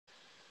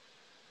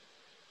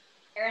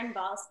Erin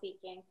Ball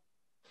speaking.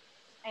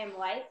 I am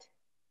white.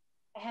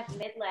 I have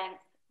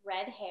mid-length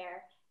red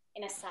hair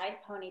in a side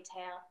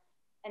ponytail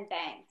and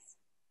bangs.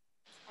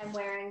 I'm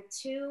wearing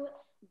 2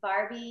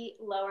 Barbie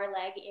lower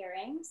leg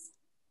earrings.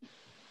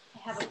 I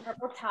have a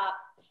purple top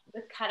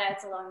with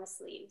cutouts along the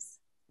sleeves.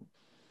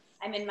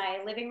 I'm in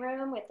my living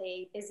room with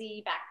a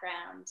busy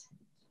background.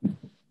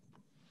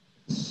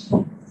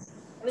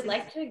 I would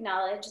like to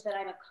acknowledge that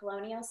I'm a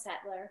colonial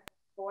settler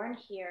born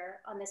here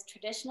on this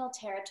traditional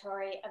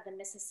territory of the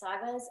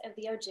Mississaugas of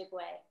the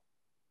Ojibwe.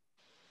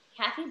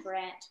 Kathy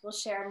Brandt will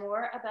share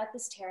more about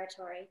this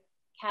territory,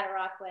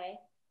 Cataraqui,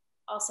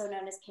 also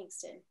known as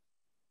Kingston.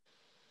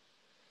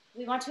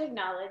 We want to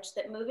acknowledge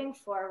that moving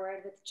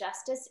forward with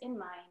justice in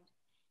mind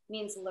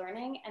means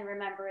learning and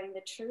remembering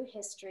the true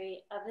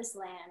history of this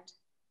land,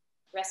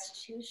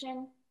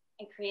 restitution,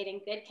 and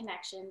creating good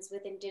connections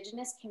with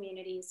Indigenous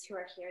communities who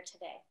are here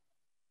today.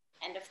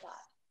 End of thought.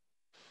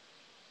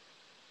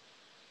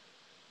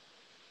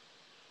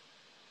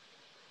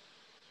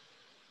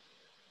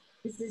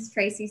 This is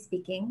Tracy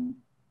speaking.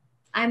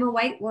 I'm a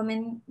white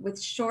woman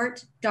with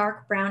short,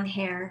 dark brown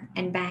hair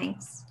and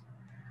bangs.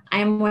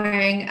 I am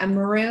wearing a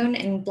maroon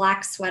and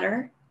black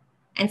sweater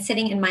and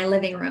sitting in my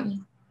living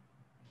room.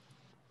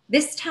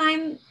 This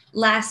time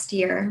last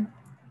year,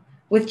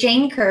 with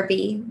Jane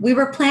Kirby, we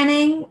were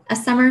planning a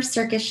summer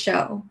circus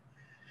show.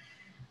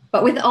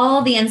 But with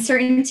all the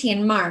uncertainty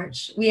in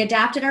March, we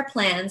adapted our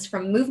plans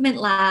from movement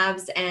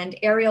labs and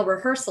aerial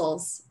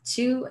rehearsals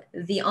to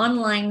the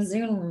online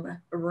Zoom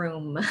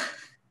room.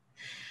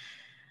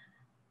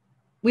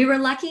 We were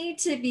lucky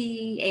to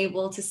be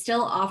able to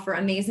still offer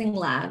amazing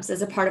labs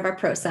as a part of our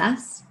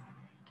process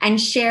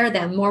and share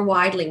them more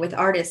widely with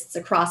artists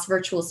across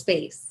virtual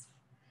space.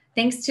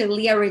 Thanks to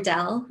Leah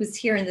Riddell, who's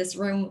here in this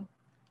room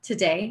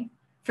today,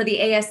 for the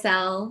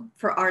ASL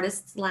for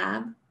Artists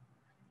Lab,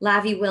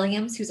 Lavi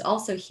Williams, who's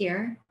also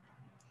here,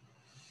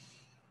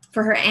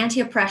 for her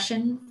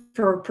anti-oppression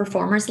for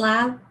Performers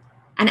Lab,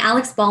 and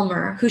Alex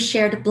Ballmer, who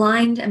shared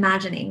blind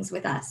imaginings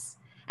with us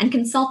and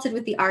consulted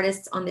with the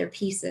artists on their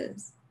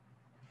pieces.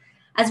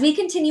 As we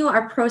continue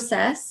our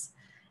process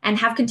and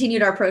have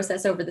continued our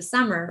process over the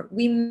summer,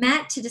 we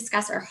met to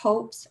discuss our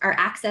hopes, our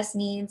access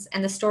needs,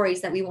 and the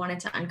stories that we wanted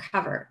to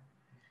uncover.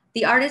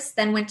 The artists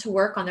then went to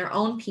work on their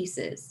own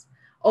pieces,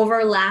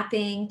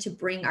 overlapping to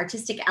bring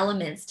artistic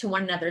elements to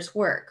one another's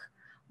work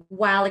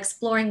while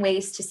exploring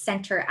ways to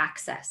center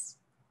access.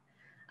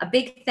 A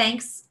big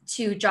thanks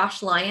to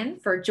Josh Lyon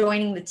for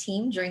joining the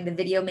team during the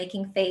video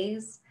making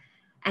phase,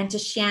 and to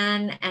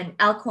Shan and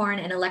Alcorn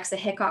and Alexa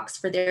Hickox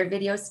for their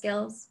video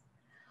skills.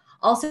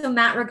 Also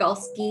Matt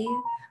Rogalski,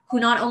 who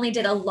not only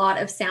did a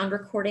lot of sound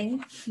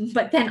recording,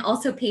 but then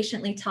also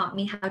patiently taught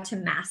me how to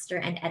master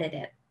and edit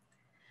it.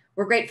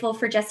 We're grateful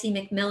for Jesse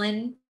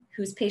McMillan,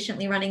 who's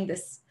patiently running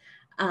this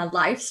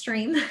live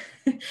stream,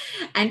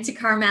 and to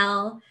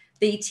Carmel,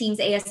 the team's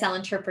ASL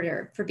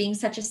interpreter, for being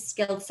such a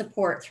skilled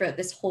support throughout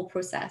this whole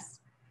process.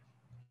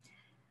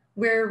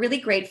 We're really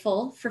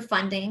grateful for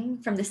funding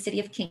from the City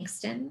of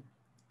Kingston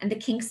and the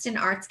Kingston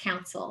Arts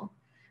Council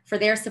for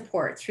their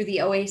support through the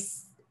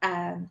OAC,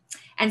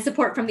 and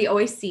support from the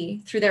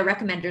OAC through their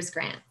recommenders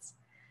grants.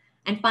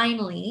 And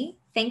finally,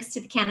 thanks to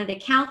the Canada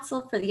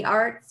Council for the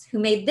Arts, who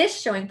made this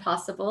showing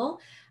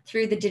possible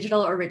through the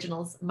Digital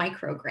Originals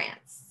micro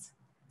grants.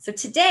 So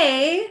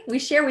today we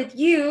share with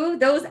you,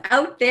 those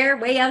out there,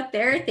 way out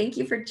there, thank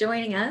you for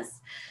joining us,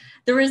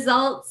 the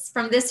results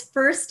from this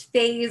first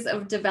phase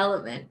of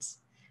development.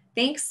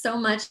 Thanks so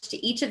much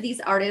to each of these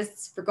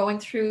artists for going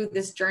through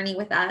this journey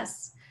with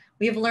us.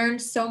 We have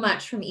learned so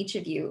much from each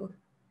of you,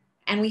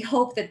 and we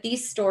hope that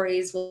these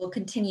stories will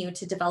continue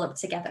to develop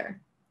together.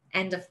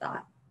 End of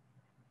thought.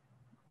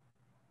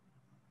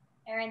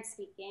 Erin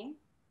speaking.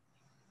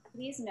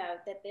 Please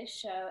note that this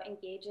show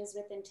engages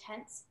with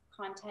intense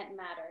content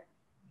matter,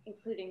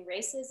 including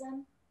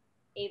racism,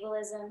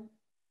 ableism,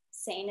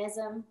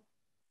 saneism,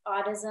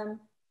 autism,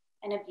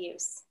 and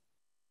abuse.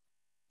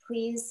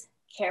 Please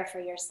care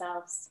for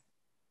yourselves.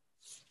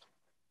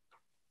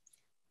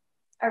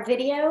 Our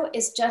video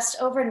is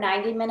just over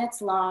 90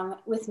 minutes long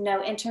with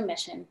no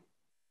intermission.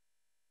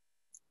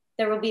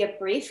 There will be a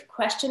brief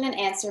question and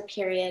answer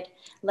period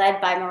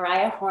led by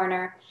Mariah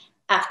Horner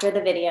after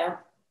the video.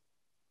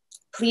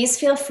 Please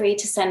feel free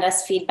to send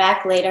us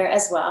feedback later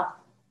as well.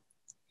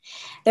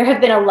 There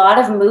have been a lot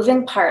of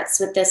moving parts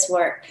with this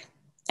work,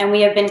 and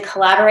we have been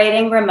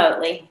collaborating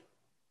remotely.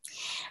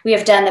 We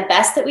have done the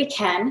best that we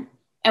can,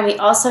 and we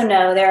also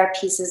know there are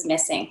pieces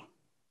missing.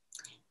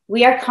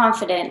 We are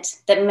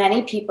confident that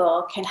many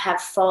people can have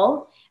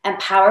full and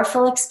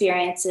powerful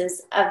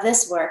experiences of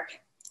this work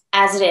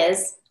as it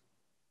is,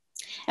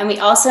 and we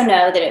also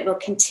know that it will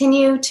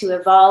continue to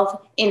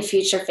evolve in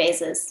future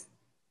phases.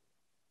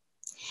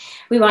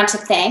 We want to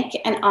thank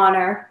and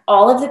honor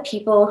all of the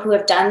people who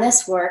have done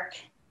this work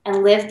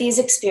and lived these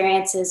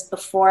experiences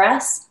before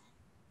us,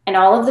 and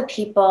all of the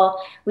people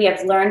we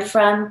have learned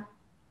from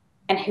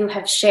and who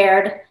have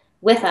shared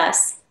with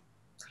us,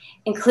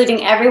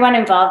 including everyone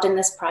involved in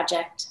this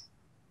project.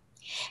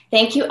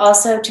 Thank you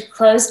also to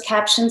closed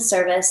caption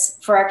service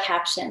for our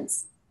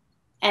captions.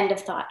 End of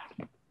thought.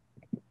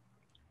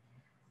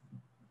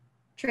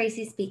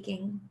 Tracy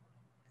speaking.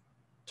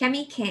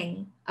 Kemi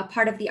King, a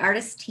part of the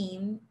artist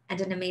team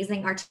and an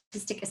amazing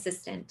artistic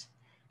assistant,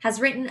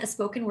 has written a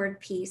spoken word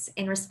piece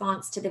in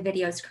response to the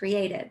videos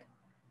created.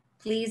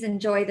 Please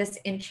enjoy this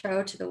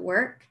intro to the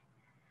work,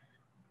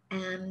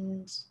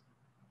 and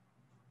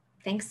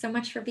thanks so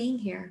much for being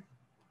here.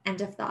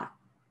 End of thought.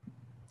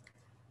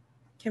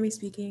 Kemi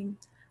speaking.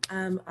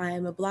 I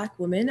am a Black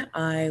woman.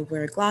 I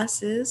wear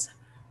glasses.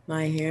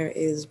 My hair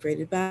is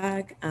braided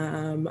back.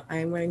 I'm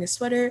wearing a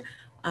sweater,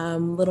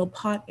 little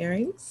pot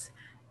earrings,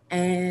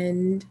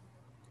 and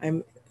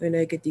I'm in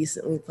a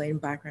decently plain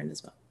background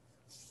as well.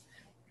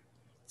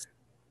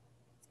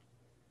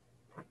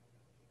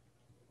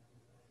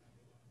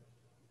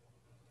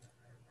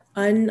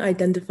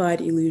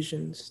 Unidentified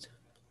illusions,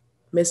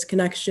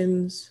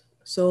 misconnections,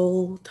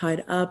 soul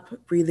tied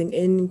up, breathing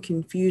in,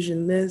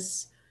 confusion.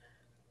 This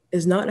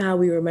is not how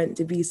we were meant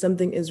to be.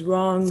 Something is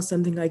wrong,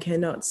 something I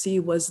cannot see.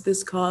 Was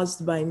this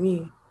caused by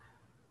me?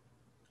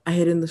 I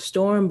hid in the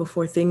storm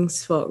before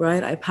things felt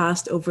right. I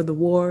passed over the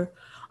war.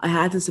 I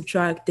had to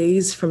subtract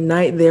days from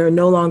night. They are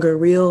no longer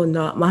real,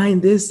 not mine.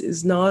 This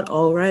is not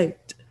all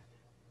right.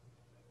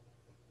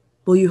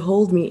 Will you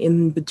hold me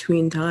in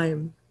between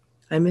time?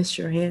 I miss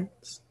your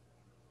hands.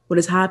 What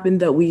has happened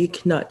that we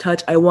cannot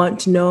touch? I want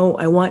to know,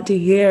 I want to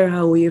hear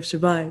how we have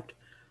survived.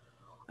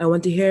 I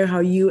want to hear how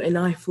you and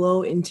I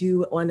flow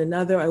into one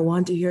another. I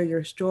want to hear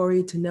your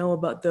story, to know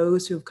about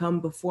those who have come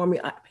before me,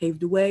 paved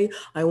the way.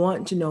 I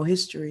want to know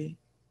history.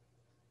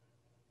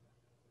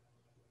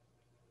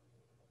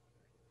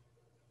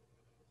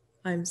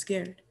 I'm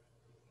scared,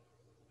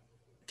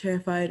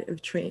 terrified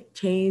of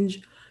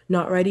change,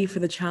 not ready for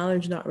the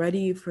challenge, not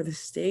ready for the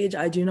stage.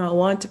 I do not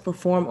want to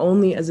perform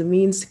only as a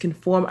means to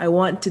conform. I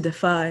want to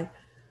defy.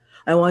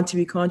 I want to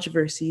be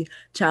controversy,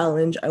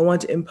 challenge. I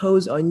want to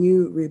impose on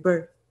you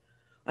rebirth.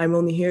 I'm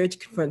only here to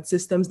confront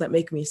systems that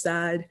make me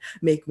sad,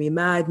 make me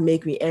mad,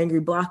 make me angry.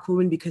 Black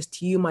woman, because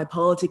to you my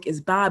politic is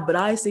bad, but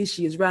I say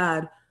she is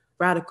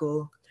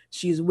radical.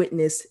 She is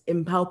witness,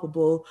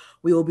 impalpable.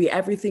 We will be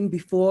everything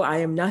before I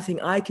am nothing.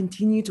 I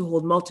continue to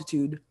hold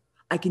multitude.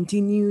 I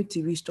continue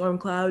to be storm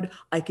cloud.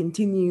 I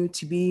continue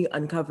to be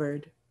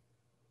uncovered.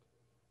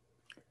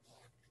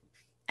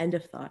 End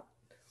of thought.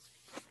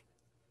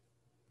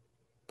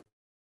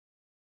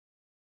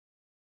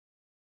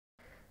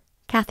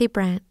 Kathy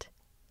Brandt,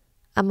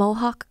 a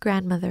Mohawk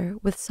grandmother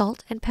with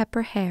salt and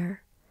pepper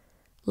hair,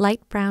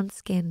 light brown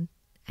skin,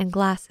 and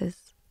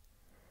glasses.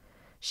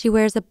 She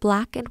wears a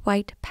black and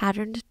white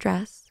patterned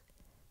dress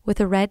with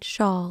a red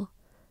shawl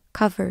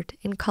covered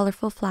in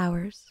colorful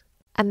flowers,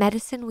 a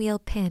medicine wheel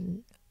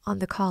pin on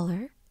the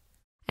collar,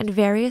 and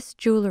various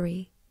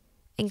jewelry,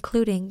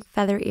 including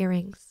feather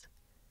earrings.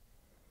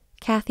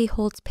 Kathy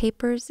holds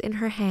papers in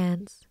her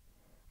hands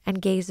and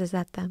gazes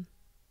at them.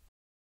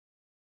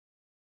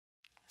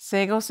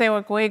 Sego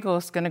sewa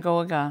guegos gonna go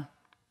aga.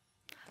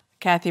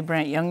 Kathy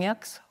Brandt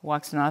Youngyuks,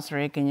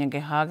 Waxnasare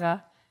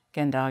Ganyagehaga,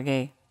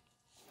 Gendage.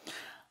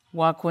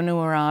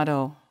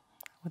 Wakwanuarado,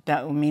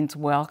 that means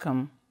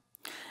welcome.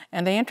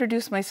 And I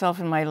introduce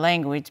myself in my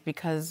language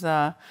because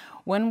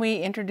when we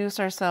introduce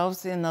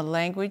ourselves in the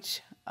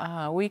language,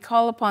 we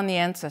call upon the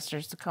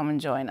ancestors to come and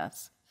join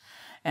us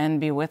and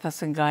be with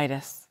us and guide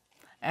us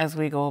as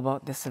we go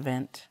about this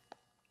event.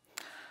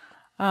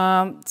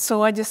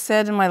 So I just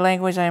said in my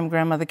language, I am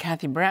Grandmother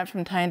Kathy Brandt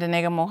from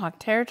Tyendinaga Mohawk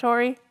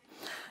Territory,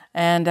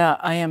 and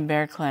I am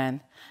Bear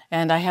Clan.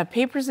 And I have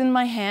papers in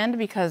my hand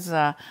because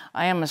I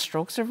am a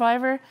stroke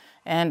survivor,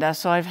 and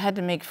so I've had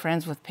to make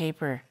friends with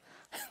paper.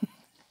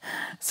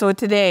 So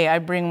today I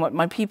bring what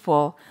my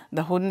people,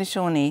 the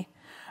Haudenosaunee,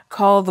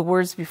 call the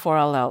words before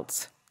all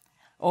else,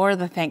 or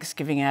the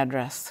Thanksgiving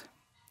address.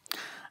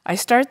 I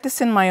start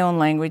this in my own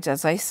language,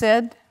 as I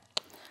said,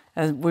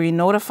 as we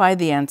notify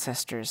the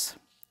ancestors.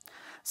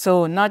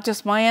 So not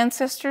just my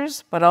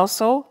ancestors, but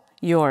also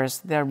yours.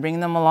 They'll bring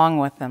them along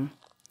with them.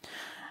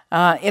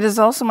 It is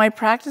also my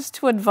practice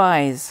to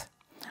advise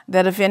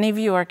that if any of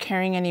you are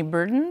carrying any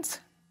burdens,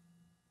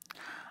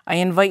 I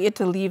invite you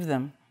to leave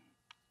them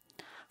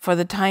for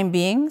the time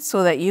being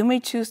so that you may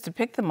choose to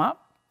pick them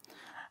up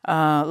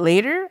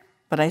later,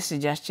 but I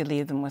suggest you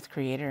leave them with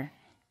Creator.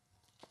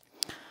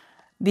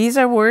 These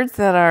are words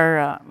that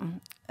I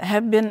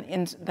have been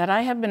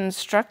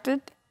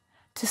instructed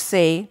to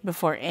say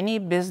before any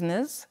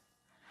business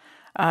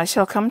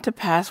shall come to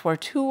pass where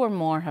two or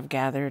more have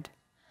gathered.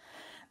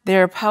 They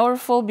are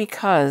powerful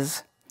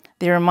because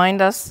they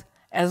remind us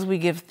as we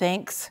give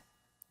thanks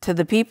to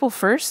the people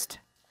first,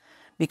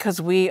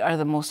 because we are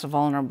the most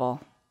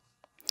vulnerable.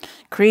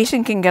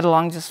 Creation can get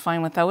along just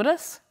fine without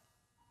us,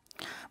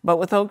 but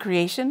without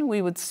creation,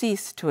 we would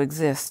cease to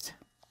exist.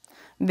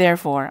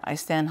 Therefore, I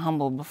stand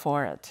humble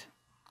before it.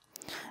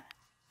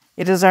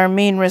 It is our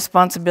main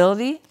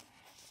responsibility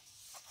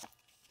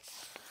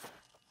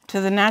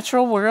to the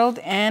natural world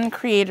and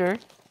Creator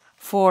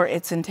for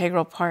its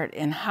integral part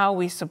in how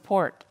we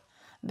support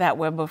that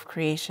web of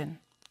creation.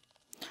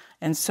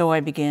 And so I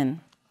begin.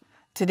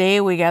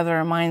 Today we gather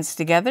our minds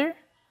together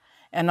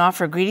and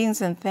offer greetings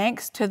and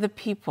thanks to the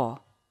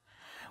people.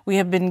 We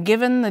have been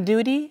given the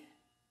duty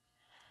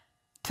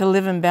to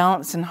live in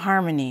balance and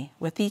harmony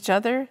with each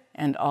other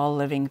and all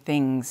living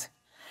things.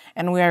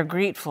 And we are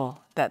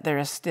grateful that there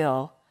is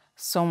still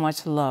so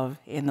much love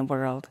in the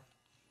world.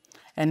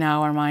 And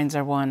now our minds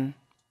are one.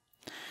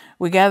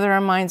 We gather our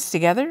minds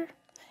together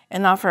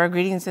and offer our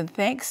greetings and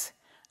thanks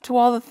to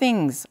all the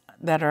things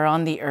that are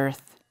on the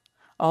earth,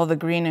 all the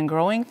green and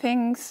growing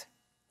things,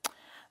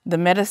 the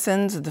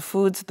medicines, the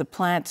foods, the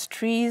plants,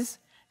 trees,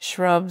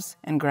 shrubs,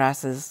 and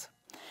grasses,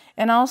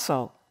 and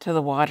also to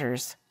the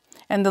waters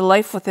and the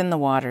life within the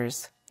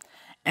waters,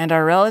 and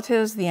our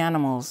relatives, the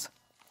animals.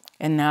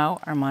 And now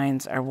our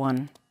minds are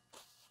one.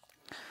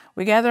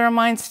 We gather our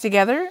minds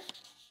together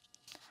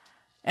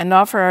and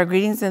offer our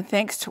greetings and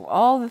thanks to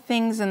all the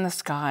things in the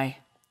sky,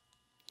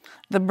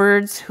 the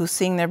birds who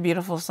sing their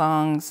beautiful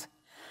songs,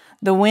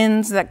 the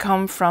winds that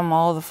come from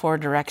all the four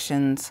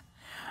directions,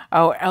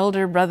 our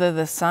elder brother,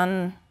 the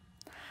sun,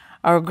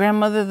 our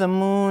grandmother, the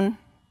moon,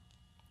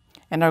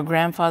 and our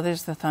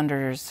grandfathers, the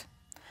thunderers,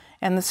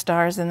 and the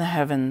stars in the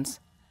heavens.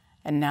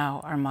 And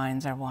now our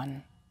minds are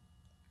one.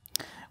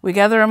 We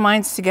gather our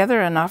minds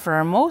together and offer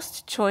our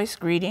most choice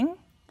greeting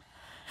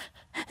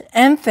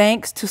and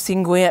thanks to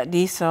Singwea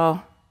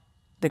Diso,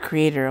 the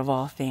creator of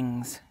all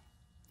things.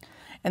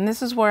 And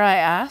this is where I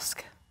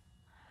ask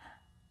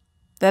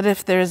that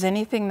if there is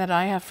anything that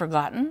I have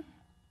forgotten,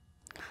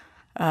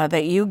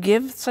 that you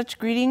give such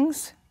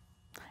greetings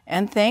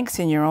and thanks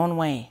in your own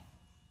way.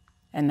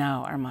 And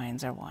now our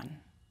minds are one.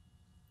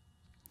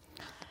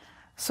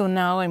 So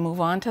now I move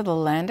on to the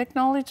land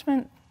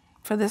acknowledgement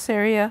for this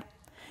area.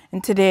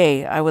 And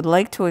today I would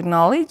like to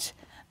acknowledge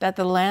that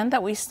the land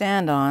that we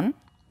stand on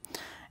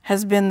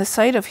has been the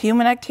site of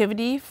human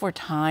activity for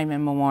time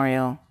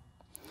immemorial.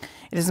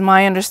 It is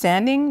my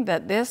understanding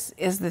that this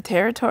is the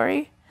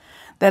territory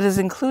that is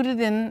included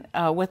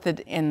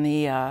in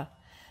the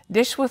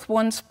Dish with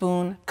One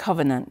Spoon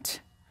Covenant,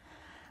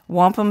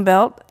 Wampum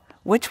Belt,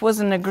 which was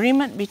an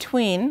agreement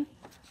between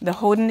the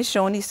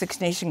Haudenosaunee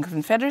Six Nation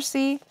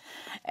Confederacy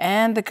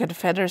and the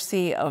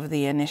Confederacy of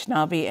the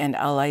Anishinaabe and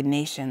Allied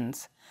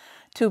Nations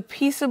to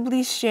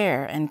peaceably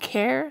share and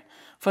care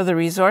for the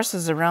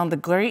resources around the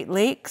Great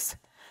Lakes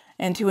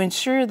and to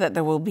ensure that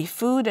there will be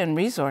food and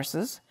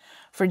resources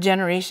for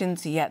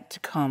generations yet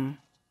to come.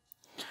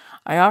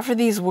 I offer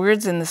these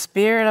words in the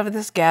spirit of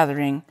this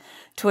gathering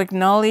to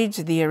acknowledge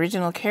the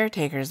original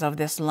caretakers of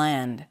this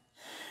land,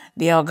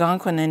 the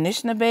Algonquin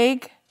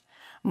Anishinaabe,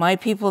 my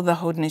people, the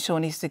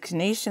Haudenosaunee Six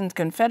Nations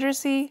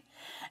Confederacy,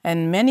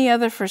 and many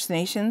other First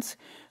Nations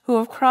who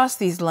have crossed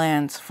these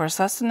lands for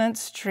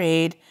sustenance,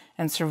 trade,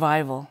 and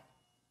survival.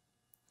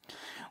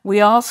 We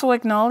also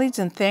acknowledge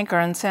and thank our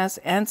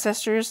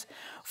ancestors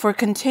for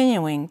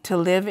continuing to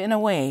live in a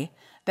way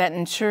that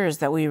ensures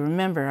that we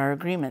remember our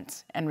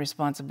agreements and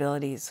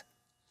responsibilities.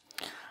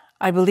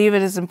 I believe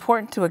it is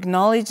important to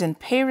acknowledge and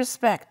pay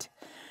respect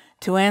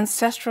to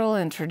ancestral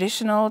and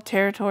traditional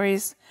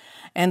territories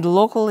and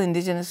local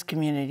Indigenous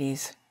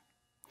communities.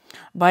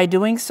 By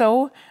doing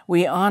so,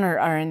 we honor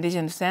our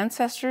Indigenous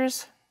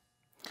ancestors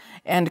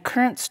and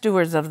current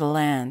stewards of the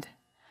land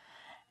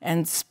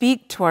and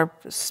speak to our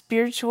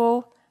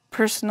spiritual,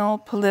 personal,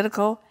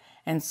 political,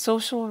 and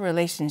social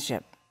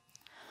relationship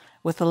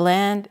with the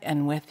land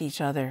and with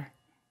each other.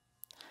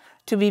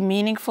 To be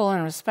meaningful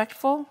and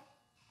respectful,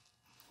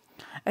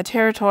 a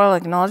territorial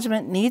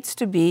acknowledgement needs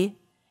to be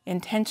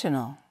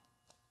intentional.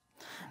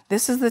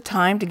 This is the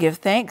time to give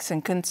thanks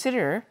and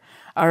consider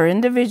our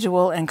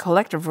individual and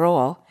collective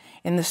role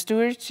in the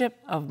stewardship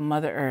of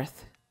Mother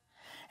Earth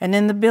and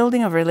in the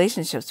building of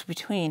relationships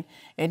between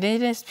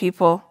Indigenous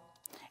people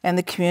and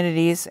the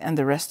communities and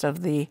the rest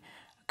of the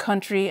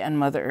country and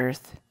Mother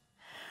Earth.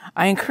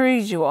 I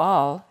encourage you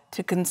all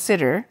to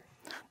consider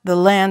the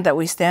land that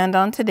we stand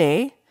on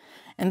today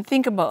and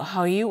think about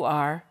how you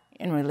are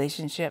in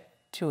relationship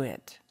to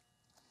it.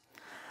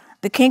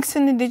 The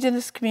Kingston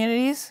Indigenous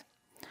communities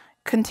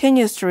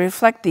continues to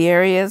reflect the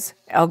area's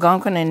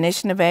Algonquin and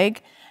Anishinaabe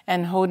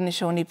and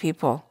Haudenosaunee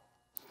people,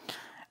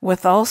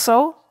 with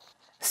also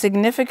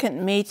significant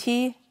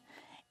Métis,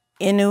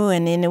 Innu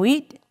and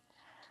Inuit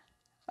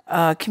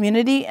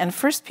community and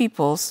First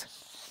Peoples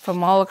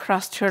from all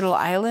across Turtle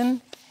Island,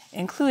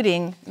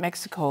 including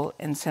Mexico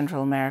and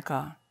Central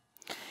America.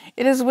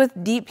 It is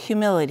with deep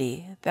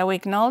humility that we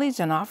acknowledge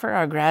and offer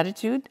our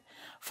gratitude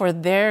for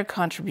their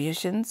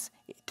contributions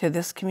to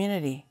this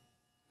community,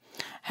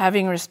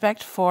 having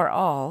respect for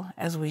all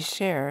as we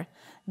share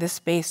this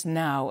space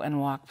now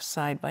and walk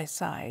side by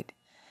side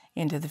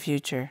into the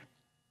future.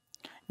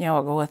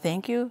 Nyawagoa,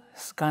 thank you.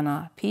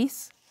 Skana,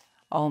 peace,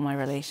 all my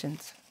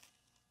relations.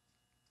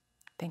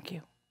 Thank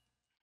you.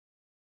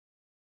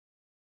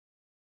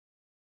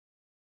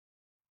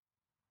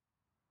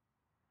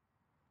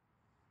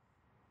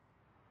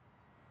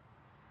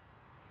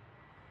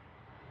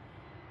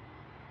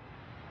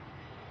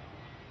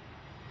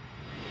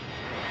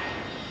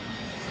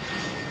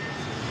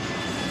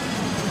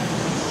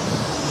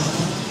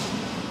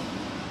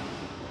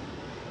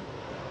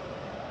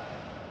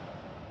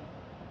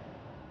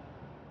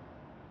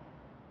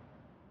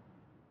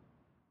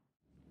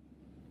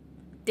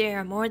 There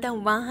are more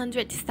than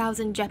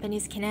 100,000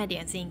 Japanese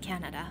Canadians in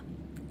Canada,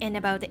 and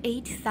about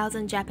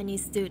 8,000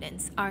 Japanese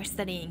students are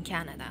studying in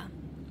Canada.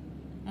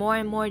 More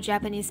and more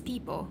Japanese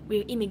people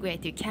will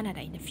immigrate to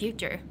Canada in the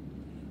future.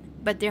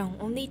 But there are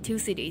only 2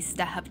 cities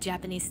that have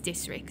Japanese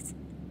districts,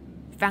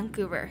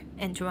 Vancouver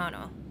and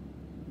Toronto.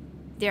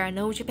 There are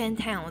no Japan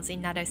towns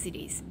in other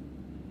cities.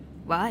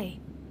 Why?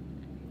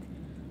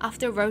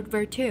 After World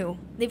War II,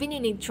 living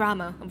in the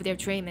trauma of their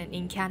treatment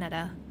in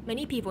Canada,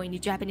 many people in the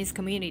Japanese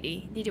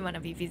community didn't want to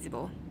be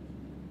visible.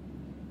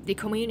 The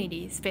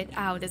community spread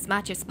out as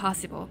much as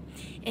possible,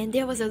 and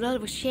there was a lot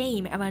of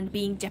shame around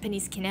being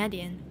Japanese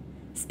Canadian,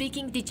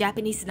 speaking the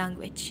Japanese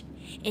language,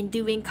 and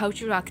doing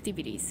cultural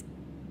activities.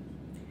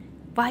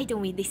 Why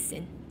don't we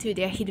listen to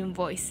their hidden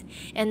voice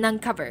and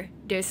uncover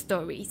their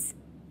stories?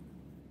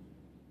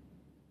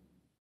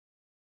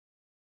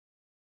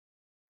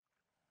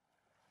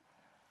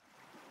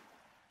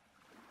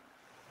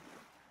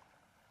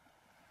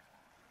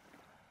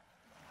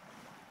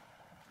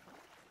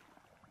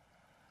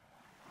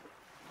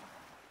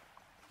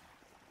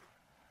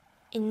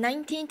 In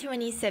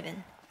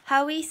 1927,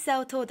 Howie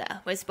Sautoda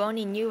was born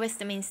in New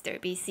Westminster,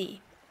 BC.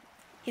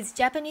 His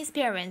Japanese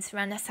parents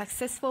ran a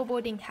successful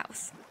boarding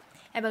house.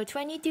 About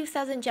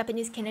 22,000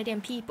 Japanese Canadian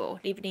people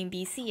lived in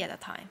BC at the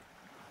time.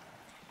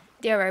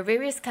 There are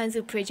various kinds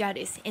of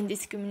prejudice and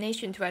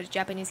discrimination towards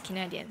Japanese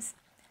Canadians,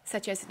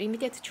 such as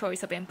limited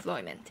choice of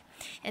employment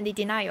and the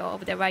denial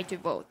of the right to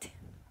vote.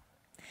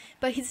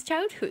 But his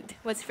childhood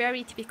was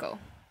very typical.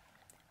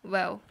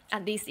 Well,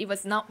 at least it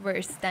was not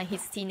worse than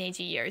his teenage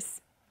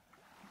years.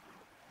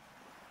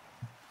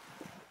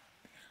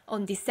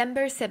 On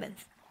December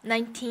 7th,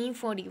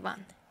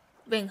 1941,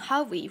 when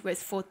Howie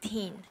was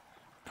 14,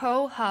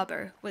 Pearl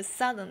Harbor was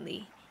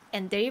suddenly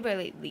and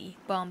deliberately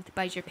bombed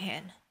by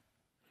Japan.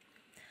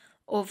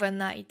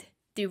 Overnight,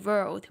 the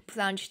world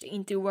plunged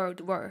into World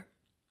War.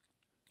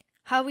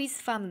 Howie's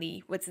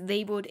family was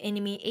labeled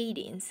enemy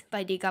aliens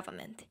by the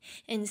government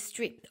and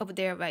stripped of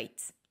their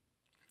rights.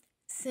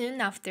 Soon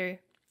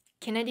after,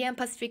 Canadian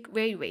Pacific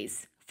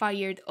Railways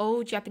fired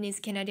all Japanese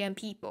Canadian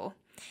people,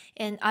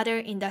 and other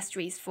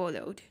industries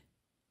followed.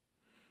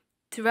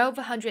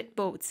 1,200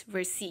 boats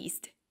were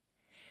seized.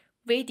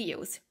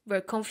 Radios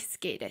were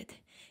confiscated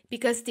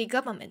because the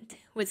government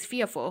was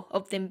fearful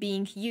of them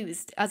being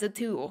used as a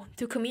tool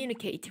to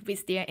communicate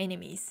with their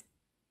enemies.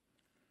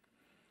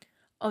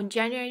 On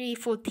January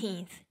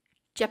 14th,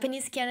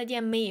 Japanese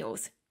Canadian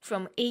males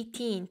from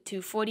 18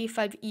 to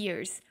 45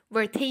 years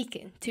were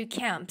taken to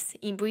camps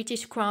in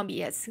British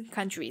Columbia's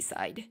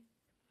countryside.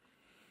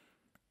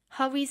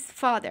 Howie's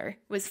father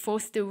was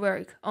forced to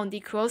work on the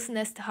Cross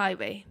Nest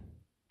Highway.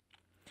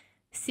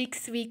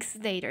 6 weeks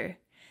later,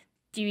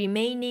 the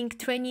remaining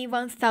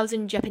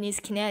 21,000 Japanese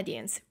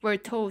Canadians were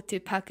told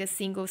to pack a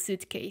single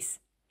suitcase.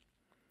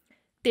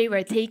 They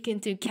were taken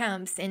to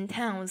camps and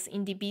towns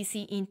in the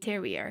BC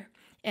interior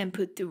and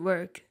put to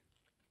work.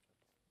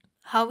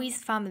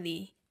 Howie's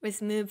family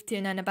was moved to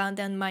an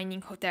abandoned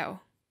mining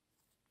hotel.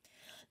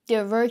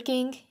 Their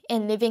working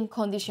and living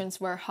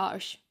conditions were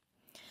harsh.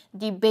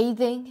 The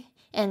bathing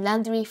and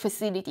laundry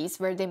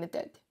facilities were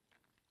limited.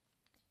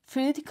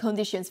 Food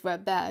conditions were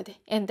bad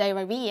and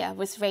diarrhea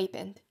was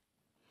rampant.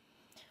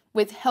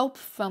 With help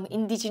from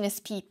Indigenous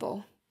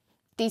people,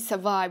 they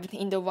survived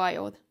in the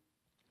wild.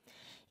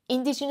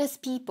 Indigenous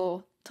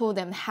people told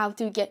them how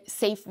to get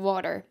safe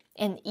water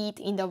and eat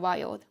in the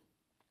wild.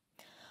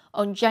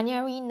 On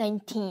January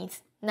 19,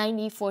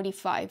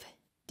 1945,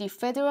 the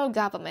federal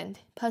government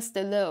passed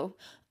a law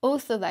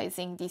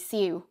authorizing the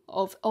sale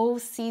of all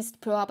seized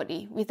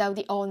property without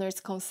the owner's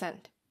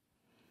consent.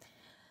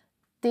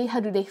 They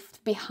had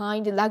left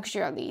behind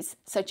luxuries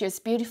such as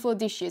beautiful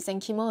dishes and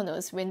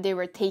kimonos when they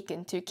were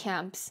taken to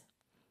camps.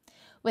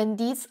 When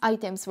these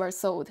items were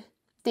sold,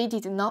 they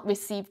did not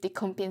receive the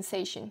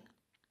compensation.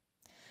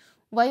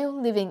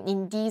 While living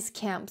in these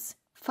camps,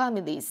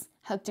 families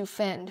had to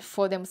fend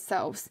for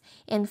themselves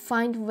and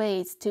find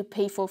ways to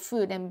pay for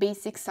food and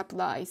basic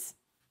supplies.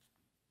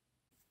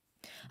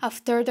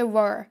 After the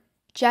war,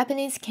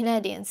 Japanese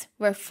Canadians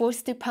were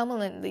forced to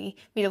permanently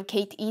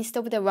relocate east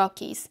of the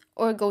Rockies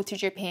or go to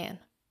Japan.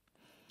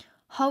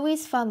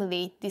 Howie's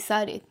family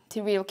decided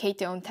to relocate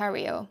to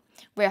Ontario,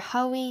 where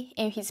Howie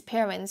and his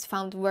parents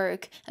found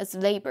work as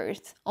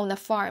laborers on a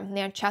farm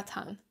near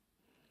Chatham.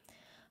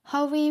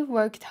 Howie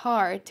worked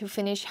hard to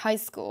finish high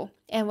school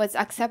and was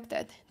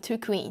accepted to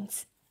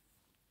Queen's.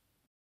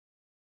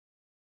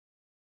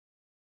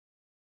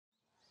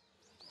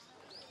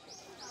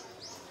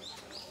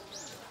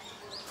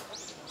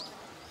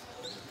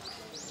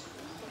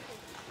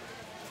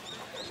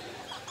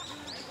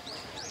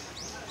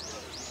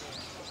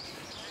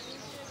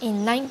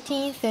 In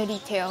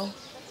 1932,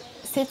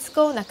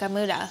 Setsuko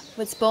Nakamura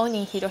was born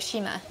in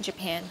Hiroshima,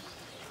 Japan.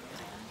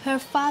 Her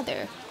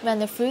father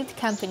ran a fruit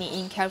company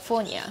in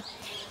California,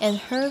 and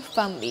her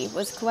family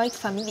was quite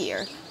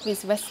familiar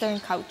with Western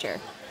culture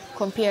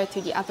compared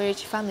to the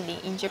average family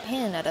in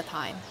Japan at the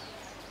time.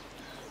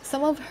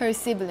 Some of her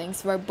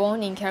siblings were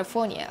born in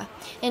California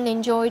and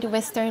enjoyed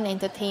Western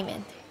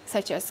entertainment,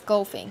 such as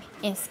golfing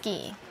and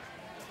skiing.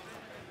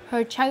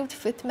 Her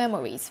childhood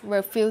memories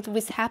were filled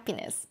with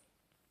happiness.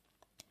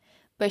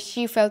 But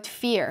she felt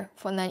fear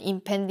for an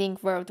impending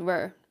world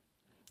war.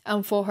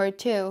 And for her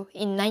too,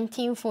 in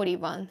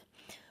 1941,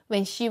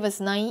 when she was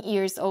 9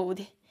 years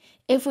old,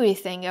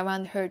 everything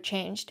around her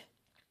changed.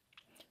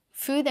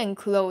 Food and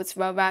clothes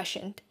were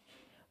rationed.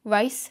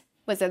 Rice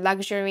was a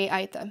luxury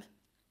item.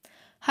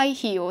 High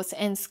heels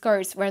and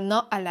skirts were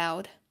not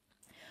allowed.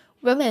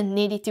 Women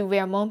needed to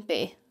wear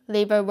mompe,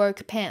 labor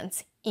work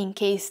pants, in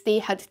case they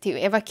had to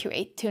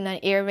evacuate to an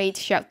air raid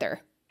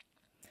shelter.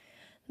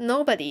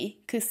 Nobody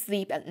could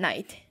sleep at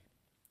night.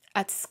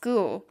 At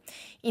school,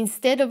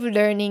 instead of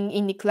learning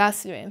in the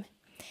classroom,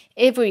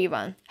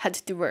 everyone had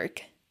to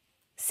work.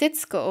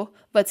 Setsuko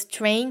was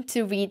trained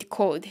to read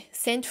code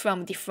sent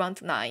from the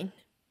front line.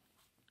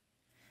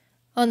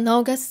 On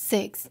August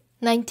 6,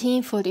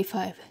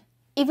 1945,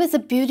 it was a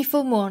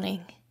beautiful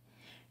morning.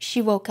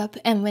 She woke up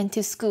and went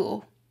to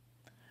school.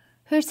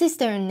 Her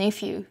sister and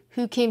nephew,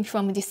 who came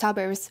from the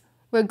suburbs,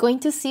 were going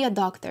to see a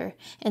doctor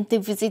and to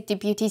visit the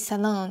beauty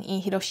salon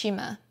in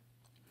Hiroshima.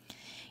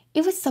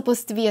 It was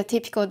supposed to be a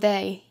typical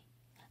day.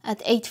 At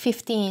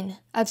 8:15,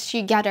 as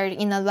she gathered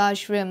in a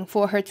large room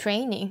for her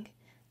training,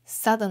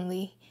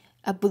 suddenly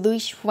a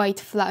bluish-white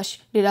flash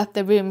lit up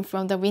the room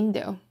from the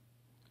window.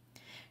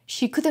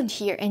 She couldn't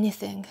hear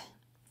anything.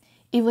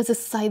 It was a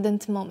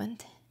silent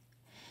moment.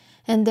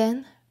 And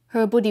then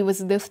her body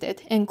was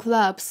lifted and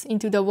collapsed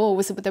into the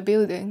walls of the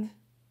building.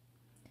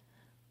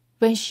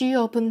 When she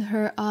opened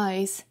her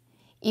eyes,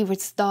 it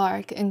was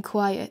dark and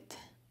quiet.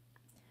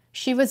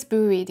 She was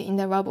buried in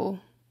the rubble.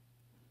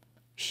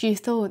 She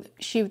thought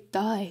she would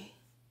die.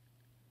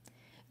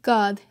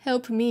 God,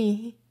 help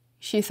me,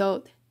 she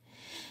thought.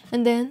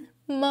 And then,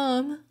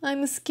 Mom,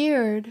 I'm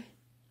scared.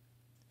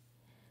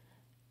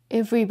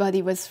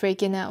 Everybody was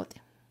freaking out.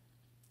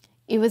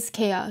 It was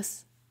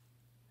chaos.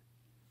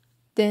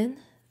 Then,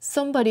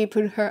 somebody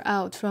pulled her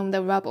out from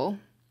the rubble.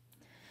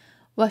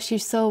 What she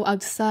saw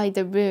outside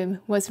the room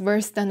was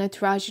worse than a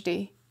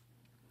tragedy.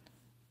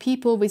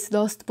 People with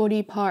lost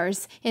body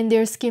parts and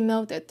their skin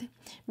melted,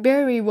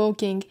 barely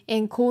walking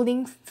and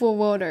calling for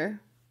water.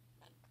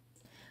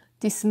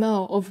 The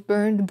smell of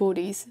burned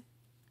bodies.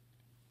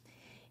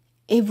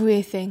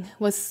 Everything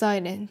was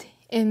silent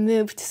and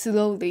moved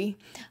slowly,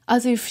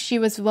 as if she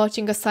was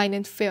watching a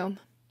silent film.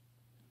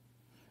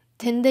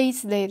 10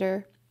 days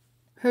later,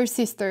 her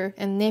sister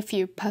and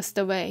nephew passed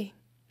away.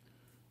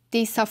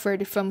 They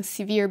suffered from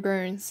severe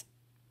burns.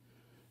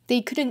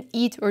 They couldn't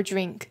eat or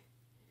drink.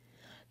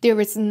 There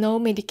was no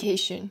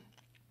medication.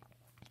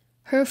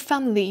 Her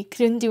family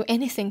couldn't do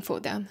anything for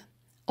them,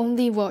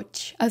 only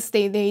watch as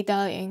they lay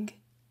dying.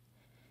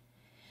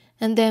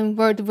 And then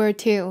World War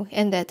II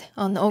ended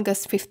on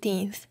August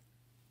 15th.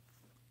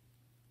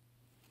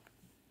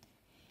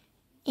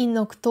 In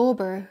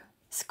October,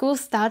 school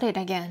started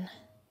again.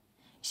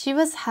 She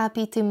was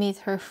happy to meet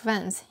her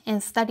friends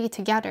and study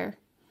together.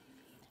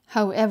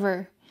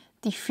 However,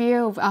 the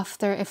fear of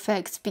after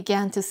effects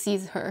began to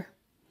seize her.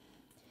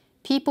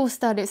 People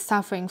started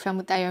suffering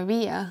from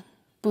diarrhea,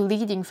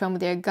 bleeding from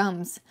their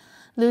gums,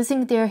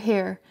 losing their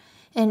hair,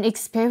 and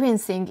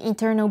experiencing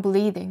internal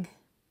bleeding.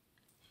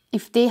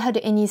 If they had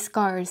any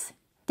scars,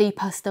 they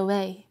passed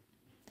away.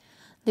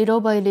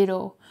 Little by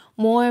little,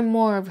 more and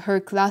more of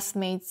her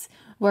classmates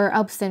were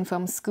absent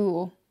from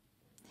school.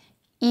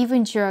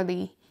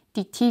 Eventually,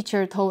 the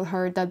teacher told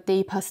her that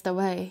they passed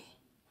away.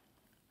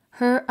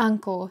 Her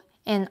uncle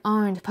and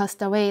aunt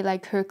passed away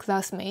like her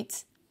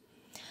classmates.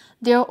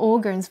 Their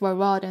organs were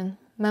rotten,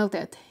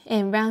 melted,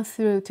 and ran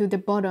through to the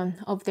bottom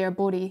of their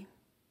body.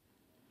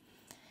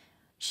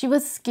 She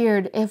was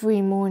scared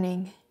every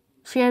morning,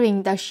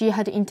 fearing that she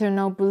had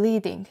internal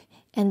bleeding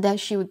and that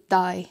she would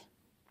die.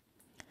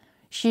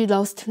 She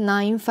lost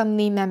 9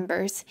 family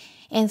members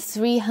and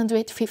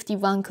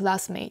 351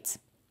 classmates.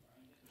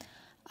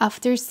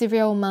 After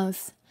several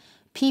months,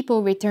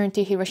 people returned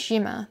to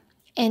Hiroshima,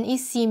 and it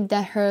seemed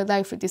that her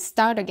life would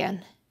start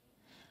again.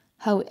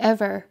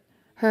 However,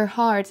 her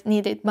heart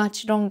needed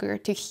much longer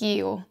to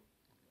heal.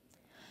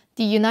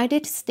 The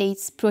United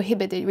States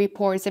prohibited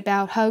reports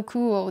about how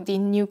cruel the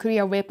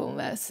nuclear weapon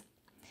was.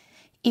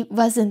 It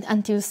wasn't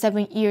until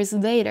 7 years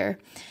later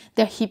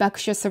that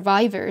Hibakusha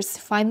survivors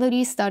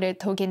finally started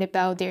talking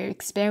about their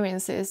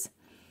experiences,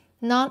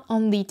 not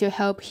only to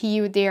help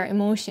heal their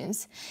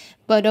emotions,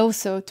 but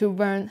also to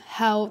learn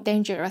how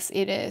dangerous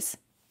it is.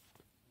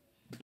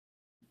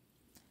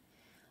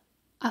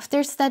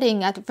 After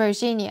studying at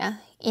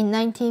Virginia in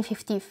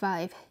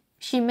 1955,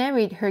 she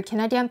married her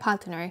Canadian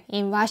partner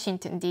in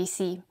Washington,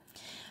 D.C.,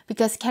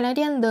 because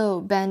Canadian law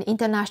banned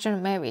international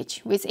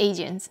marriage with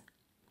Asians.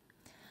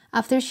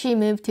 After she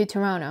moved to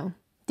Toronto,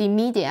 the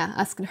media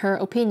asked her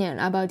opinion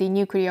about the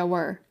nuclear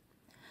war.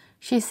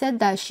 She said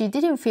that she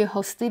didn't feel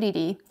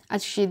hostility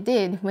as she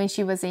did when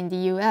she was in the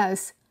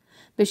US,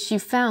 but she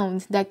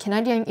found that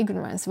Canadian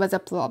ignorance was a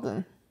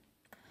problem.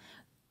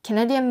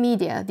 Canadian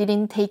media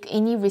didn't take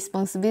any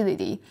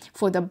responsibility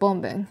for the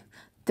bombing,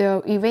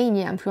 though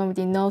uranium from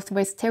the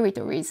Northwest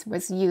Territories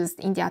was used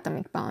in the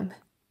atomic bomb.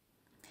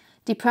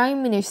 The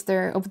Prime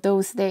Minister of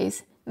those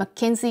days,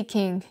 Mackenzie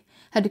King,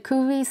 had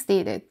coolly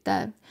stated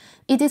that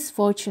it is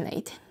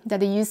fortunate that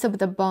the use of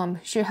the bomb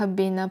should have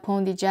been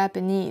upon the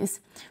Japanese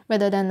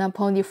rather than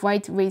upon the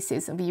white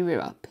races of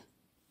Europe.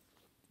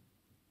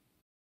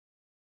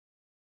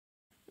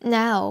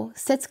 Now,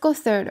 Setsuko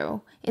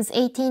Thurdo is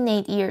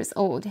 88 years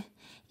old,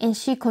 and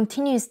she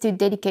continues to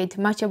dedicate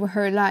much of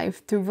her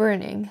life to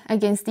warning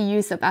against the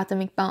use of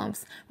atomic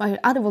bombs while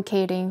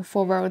advocating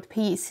for world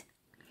peace.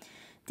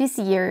 This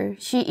year,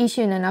 she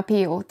issued an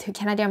appeal to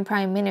Canadian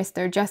Prime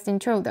Minister Justin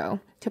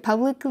Trudeau to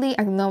publicly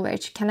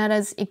acknowledge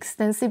Canada's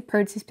extensive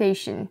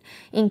participation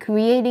in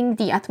creating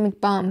the atomic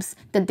bombs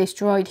that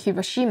destroyed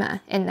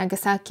Hiroshima and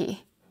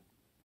Nagasaki.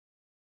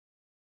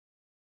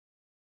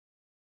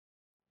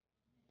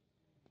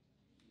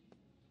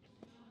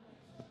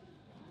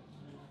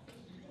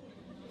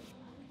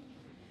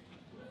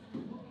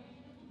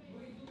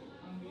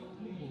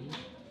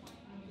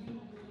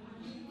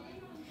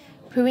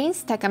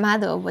 Prince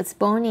Takamado was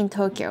born in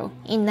Tokyo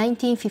in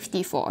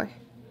 1954.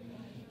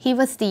 He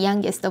was the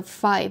youngest of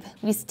 5,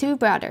 with 2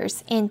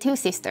 brothers and 2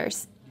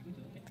 sisters.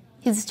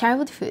 His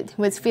childhood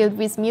was filled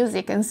with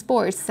music and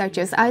sports such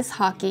as ice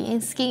hockey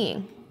and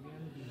skiing.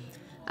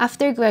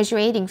 After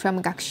graduating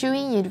from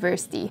Gakushuin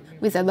University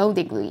with a law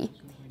degree,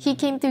 he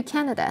came to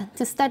Canada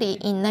to study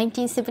in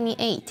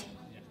 1978.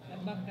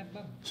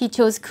 He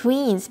chose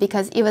Queen's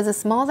because it was a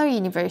smaller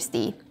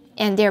university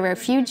and there were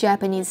few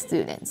Japanese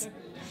students.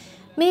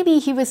 Maybe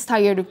he was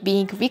tired of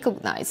being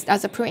recognized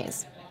as a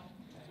prince.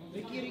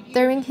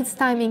 During his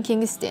time in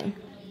Kingston,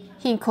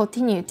 he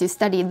continued to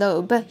study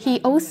law, but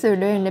he also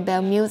learned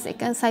about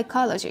music and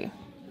psychology.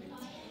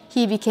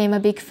 He became a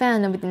big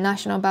fan of the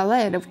National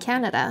Ballet of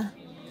Canada.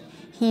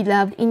 He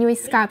loved Inuit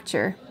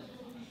sculpture.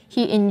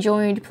 He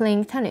enjoyed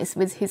playing tennis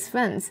with his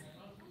friends.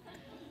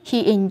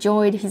 He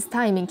enjoyed his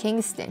time in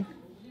Kingston.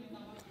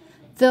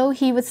 Though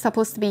he was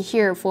supposed to be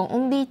here for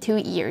only 2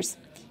 years,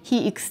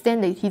 he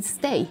extended his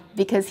stay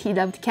because he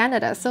loved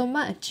Canada so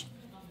much.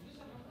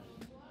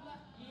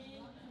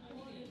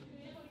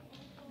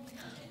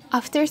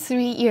 After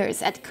 3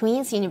 years at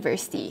Queen's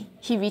University,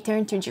 he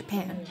returned to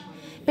Japan,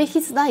 but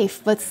his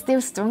life was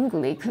still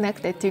strongly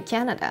connected to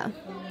Canada.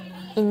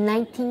 In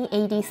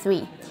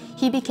 1983,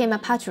 he became a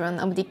patron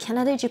of the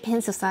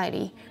Canada-Japan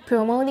Society,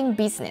 promoting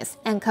business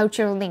and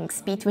cultural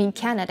links between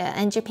Canada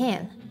and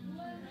Japan.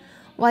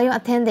 While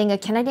attending a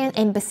Canadian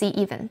embassy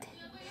event,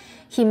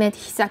 he met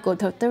Hisako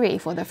Tottori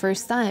for the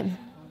first time.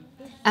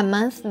 A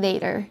month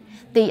later,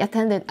 they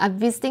attended a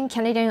visiting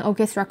Canadian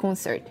orchestra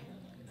concert.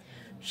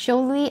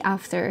 Shortly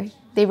after,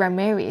 they were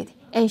married,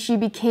 and she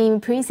became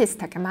Princess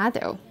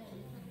Takamado.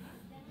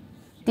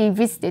 They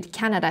visited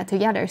Canada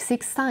together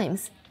 6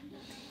 times.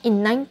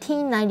 In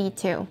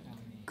 1992,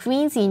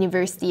 Queen's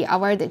University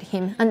awarded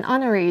him an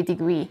honorary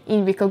degree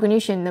in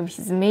recognition of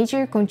his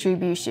major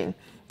contribution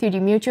to the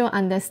mutual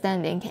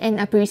understanding and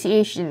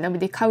appreciation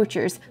of the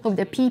cultures of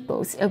the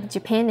peoples of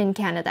Japan and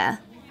Canada.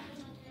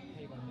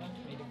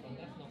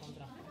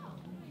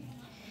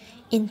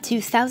 In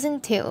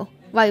 2002,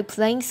 while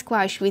playing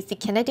squash with the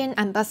Canadian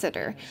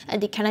ambassador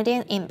at the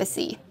Canadian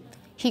Embassy,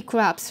 he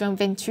collapsed from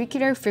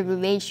ventricular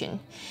fibrillation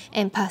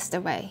and passed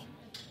away.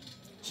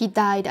 He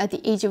died at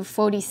the age of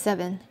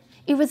 47.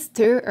 It was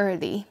too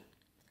early.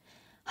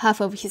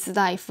 Half of his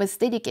life was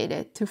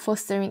dedicated to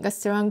fostering a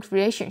strong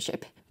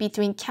relationship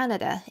between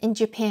Canada and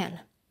Japan.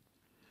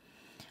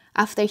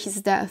 After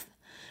his death,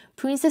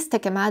 Princess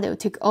Takamado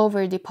took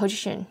over the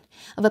position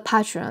of a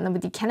patron of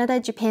the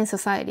Canada-Japan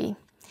Society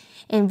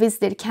and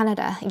visited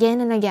Canada again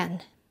and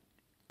again.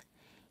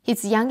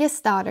 His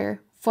youngest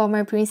daughter,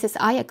 former Princess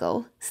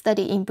Ayako,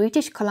 studied in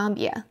British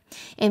Columbia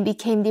and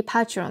became the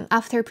patron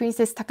after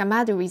Princess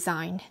Takamado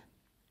resigned.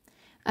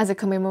 As a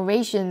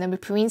commemoration of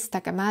Prince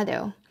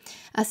Takamado,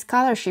 a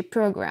scholarship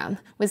program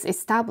was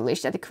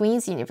established at the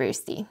Queen's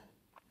University.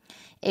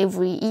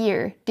 Every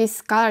year, this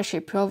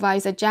scholarship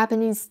provides a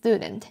Japanese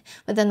student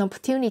with an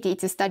opportunity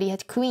to study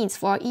at Queen's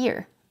for a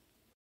year.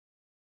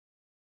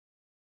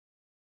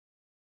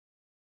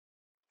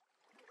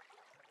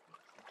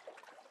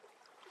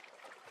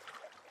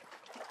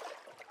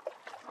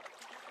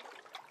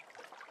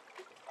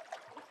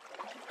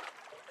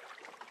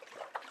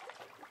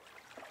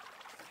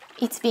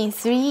 It's been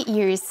 3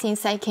 years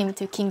since I came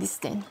to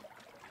Kingston.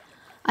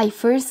 I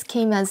first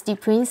came as the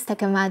Prince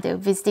Takamado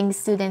visiting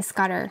student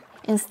scholar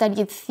and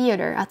studied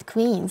theater at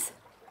Queen's.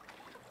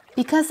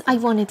 Because I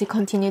wanted to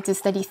continue to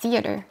study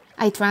theater,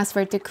 I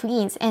transferred to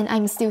Queen's and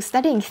I'm still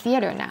studying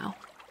theater now.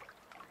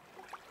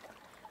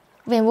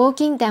 When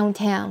walking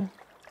downtown,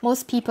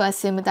 most people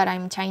assume that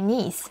I'm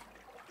Chinese.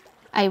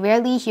 I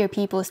rarely hear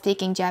people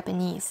speaking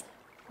Japanese.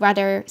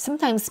 Rather,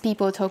 sometimes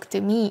people talk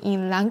to me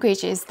in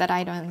languages that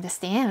I don't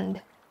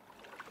understand.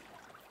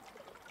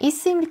 It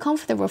seemed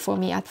comfortable for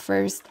me at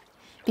first,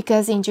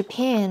 because in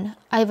Japan,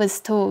 I was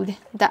told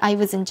that I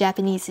wasn't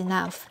Japanese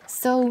enough,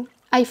 so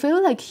I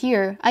feel like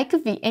here I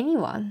could be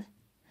anyone.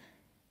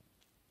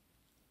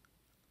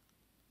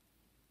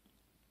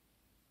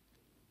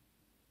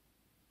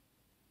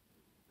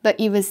 But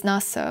it was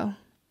not so.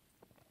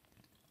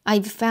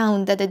 I've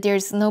found that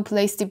there's no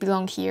place to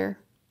belong here.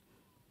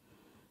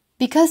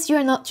 Because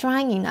you're not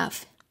trying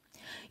enough.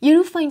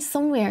 You'll find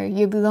somewhere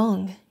you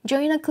belong.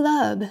 Join a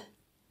club.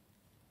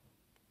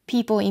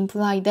 People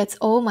imply that's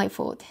all my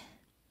fault.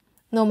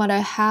 No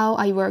matter how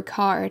I work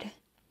hard,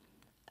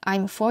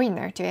 I'm a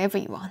foreigner to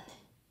everyone.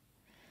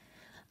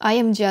 I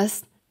am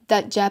just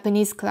that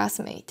Japanese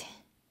classmate.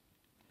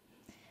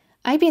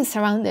 I've been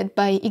surrounded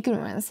by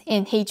ignorance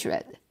and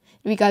hatred,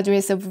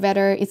 regardless of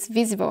whether it's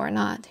visible or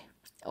not,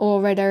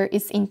 or whether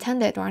it's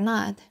intended or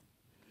not.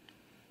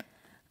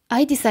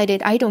 I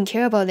decided I don't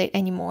care about it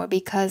anymore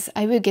because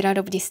I will get out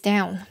of this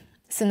town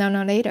sooner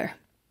or later.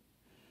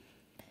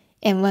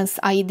 And once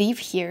I leave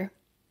here,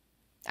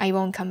 I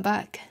won't come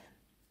back.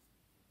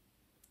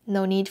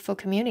 No need for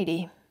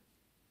community.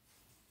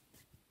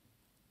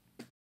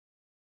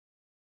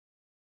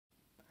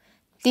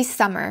 This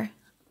summer,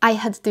 I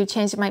had to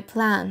change my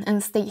plan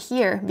and stay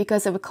here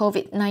because of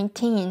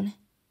COVID-19.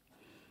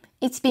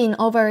 It's been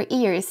over a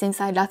year since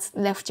I last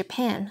left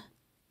Japan.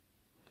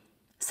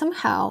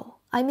 Somehow,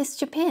 I miss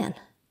Japan.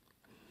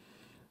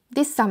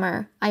 This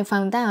summer, I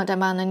found out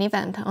about an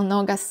event on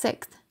August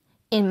 6th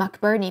in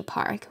McBurney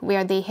Park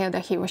where they held a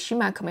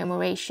Hiroshima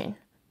commemoration.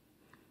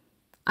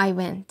 I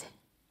went.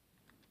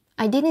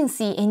 I didn't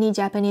see any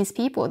Japanese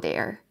people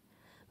there,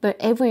 but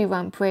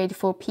everyone prayed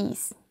for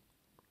peace.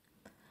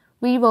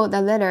 We wrote a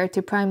letter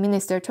to Prime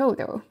Minister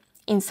Todo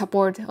in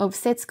support of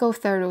Setsuko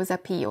Thurlow's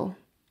appeal.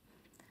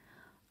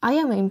 I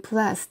am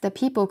impressed that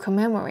people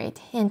commemorate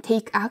and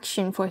take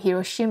action for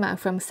Hiroshima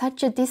from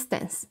such a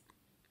distance.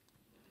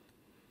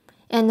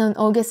 And on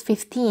August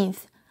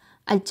 15th,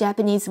 a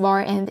Japanese war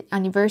end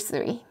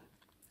anniversary,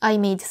 I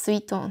made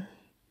suiton,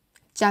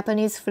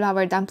 Japanese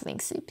flour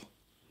dumpling soup.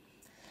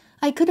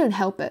 I couldn't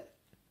help it.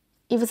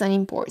 It was an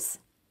impulse,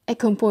 a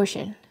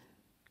compulsion.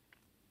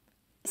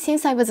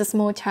 Since I was a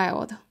small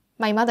child,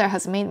 my mother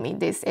has made me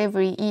this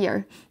every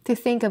year to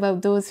think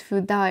about those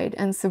who died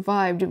and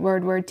survived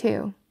World War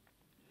II.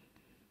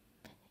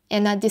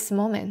 And at this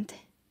moment,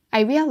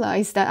 I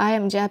realize that I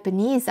am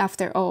Japanese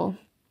after all,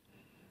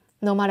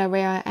 no matter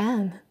where I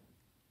am.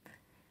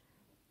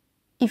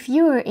 If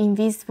you are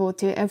invisible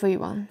to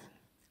everyone,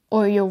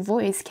 or your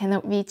voice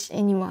cannot reach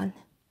anyone,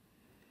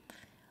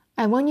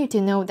 I want you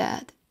to know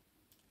that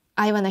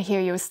I want to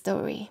hear your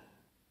story.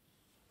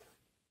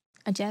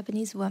 A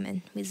Japanese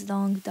woman with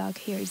long dark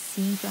hair is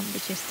seen from the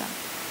chest up.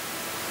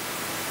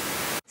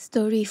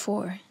 Story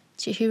 4.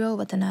 Chihiro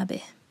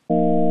Watanabe.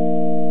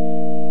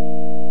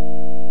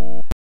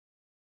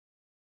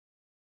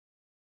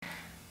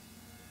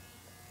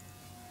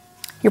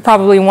 You're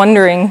probably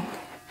wondering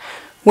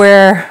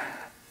where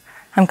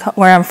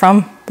I'm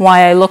from,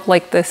 why I look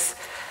like this,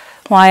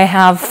 why I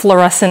have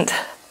fluorescent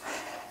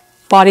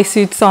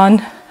bodysuits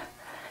on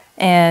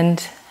and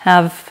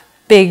have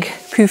big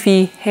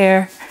poofy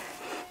hair.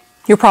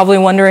 You're probably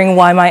wondering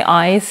why my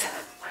eyes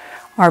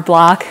are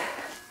black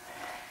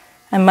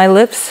and my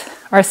lips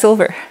are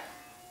silver.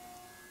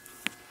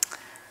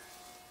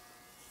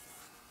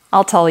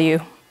 I'll tell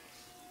you.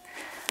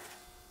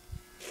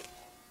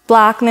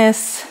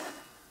 Blackness,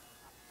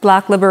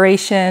 Black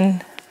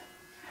liberation,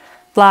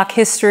 Black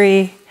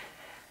history,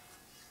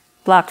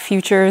 Black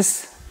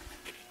futures,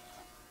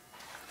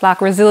 Black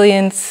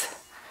resilience,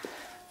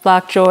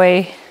 Black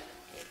joy.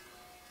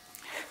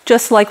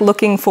 Just like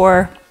looking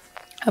for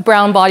a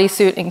brown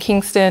bodysuit in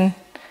Kingston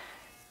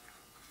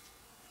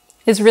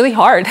is really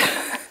hard.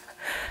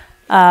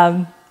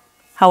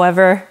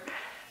 However,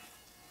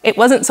 it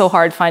wasn't so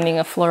hard finding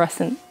a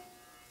fluorescent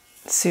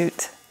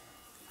suit,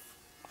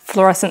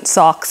 fluorescent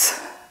socks.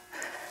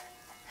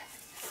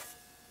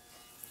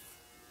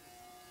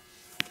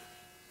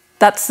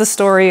 That's the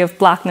story of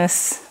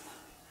Blackness,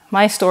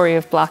 my story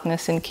of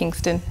Blackness in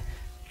Kingston.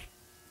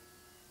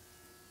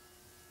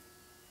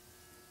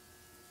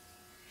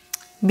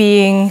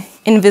 Being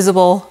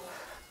invisible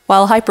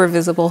while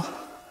hypervisible.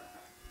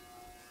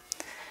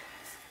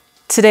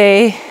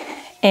 Today,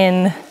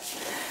 in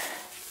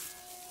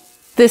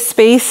this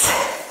space,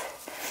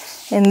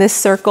 in this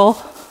circle,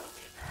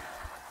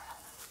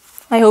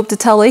 I hope to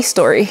tell a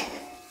story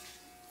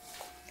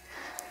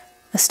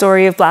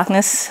of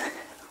Blackness,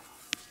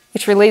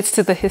 which relates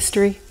to the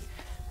history,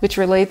 which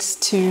relates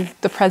to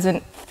the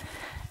present,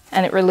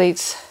 and it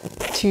relates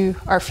to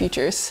our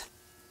futures.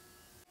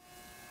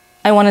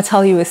 I want to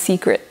tell you a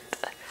secret.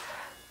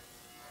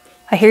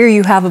 I hear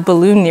you have a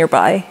balloon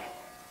nearby.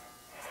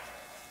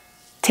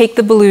 Take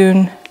the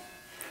balloon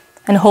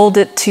and hold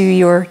it to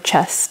your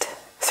chest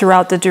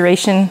throughout the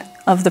duration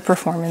of the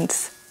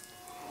performance.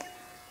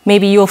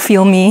 Maybe you'll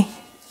feel me.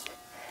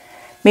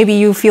 Maybe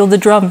you'll feel the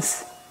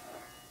drums.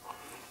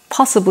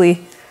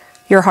 Possibly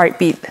your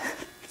heartbeat.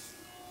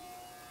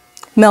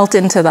 Melt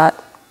into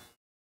that.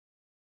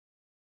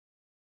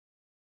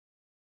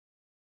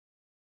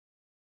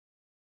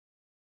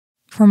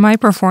 For my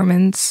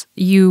performance,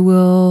 you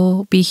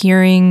will be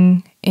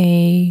hearing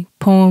a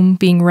poem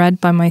being read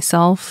by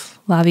myself,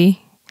 Lavi,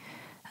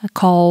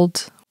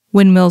 called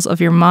Windmills of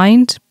Your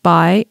Mind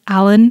by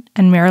Alan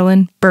and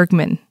Marilyn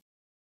Bergman.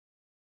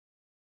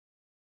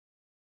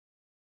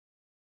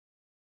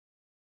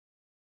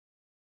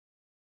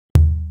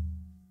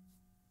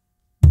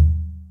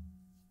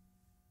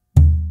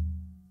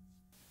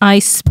 I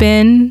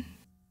spin.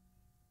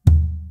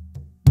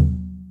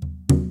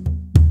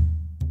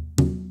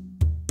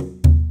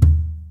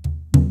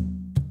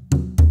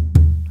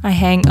 I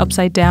hang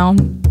upside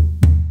down.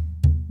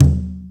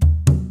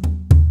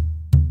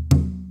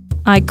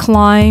 I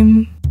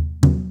climb.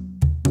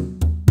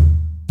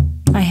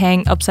 I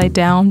hang upside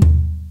down.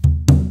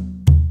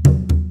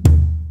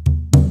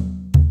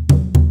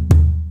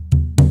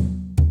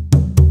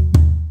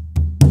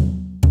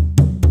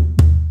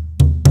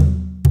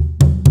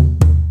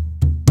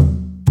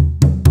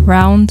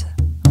 Round,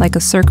 like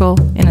a circle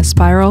in a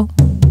spiral,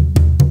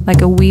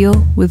 like a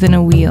wheel within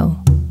a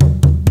wheel,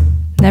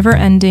 never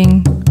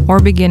ending or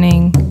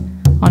beginning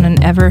on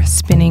an ever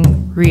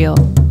spinning reel,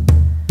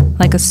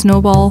 like a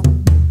snowball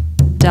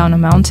down a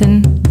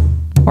mountain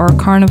or a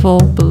carnival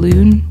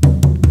balloon,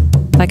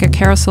 like a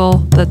carousel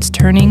that's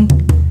turning,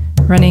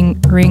 running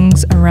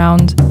rings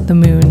around the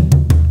moon,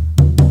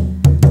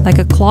 like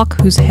a clock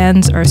whose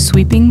hands are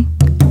sweeping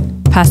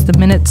past the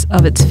minutes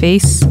of its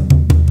face,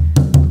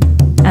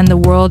 and the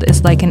world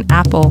is like an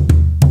apple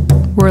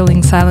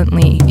whirling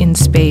silently in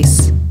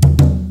space,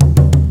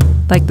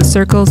 like the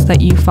circles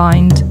that you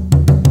find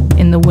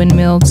in the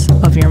windmills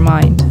of your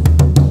mind.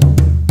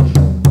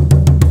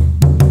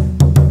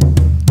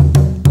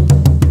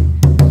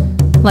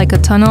 Like a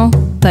tunnel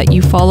that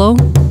you follow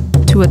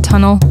to a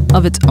tunnel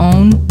of its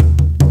own,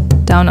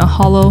 down a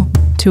hollow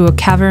to a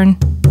cavern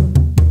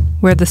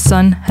where the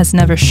sun has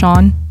never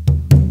shone,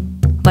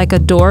 like a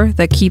door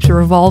that keeps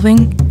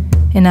revolving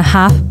in a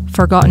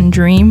half-forgotten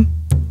dream,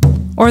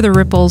 or the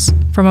ripples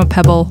from a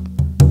pebble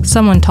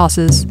someone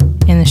tosses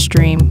in a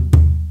stream.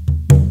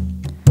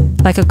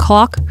 Like a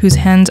clock whose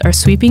hands are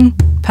sweeping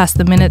past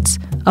the minutes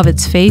of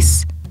its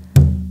face,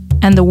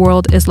 and the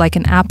world is like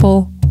an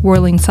apple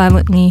whirling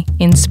silently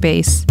in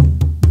space,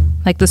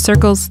 like the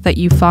circles that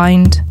you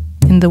find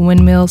in the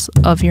windmills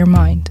of your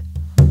mind.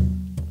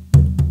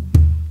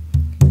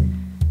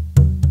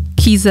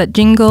 Keys that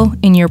jingle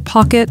in your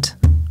pocket,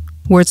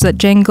 words that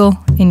jangle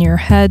in your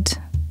head.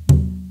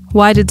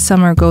 Why did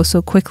summer go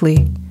so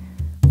quickly?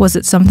 Was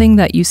it something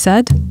that you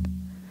said?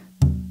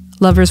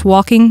 Lovers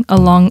walking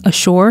along a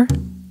shore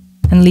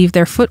and leave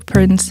their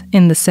footprints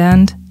in the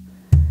sand.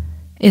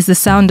 Is the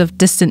sound of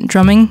distant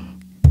drumming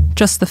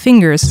just the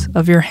fingers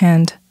of your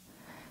hand?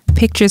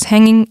 Pictures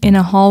hanging in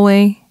a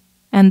hallway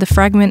and the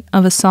fragment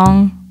of a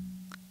song.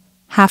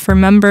 Half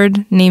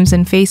remembered names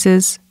and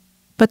faces,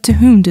 but to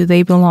whom do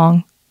they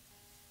belong?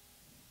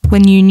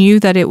 When you knew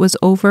that it was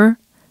over,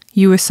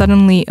 you were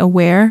suddenly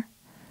aware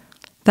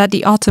that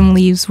the autumn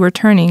leaves were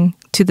turning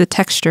to the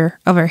texture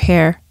of her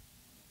hair.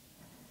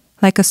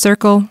 Like a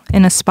circle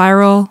in a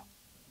spiral,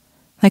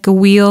 like a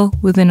wheel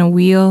within a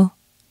wheel,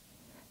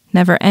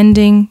 never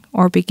ending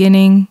or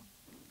beginning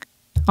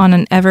on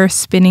an ever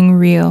spinning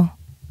reel,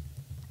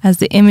 as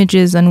the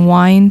images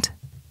unwind,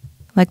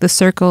 like the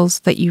circles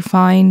that you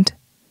find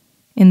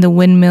in the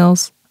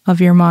windmills of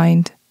your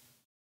mind.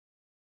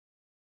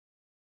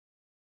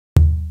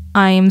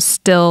 I am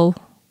still,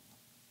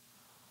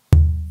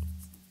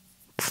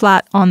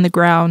 flat on the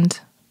ground.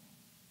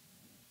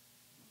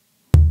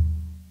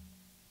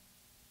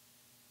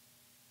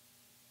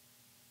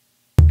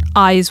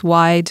 Eyes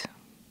wide,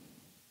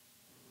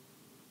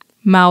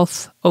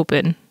 mouth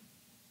open.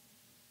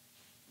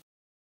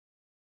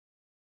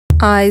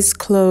 Eyes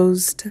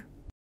closed.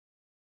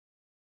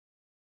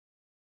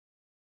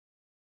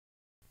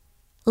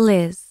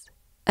 Liz,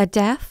 a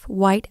deaf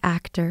white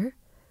actor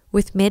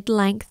with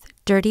mid-length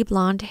dirty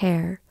blonde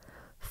hair,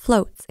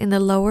 floats in the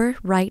lower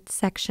right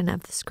section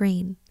of the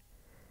screen.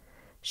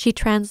 She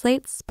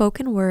translates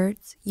spoken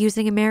words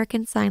using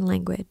American Sign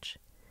Language.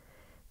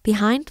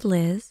 Behind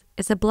Liz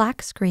is a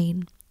black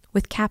screen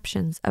with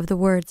captions of the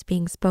words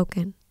being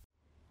spoken.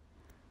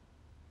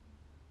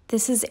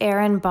 This is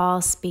Erin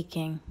Ball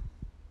speaking.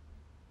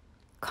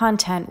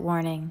 Content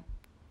warning.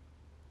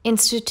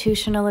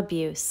 Institutional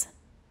abuse.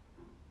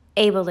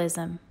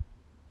 Ableism.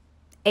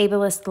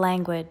 Ableist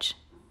language.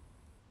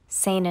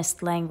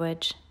 Sanist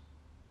language.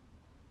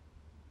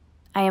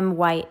 I am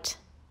white.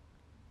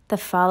 The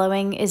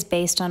following is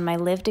based on my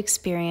lived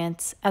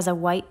experience as a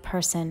white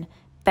person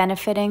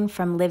benefiting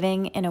from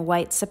living in a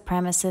white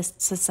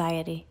supremacist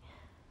society.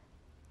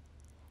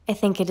 I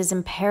think it is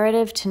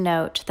imperative to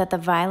note that the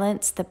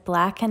violence that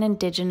Black and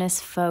Indigenous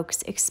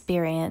folks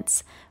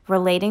experience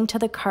relating to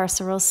the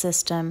carceral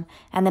system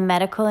and the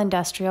medical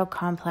industrial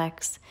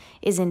complex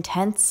is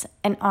intense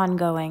and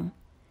ongoing.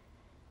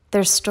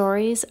 Their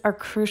stories are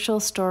crucial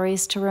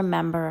stories to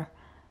remember,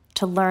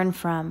 to learn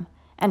from,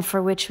 and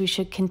for which we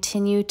should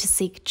continue to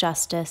seek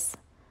justice.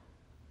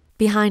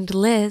 Behind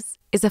Liz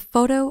is a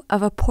photo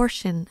of a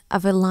portion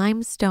of a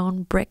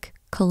limestone brick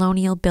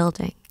colonial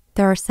building.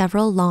 There are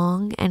several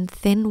long and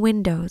thin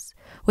windows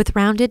with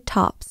rounded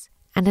tops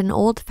and an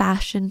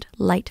old-fashioned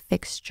light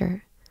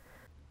fixture.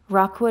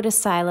 Rockwood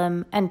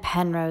Asylum and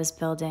Penrose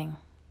Building.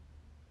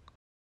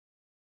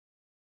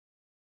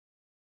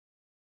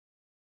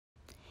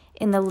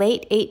 In the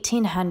late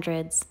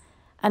 1800s,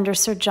 under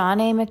Sir John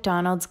A.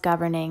 Macdonald's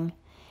governing,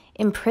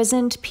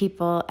 imprisoned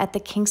people at the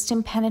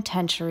Kingston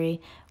Penitentiary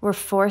were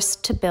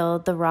forced to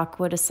build the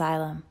Rockwood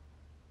Asylum.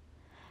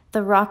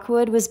 The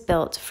Rockwood was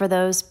built for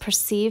those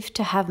perceived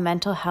to have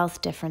mental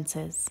health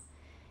differences,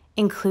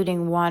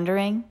 including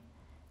wandering,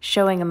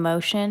 showing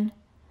emotion,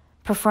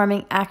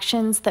 performing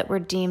actions that were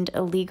deemed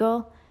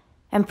illegal,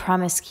 and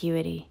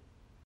promiscuity.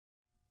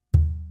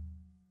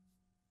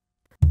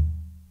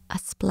 A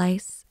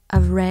splice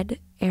of red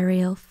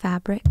aerial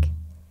fabric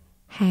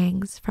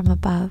hangs from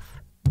above.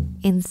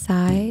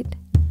 Inside,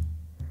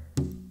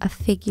 a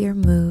figure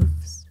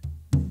moves.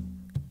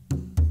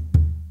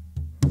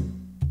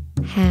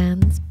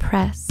 Hands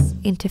press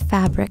into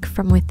fabric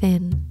from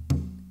within.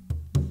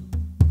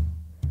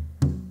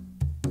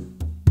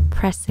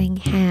 Pressing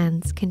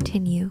hands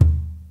continue.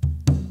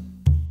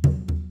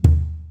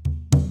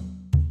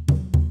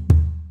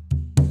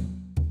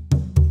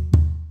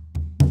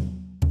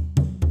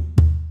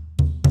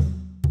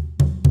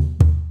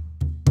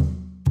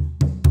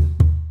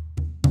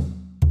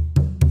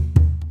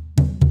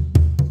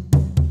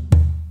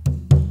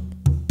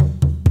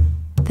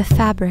 The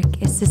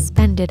fabric is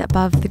suspended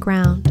above the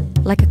ground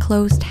like a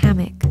closed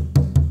hammock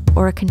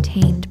or a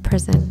contained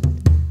prison.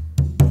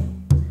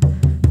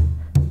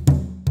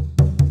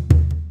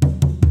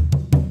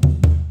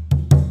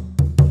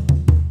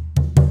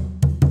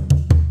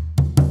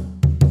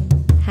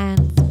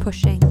 Hands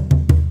pushing.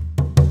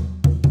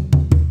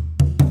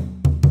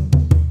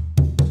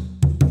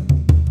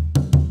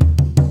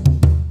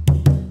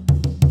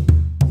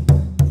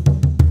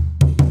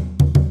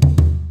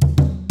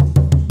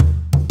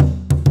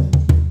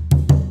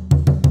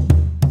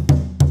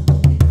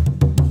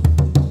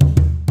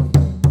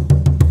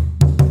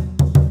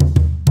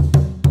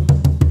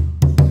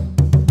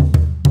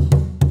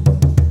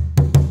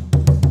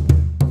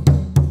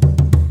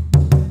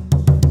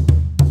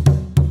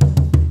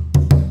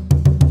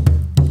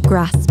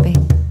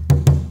 Grasping,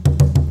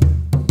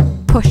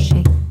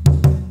 pushing,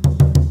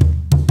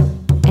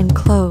 and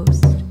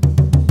closed.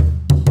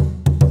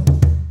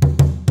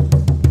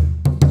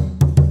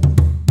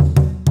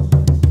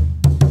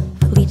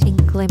 Fleeting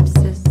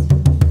glimpses,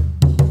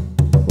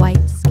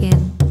 white skin,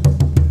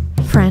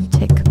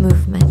 frantic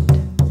movement.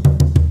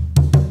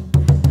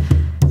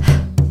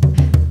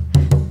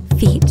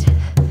 Feet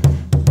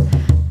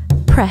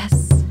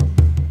press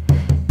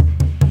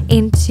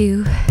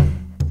into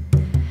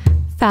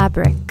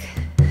fabric.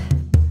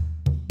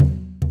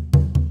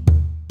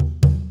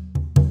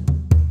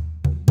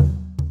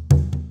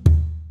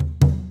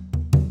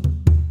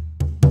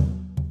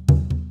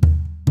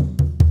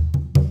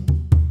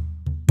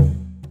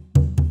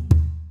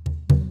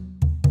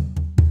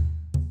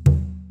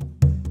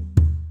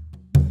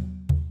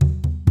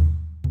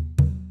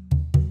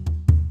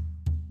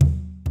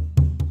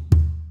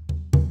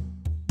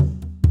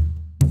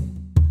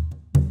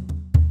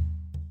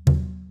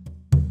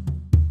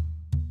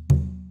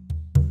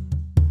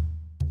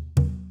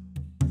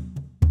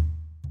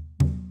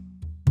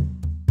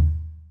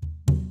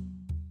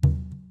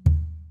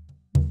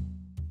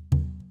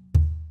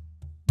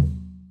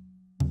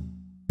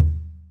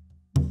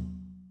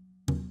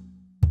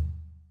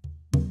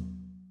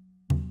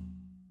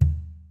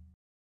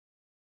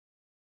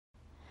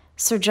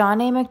 Sir John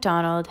A.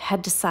 Macdonald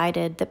had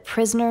decided that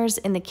prisoners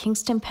in the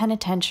Kingston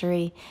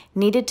Penitentiary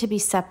needed to be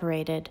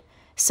separated,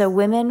 so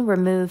women were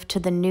moved to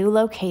the new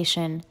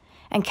location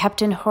and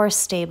kept in horse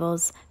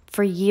stables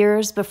for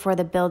years before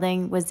the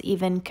building was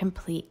even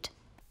complete.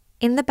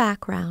 In the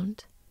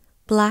background,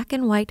 black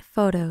and white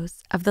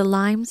photos of the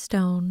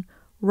limestone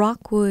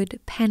Rockwood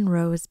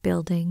Penrose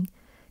building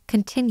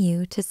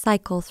continue to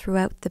cycle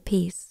throughout the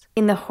piece.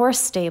 In the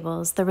horse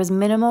stables, there was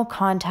minimal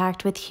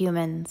contact with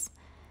humans.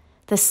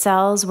 The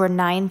cells were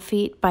 9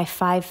 feet by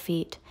 5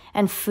 feet,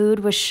 and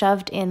food was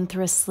shoved in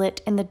through a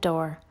slit in the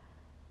door.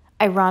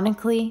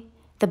 Ironically,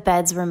 the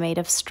beds were made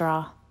of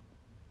straw.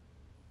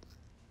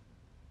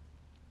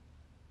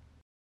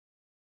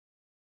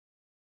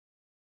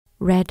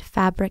 Red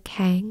fabric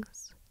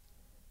hangs,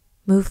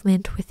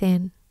 movement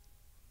within.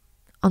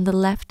 On the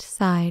left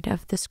side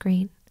of the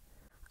screen,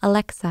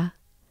 Alexa,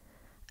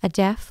 a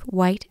deaf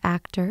white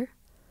actor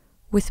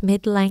with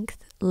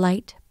mid-length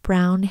light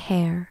brown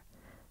hair,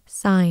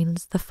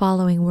 signs the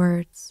following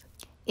words: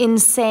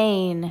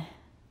 Insane,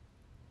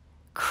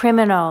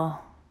 criminal,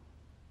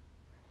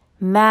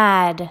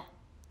 mad,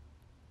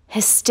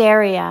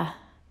 hysteria,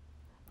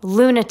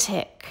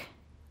 lunatic,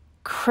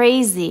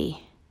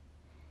 crazy,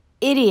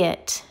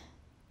 idiot.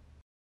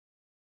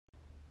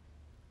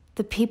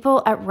 The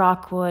people at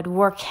Rockwood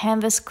wore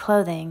canvas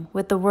clothing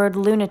with the word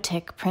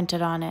lunatic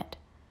printed on it.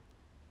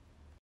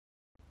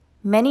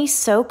 Many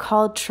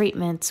so-called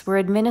treatments were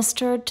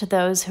administered to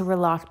those who were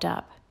locked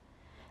up.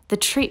 The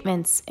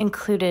treatments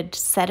included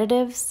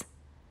sedatives,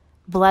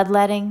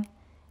 bloodletting,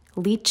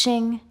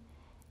 leeching,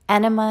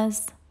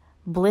 enemas,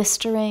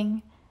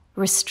 blistering,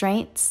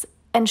 restraints,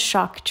 and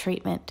shock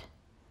treatment.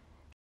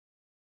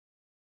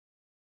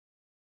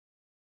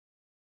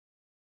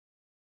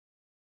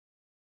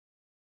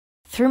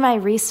 Through my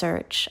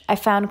research, I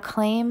found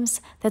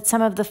claims that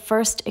some of the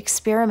first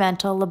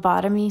experimental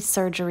lobotomy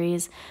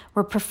surgeries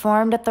were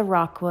performed at the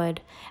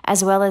Rockwood,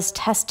 as well as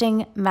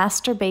testing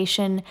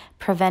masturbation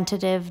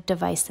preventative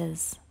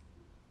devices.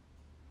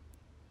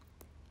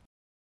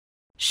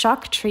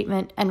 Shock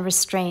treatment and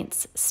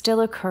restraints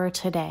still occur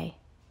today.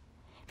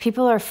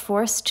 People are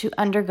forced to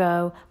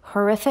undergo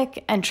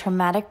horrific and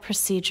traumatic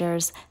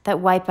procedures that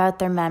wipe out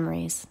their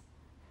memories.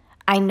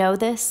 I know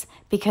this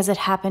because it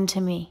happened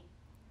to me.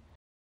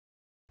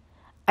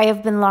 I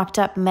have been locked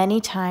up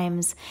many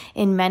times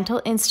in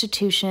mental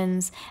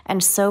institutions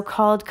and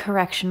so-called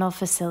correctional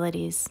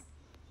facilities.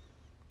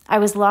 I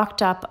was locked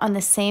up on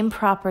the same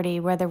property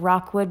where the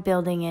Rockwood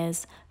building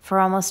is for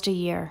almost a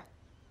year.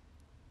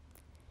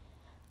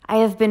 I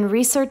have been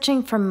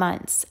researching for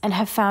months and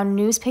have found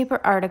newspaper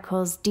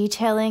articles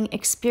detailing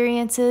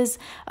experiences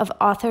of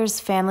authors'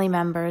 family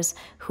members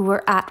who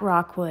were at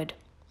Rockwood.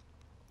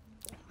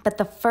 But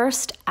the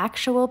first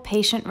actual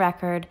patient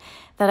record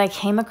that I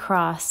came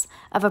across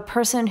of a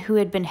person who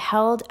had been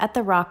held at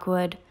the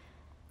Rockwood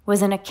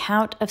was an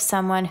account of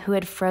someone who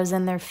had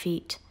frozen their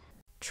feet.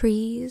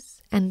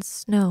 Trees and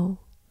snow,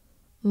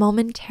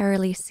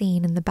 momentarily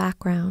seen in the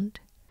background.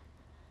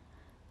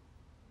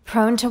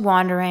 Prone to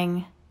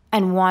wandering,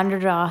 and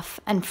wandered off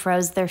and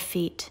froze their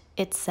feet,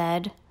 it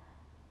said.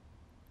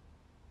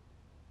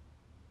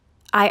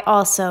 I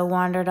also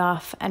wandered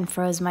off and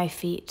froze my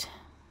feet.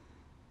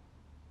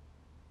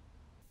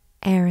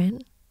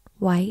 Aaron,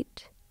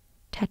 white,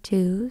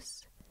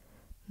 tattoos,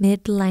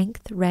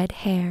 mid-length red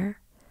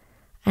hair,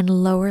 and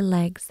lower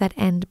legs that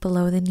end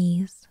below the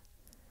knees.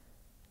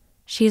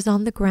 She is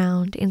on the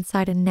ground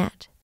inside a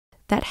net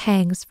that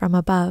hangs from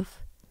above.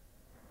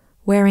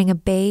 Wearing a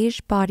beige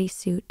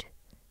bodysuit,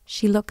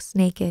 she looks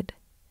naked.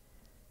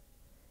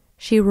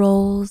 She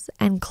rolls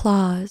and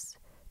claws,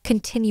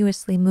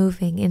 continuously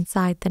moving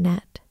inside the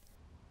net.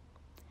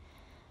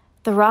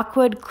 The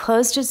Rockwood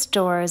closed its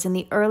doors in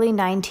the early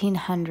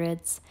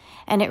 1900s,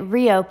 and it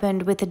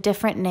reopened with a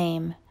different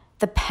name,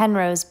 the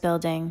Penrose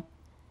Building,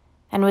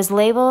 and was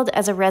labeled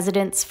as a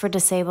residence for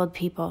disabled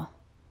people.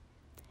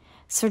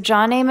 Sir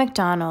John A.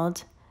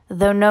 Macdonald,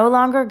 though no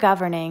longer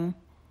governing,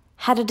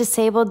 had a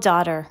disabled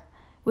daughter,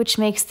 which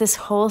makes this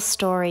whole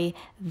story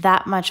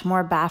that much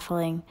more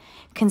baffling,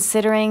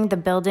 considering the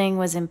building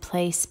was in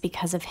place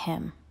because of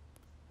him.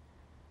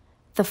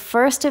 The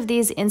first of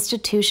these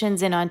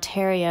institutions in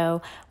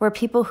Ontario where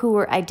people who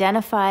were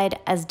identified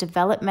as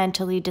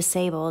developmentally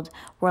disabled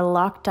were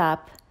locked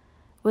up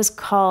was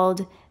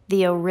called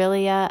the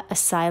Aurelia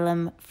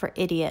Asylum for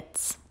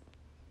Idiots.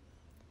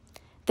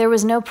 There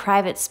was no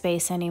private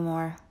space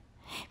anymore.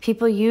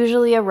 People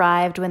usually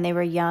arrived when they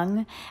were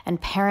young, and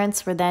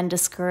parents were then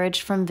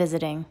discouraged from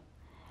visiting,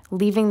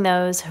 leaving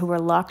those who were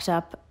locked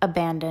up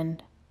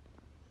abandoned.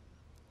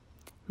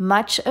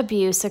 Much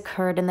abuse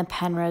occurred in the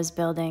Penrose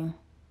Building.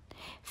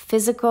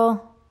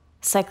 Physical,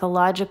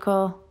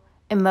 psychological,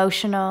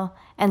 emotional,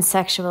 and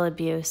sexual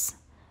abuse,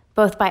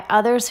 both by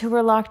others who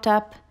were locked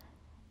up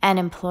and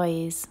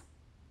employees.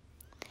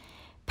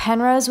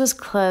 Penrose was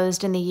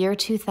closed in the year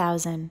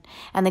 2000,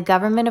 and the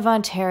Government of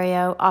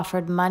Ontario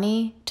offered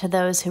money to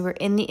those who were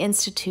in the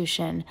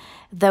institution,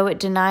 though it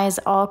denies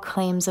all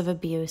claims of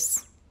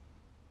abuse.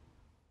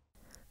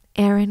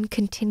 Aaron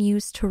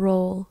continues to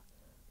roll,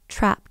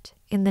 trapped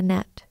in the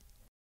net.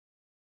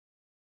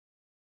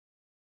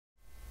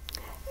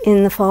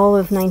 In the fall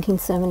of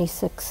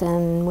 1976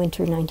 and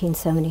winter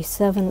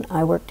 1977,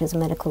 I worked as a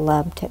medical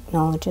lab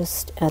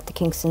technologist at the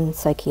Kingston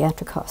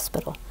Psychiatric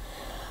Hospital.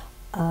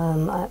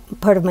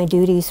 Part of my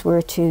duties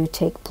were to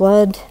take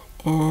blood,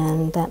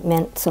 and that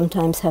meant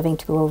sometimes having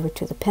to go over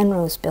to the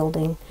Penrose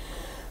Building,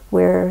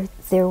 where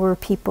there were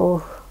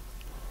people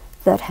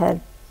that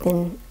had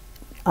been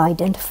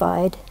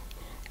identified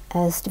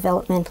as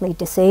developmentally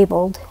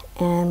disabled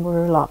and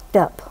were locked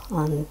up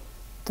on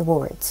the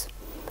wards.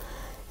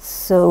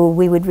 So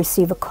we would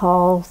receive a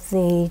call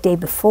the day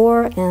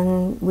before,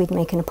 and we'd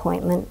make an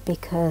appointment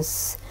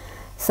because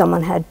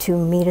someone had to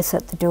meet us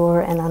at the door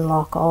and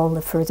unlock all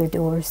the further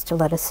doors to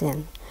let us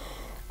in.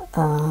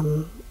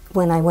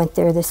 When I went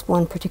there this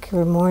one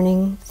particular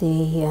morning,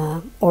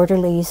 the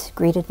orderlies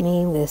greeted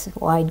me with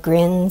wide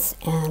grins,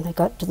 and I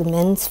got to the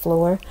men's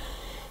floor,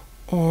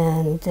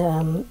 and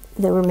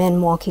there were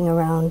men walking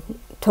around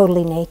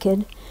totally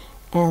naked,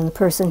 and the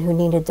person who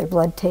needed their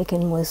blood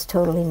taken was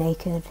totally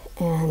naked,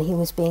 and he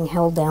was being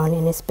held down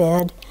in his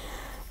bed.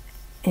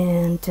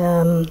 And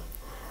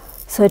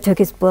so I took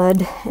his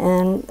blood,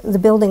 and the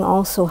building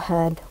also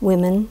had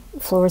women,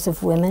 floors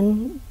of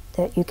women,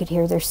 that you could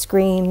hear their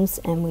screams,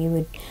 and we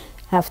would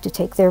have to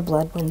take their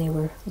blood when they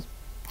were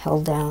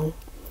held down.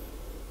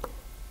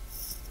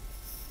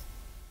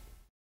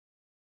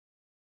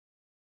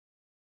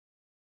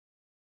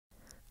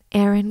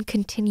 Aaron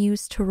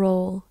continues to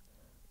roll,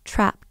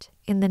 trapped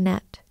in the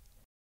net.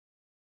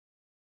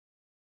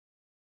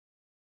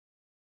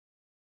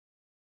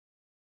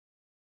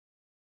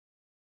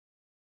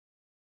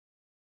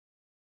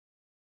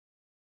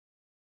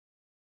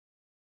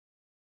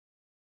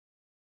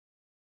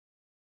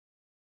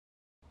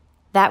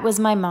 That was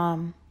my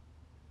mom.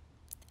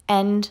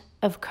 End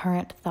of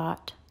current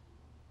thought.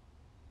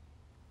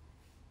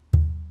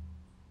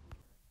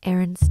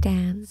 Erin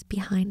stands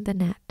behind the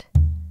net,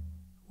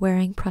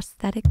 wearing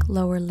prosthetic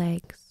lower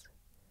legs.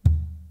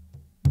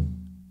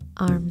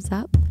 Arms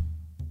up,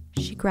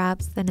 she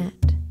grabs the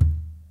net.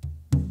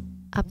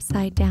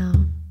 Upside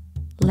down,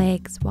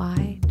 legs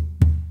wide.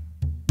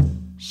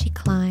 She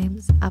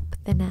climbs up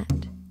the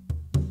net.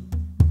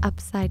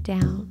 Upside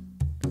down.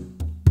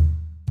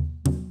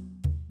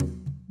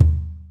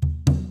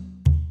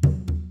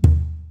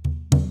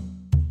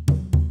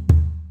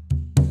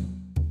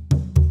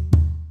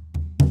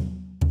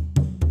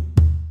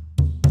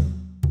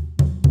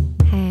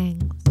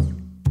 Hangs.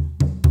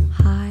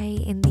 High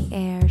in the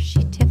air,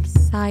 she tips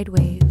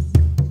sideways.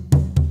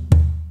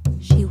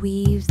 She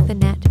weaves the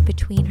net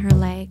between her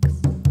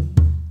legs.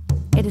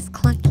 It is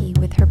clunky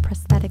with her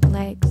prosthetic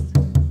legs.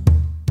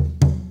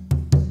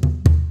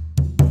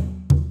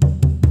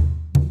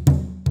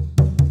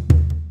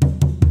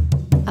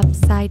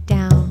 Upside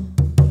down,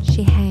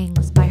 she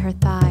hangs by her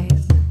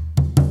thighs.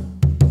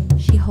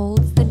 She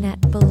holds the net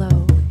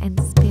below and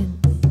spins.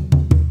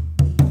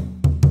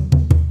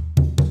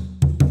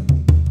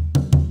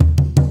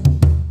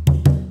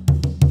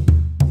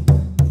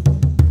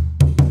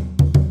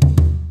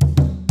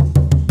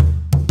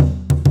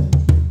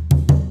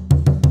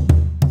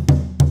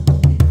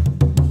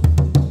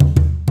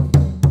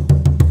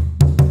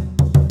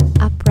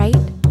 Upright,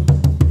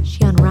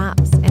 she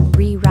unwraps and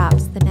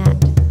rewraps the net.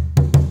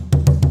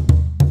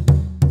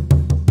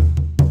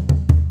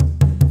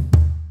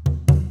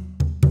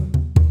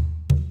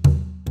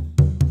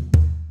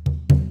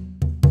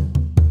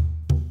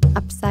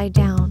 Upside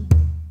down,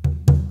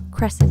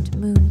 crescent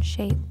moon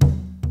shape.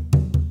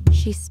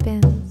 She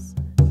spins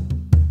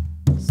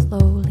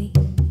slowly.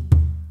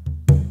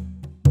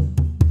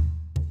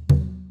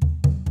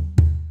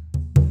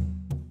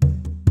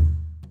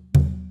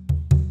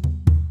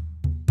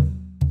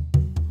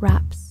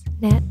 Wraps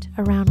net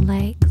around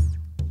legs.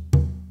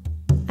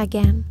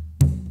 Again,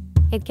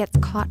 it gets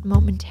caught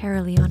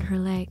momentarily on her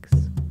legs.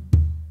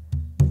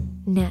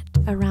 Net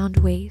around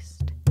waist.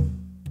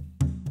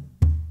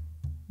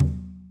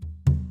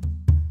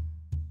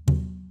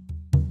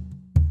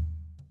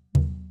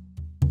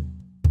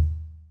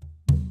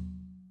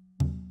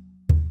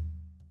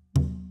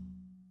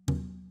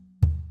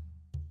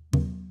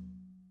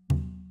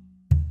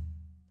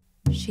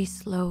 She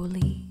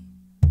slowly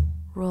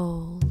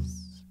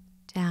rolls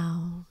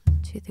down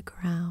to the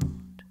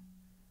ground.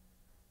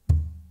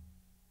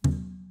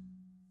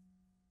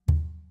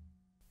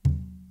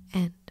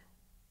 End.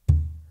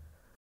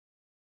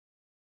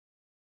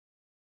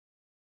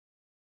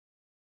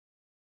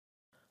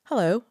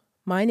 Hello,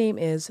 my name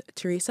is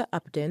Teresa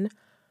Upton.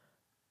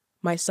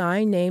 My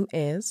sign name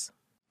is...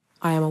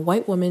 I am a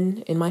white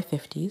woman in my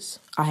 50s.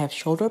 I have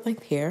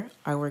shoulder-length hair.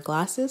 I wear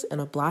glasses and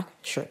a black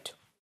shirt.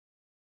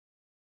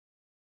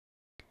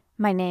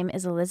 My name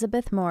is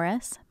Elizabeth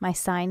Morris. My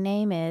sign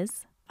name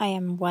is... I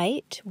am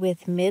white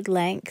with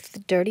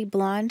mid-length, dirty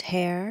blonde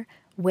hair,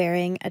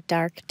 wearing a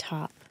dark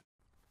top.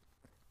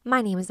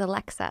 My name is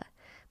Alexa.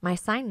 My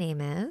sign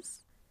name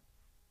is...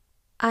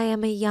 I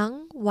am a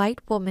young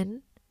white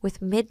woman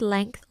with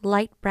mid-length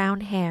light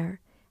brown hair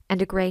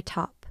and a gray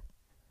top.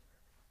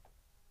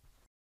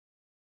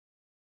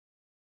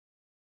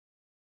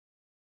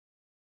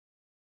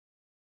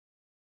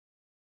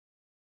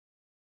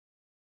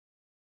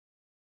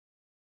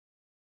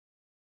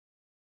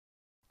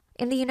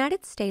 In the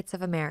United States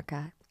of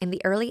America, in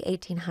the early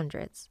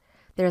 1800s,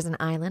 there is an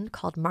island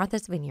called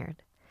Martha's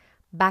Vineyard.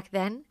 Back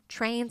then,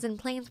 trains and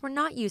planes were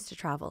not used to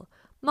travel.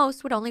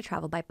 Most would only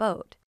travel by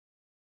boat.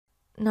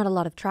 Not a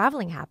lot of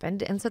traveling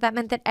happened, and so that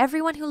meant that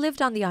everyone who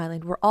lived on the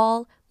island were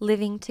all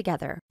living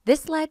together.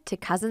 This led to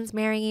cousins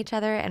marrying each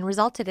other and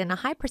resulted in a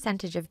high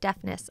percentage of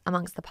deafness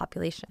amongst the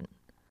population.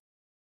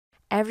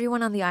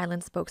 Everyone on the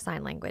island spoke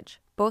sign language,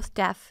 both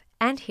deaf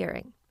and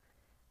hearing.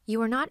 You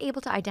were not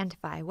able to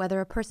identify whether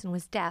a person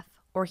was deaf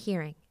or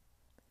hearing.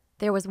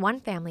 There was one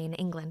family in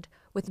England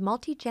with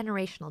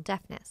multi-generational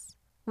deafness,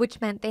 which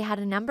meant they had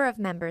a number of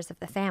members of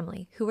the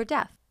family who were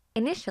deaf.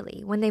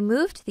 Initially, when they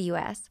moved to the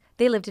U.S.,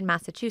 they lived in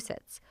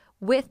Massachusetts,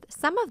 with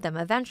some of them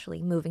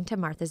eventually moving to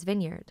Martha's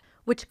Vineyard,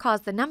 which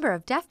caused the number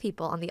of deaf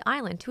people on the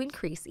island to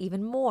increase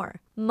even more.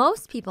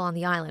 Most people on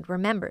the island were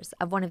members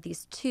of one of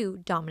these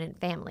two dominant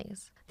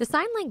families. The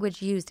sign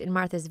language used in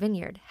Martha's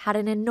Vineyard had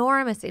an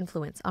enormous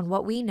influence on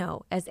what we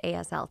know as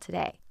ASL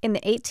today. In the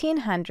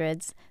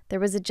 1800s, there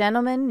was a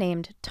gentleman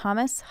named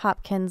Thomas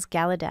Hopkins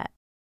Gallaudet.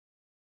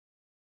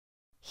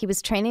 He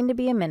was training to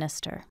be a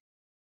minister,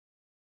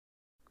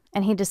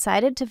 and he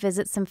decided to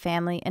visit some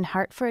family in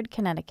Hartford,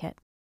 Connecticut.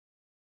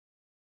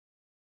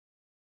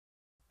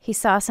 He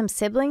saw some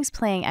siblings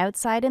playing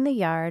outside in the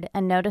yard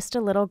and noticed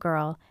a little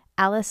girl,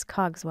 Alice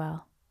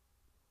Cogswell.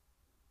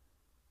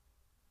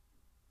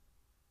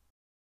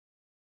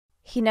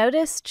 He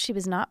noticed she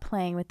was not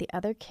playing with the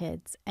other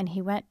kids, and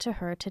he went to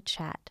her to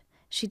chat.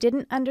 She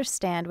didn't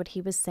understand what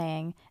he was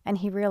saying, and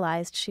he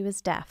realized she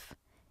was deaf.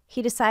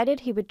 He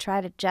decided he would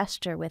try to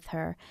gesture with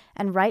her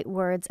and write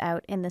words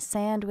out in the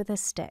sand with a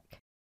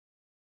stick.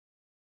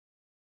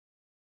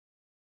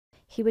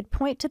 He would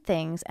point to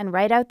things and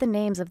write out the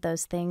names of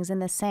those things in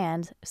the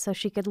sand so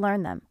she could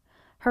learn them.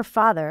 Her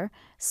father,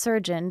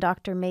 surgeon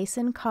Dr.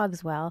 Mason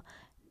Cogswell,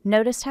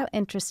 noticed how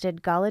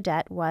interested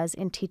Gallaudet was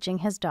in teaching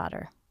his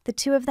daughter. The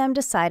two of them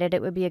decided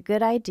it would be a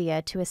good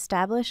idea to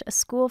establish a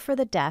school for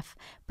the deaf,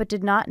 but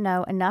did not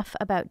know enough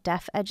about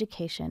deaf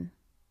education.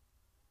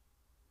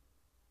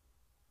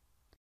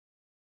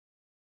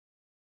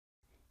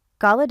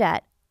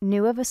 Gallaudet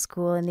knew of a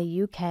school in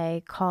the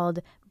UK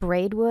called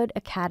Braidwood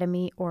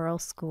Academy Oral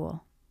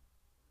School.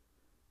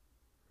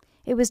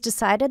 It was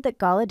decided that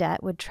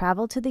Gallaudet would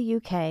travel to the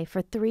UK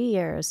for 3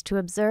 years to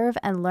observe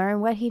and learn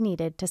what he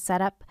needed to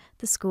set up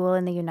the school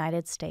in the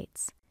United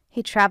States.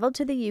 He traveled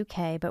to the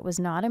UK but was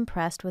not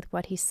impressed with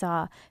what he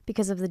saw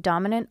because of the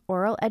dominant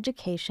oral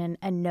education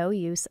and no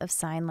use of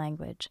sign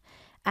language.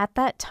 At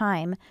that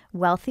time,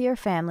 wealthier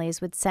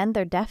families would send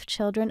their deaf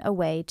children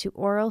away to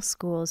oral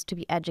schools to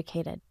be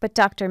educated. But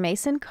Dr.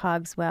 Mason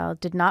Cogswell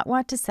did not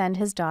want to send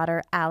his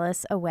daughter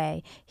Alice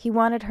away. He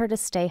wanted her to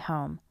stay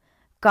home.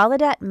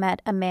 Gallaudet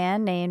met a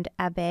man named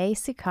Abbé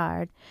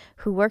Sicard,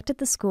 who worked at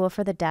the School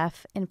for the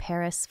Deaf in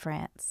Paris,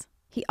 France.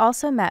 He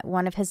also met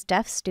one of his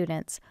deaf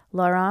students,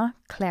 Laurent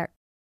Clerc.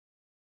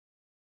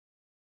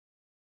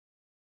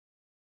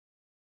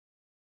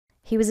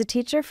 He was a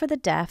teacher for the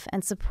deaf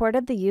and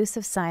supported the use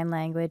of sign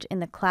language in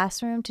the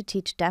classroom to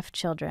teach deaf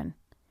children.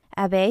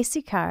 Abbé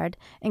Sicard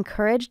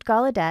encouraged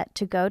Gallaudet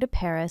to go to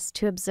Paris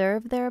to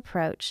observe their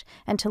approach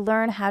and to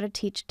learn how to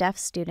teach deaf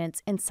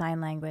students in sign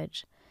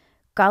language.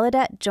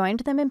 Gallaudet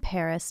joined them in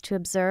Paris to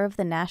observe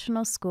the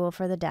National School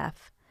for the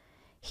Deaf.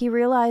 He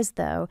realized,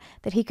 though,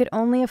 that he could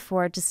only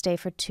afford to stay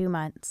for 2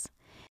 months.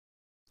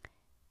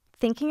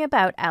 Thinking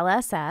about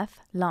LSF,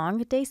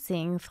 Langue des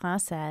Signes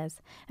Française,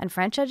 and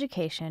French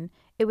education,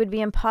 it would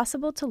be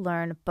impossible to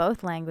learn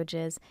both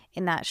languages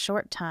in that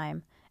short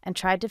time, and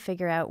tried to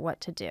figure out what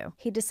to do.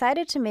 He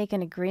decided to make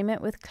an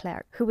agreement with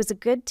Clerc, who was a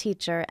good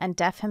teacher and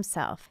deaf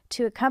himself,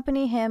 to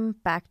accompany him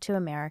back to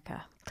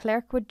America.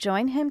 Clerc would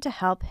join him to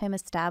help him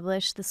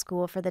establish the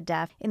School for the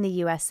Deaf in the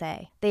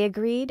USA. They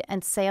agreed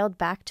and sailed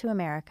back to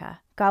America.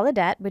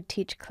 Gallaudet would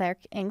teach Clerc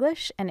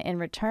English, and in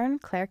return,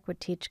 Clerc would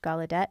teach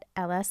Gallaudet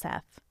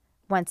LSF.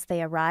 Once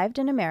they arrived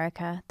in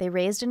America, they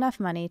raised enough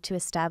money to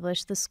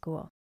establish the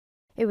school.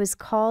 It was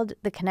called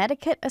the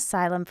Connecticut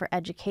Asylum for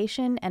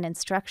Education and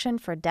Instruction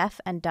for Deaf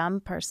and Dumb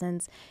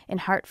Persons in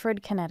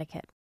Hartford,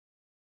 Connecticut.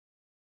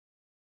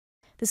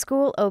 The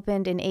school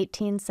opened in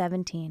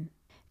 1817.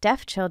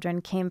 Deaf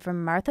children came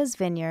from Martha's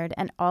Vineyard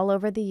and all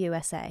over the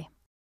USA.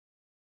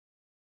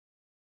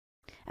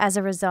 As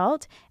a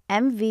result,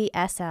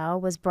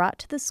 MVSL was brought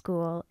to the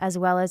school, as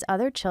well as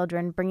other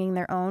children bringing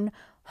their own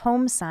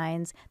home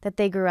signs that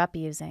they grew up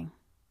using.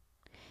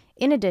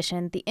 In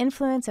addition, the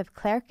influence of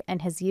Clerc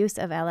and his use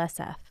of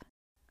LSF.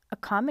 A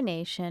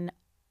combination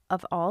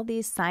of all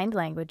these signed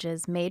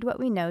languages made what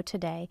we know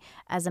today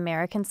as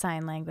American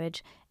Sign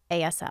Language,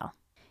 ASL.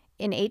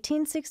 In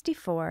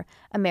 1864,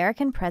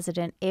 American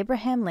President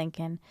Abraham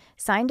Lincoln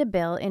signed a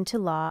bill into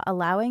law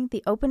allowing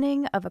the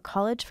opening of a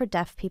college for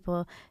deaf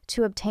people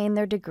to obtain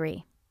their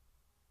degree.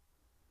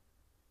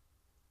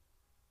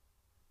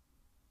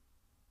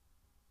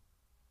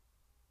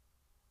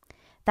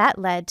 That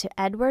led to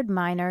Edward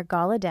Minor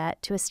Gallaudet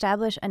to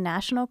establish a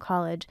national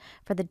college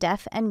for the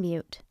deaf and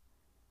mute.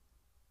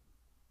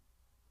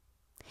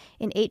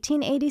 In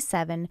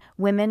 1887,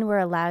 women were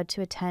allowed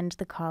to attend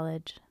the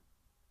college.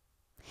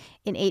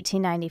 In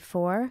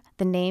 1894,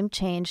 the name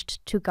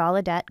changed to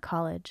Gallaudet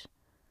College.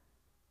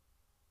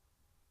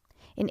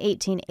 In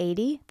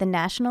 1880, the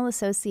National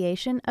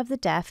Association of the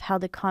Deaf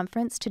held a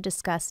conference to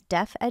discuss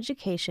deaf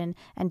education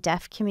and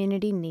deaf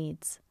community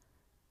needs.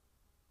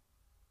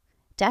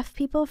 Deaf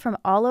people from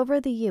all over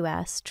the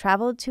U.S.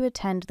 traveled to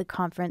attend the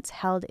conference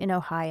held in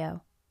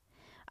Ohio.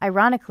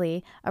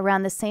 Ironically,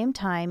 around the same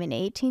time in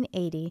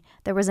 1880,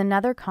 there was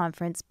another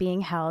conference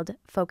being held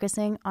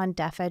focusing on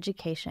deaf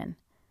education.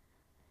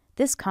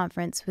 This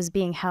conference was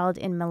being held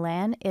in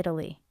Milan,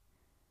 Italy.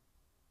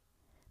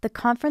 The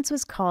conference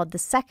was called the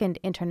Second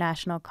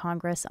International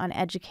Congress on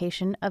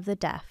Education of the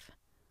Deaf.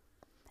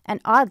 And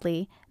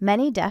oddly,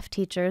 many deaf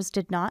teachers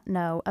did not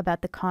know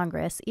about the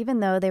Congress even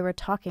though they were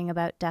talking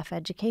about deaf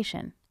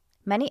education.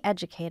 Many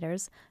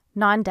educators,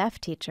 non-deaf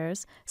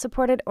teachers,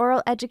 supported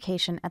oral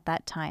education at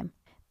that time.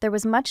 There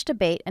was much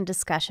debate and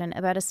discussion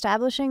about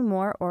establishing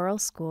more oral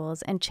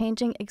schools and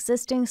changing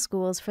existing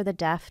schools for the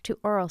deaf to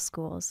oral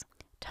schools.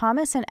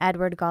 Thomas and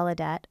Edward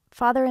Gallaudet,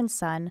 father and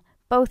son,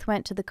 both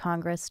went to the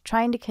Congress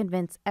trying to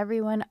convince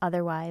everyone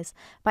otherwise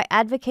by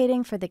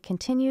advocating for the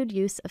continued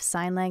use of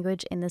sign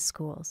language in the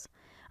schools.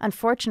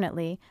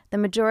 Unfortunately, the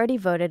majority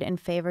voted in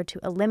favor to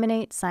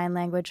eliminate sign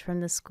language from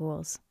the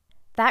schools.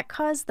 That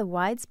caused the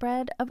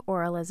widespread of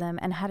oralism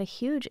and had a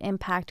huge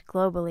impact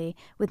globally,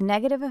 with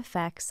negative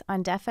effects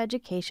on deaf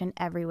education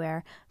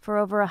everywhere for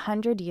over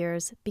 100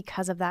 years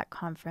because of that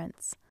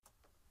conference.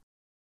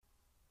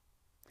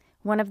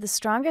 One of the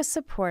strongest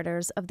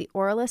supporters of the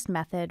oralist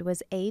method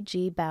was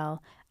A.G.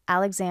 Bell,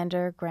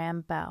 Alexander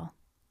Graham Bell.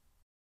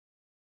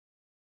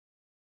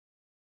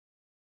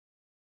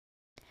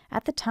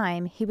 At the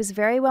time, he was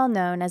very well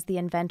known as the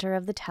inventor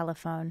of the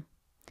telephone.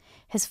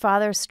 His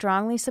father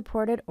strongly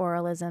supported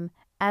oralism,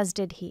 as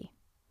did he.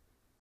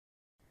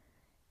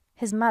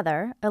 His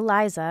mother,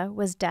 Eliza,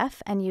 was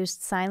deaf and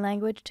used sign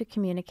language to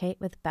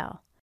communicate with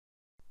Bell.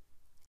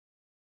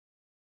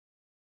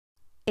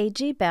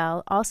 A.G.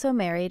 Bell also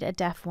married a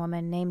deaf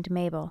woman named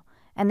Mabel,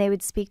 and they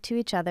would speak to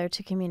each other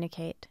to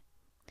communicate.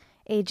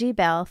 A.G.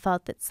 Bell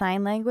felt that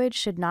sign language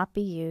should not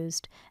be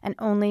used, and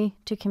only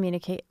to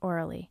communicate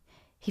orally.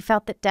 He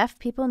felt that deaf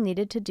people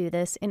needed to do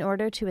this in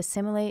order to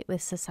assimilate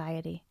with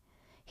society.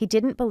 He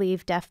didn't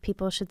believe deaf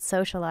people should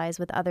socialize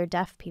with other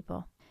deaf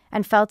people,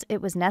 and felt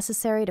it was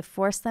necessary to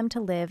force them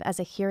to live as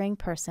a hearing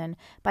person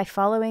by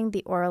following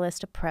the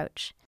oralist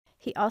approach.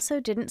 He also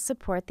didn't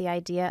support the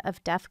idea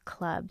of deaf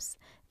clubs,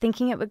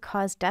 thinking it would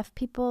cause deaf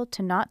people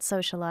to not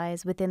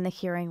socialize within the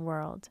hearing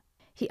world.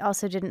 He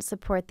also didn't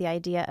support the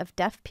idea of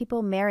deaf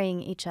people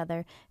marrying each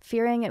other,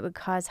 fearing it would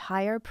cause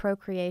higher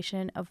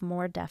procreation of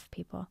more deaf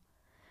people.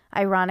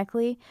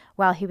 Ironically,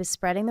 while he was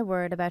spreading the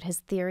word about his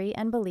theory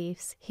and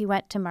beliefs, he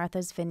went to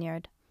Martha's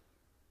Vineyard.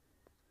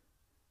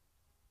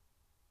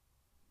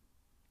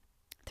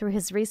 Through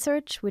his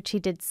research, which he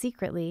did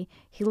secretly,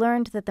 he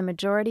learned that the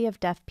majority of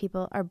deaf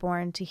people are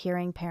born to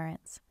hearing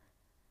parents.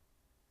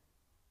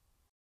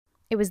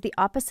 It was the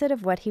opposite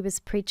of what he was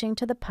preaching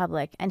to the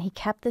public, and he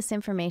kept this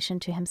information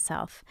to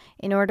himself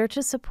in order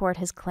to support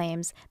his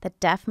claims that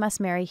deaf must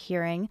marry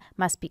hearing,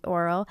 must be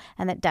oral,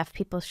 and that deaf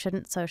people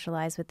shouldn't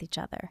socialize with each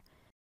other.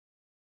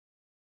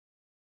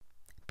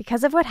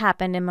 Because of what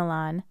happened in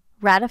Milan,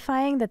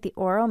 ratifying that the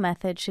oral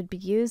method should be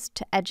used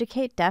to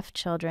educate deaf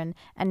children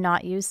and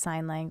not use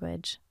sign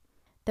language.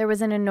 There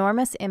was an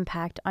enormous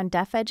impact on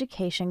deaf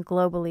education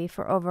globally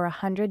for over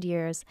 100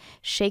 years,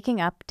 shaking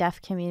up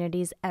deaf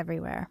communities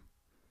everywhere.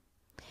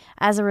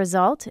 As a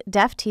result,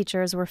 deaf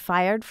teachers were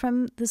fired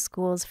from the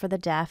schools for the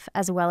deaf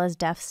as well as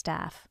deaf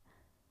staff.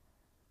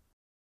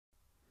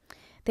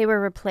 They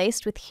were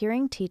replaced with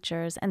hearing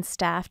teachers and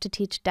staff to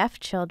teach deaf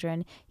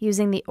children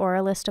using the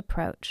oralist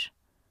approach.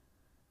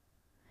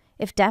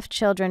 If deaf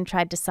children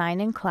tried to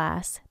sign in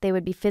class, they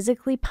would be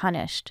physically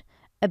punished,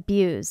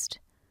 abused.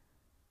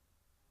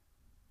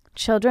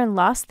 Children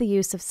lost the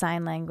use of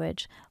sign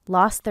language,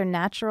 lost their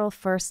natural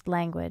first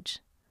language.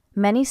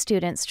 Many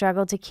students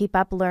struggled to keep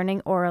up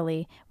learning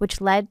orally,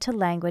 which led to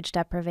language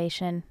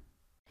deprivation.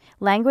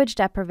 Language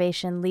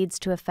deprivation leads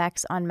to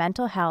effects on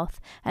mental health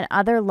and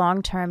other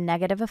long-term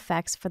negative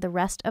effects for the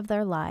rest of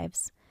their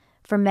lives.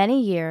 For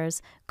many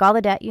years,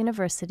 Gallaudet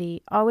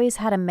University always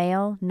had a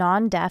male,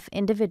 non-deaf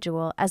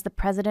individual as the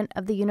president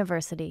of the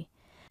university.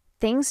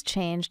 Things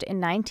changed in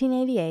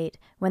 1988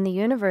 when the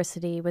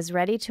university was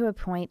ready to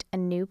appoint a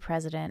new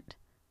president.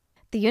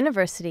 The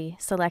university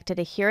selected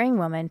a hearing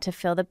woman to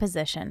fill the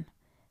position.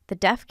 The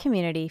deaf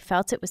community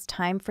felt it was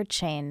time for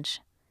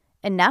change.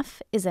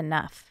 Enough is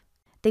enough.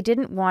 They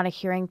didn't want a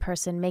hearing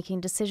person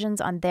making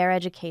decisions on their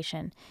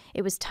education.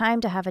 It was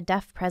time to have a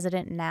deaf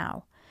president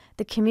now.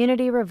 The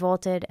community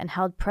revolted and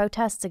held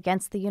protests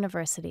against the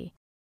university.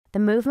 The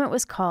movement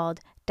was called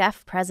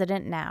Deaf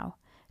President Now.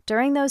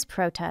 During those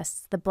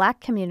protests, the Black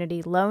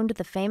community loaned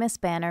the famous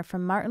banner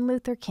from Martin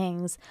Luther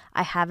King's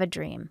I Have a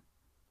Dream.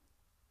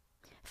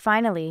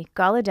 Finally,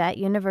 Gallaudet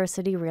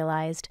University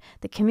realized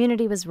the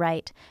community was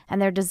right,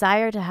 and their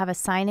desire to have a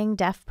signing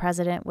deaf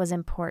president was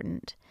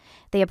important.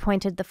 They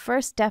appointed the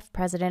first deaf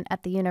president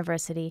at the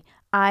university,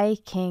 I.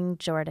 King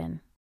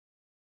Jordan.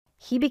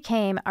 He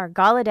became our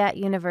Gallaudet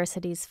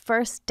University's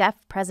first deaf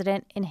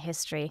president in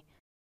history.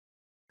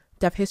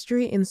 Deaf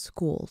history in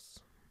schools.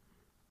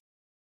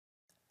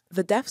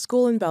 The deaf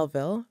school in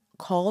Belleville,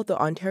 called the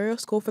Ontario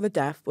School for the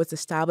Deaf, was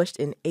established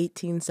in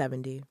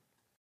 1870.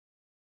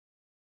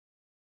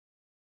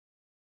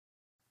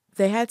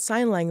 They had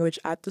sign language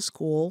at the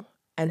school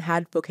and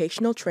had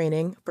vocational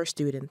training for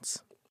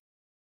students.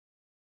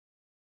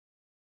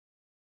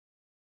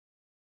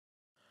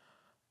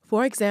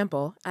 For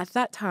example, at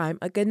that time,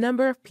 a good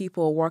number of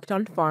people worked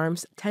on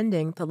farms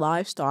tending to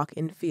livestock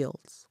in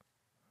fields.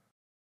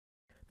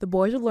 The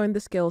boys would learn the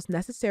skills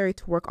necessary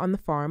to work on the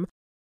farm.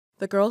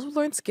 The girls would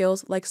learn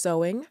skills like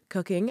sewing,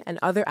 cooking, and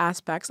other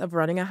aspects of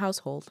running a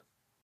household.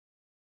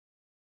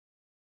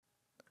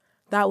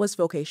 That was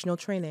vocational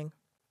training.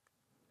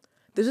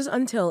 This was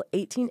until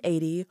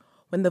 1880,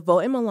 when the vote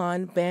in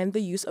Milan banned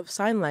the use of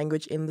sign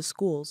language in the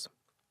schools.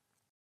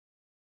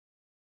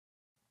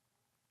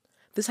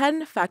 This had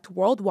an effect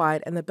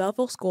worldwide, and the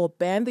Belleville School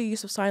banned the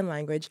use of sign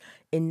language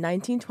in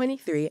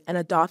 1923 and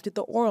adopted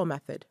the oral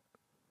method.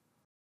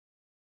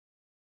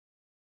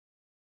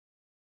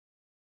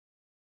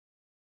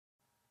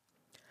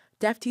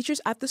 Deaf teachers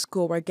at the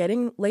school were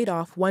getting laid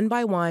off one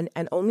by one,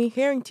 and only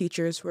hearing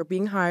teachers were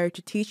being hired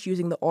to teach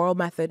using the oral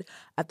method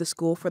at the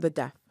School for the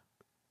Deaf.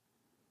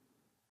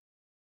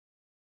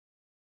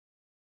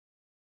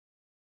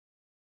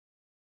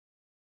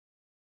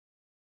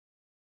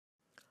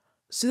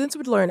 Students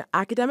would learn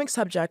academic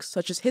subjects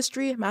such as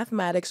history,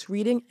 mathematics,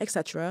 reading,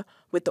 etc.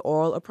 with the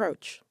oral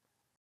approach.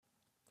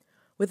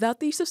 Without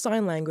the use of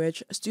sign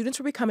language, students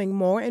were becoming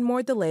more and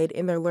more delayed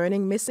in their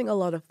learning, missing a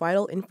lot of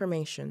vital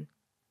information.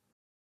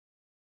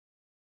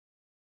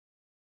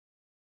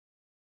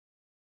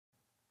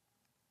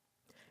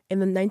 In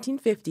the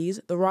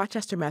 1950s, the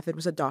Rochester method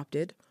was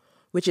adopted,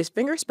 which is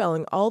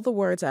fingerspelling all the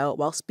words out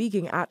while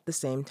speaking at the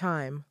same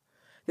time.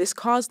 This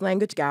caused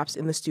language gaps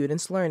in the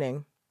students'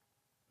 learning.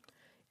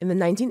 In the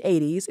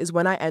 1980s is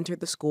when I entered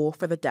the school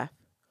for the deaf.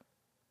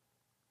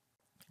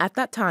 At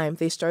that time,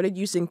 they started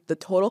using the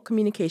total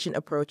communication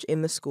approach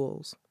in the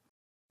schools.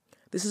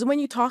 This is when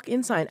you talk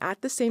and sign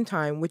at the same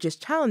time, which is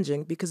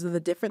challenging because of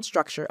the different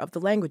structure of the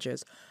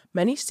languages.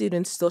 Many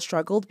students still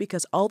struggled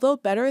because although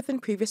better than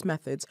previous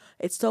methods,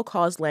 it still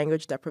caused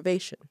language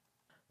deprivation.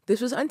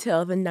 This was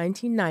until the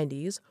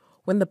 1990s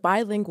when the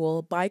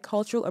bilingual,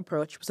 bicultural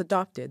approach was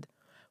adopted,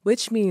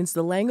 which means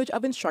the language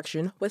of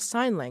instruction was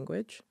sign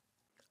language.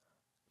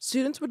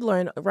 Students would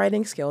learn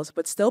writing skills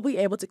but still be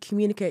able to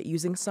communicate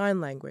using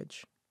sign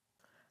language.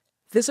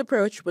 This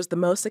approach was the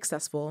most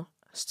successful.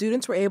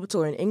 Students were able to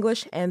learn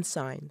English and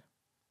sign.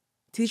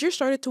 Teachers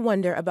started to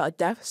wonder about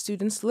deaf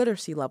students'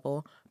 literacy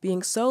level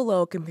being so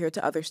low compared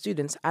to other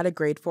students at a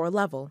grade 4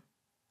 level.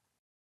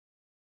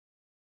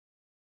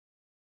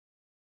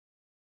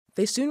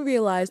 They soon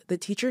realized the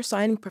teacher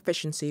signing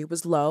proficiency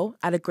was low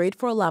at a grade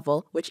 4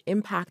 level, which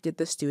impacted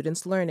the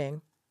students'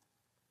 learning.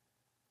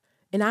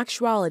 In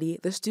actuality,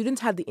 the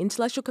students had the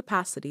intellectual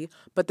capacity,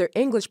 but their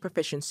English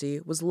proficiency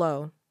was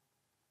low.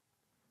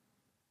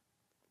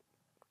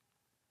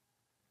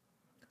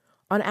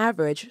 On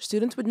average,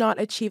 students would not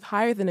achieve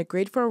higher than a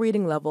grade 4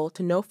 reading level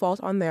to no fault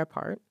on their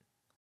part.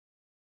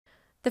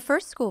 The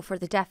first school for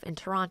the deaf in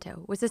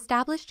Toronto was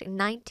established in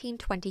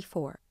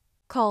 1924,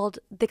 called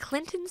the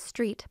Clinton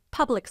Street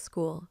Public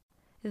School.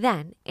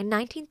 Then, in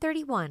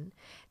 1931,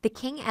 the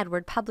King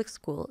Edward Public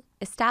School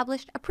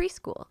established a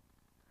preschool.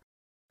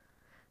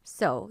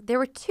 So, there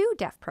were 2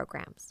 deaf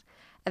programs.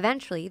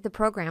 Eventually, the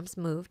programs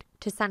moved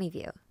to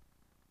Sunnyview.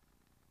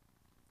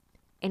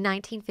 In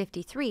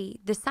 1953,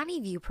 the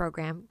Sunnyview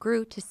program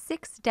grew to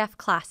 6 deaf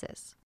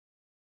classes.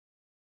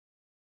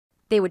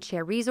 They would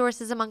share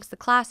resources amongst the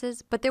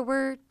classes, but there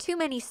were too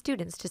many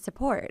students to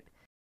support.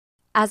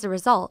 As a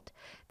result,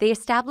 they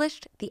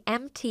established the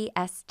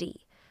MTSD,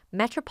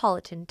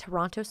 Metropolitan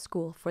Toronto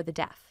School for the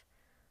Deaf.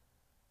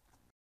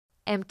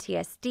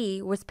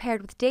 MTSD was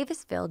paired with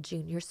Davisville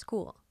Junior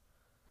School.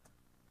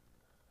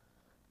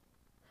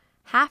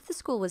 Half the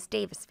school was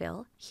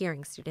Davisville,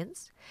 hearing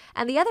students,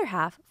 and the other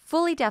half,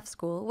 fully deaf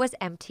school, was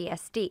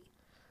MTSD.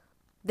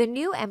 The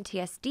new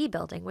MTSD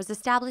building was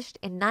established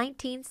in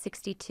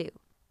 1962.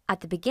 At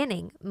the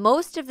beginning,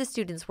 most of the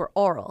students were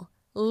oral,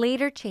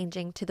 later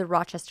changing to the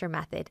Rochester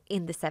method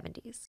in the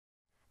 70s.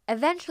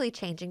 Eventually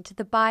changing to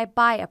the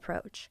bi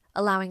approach,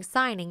 allowing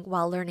signing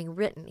while learning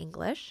written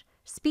English.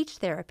 Speech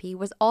therapy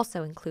was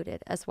also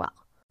included as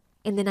well.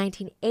 In the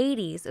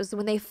 1980s was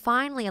when they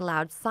finally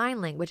allowed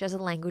sign language as a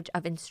language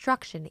of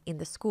instruction in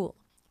the school.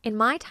 In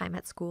my time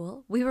at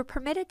school, we were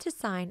permitted to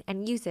sign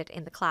and use it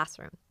in the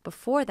classroom.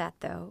 Before that,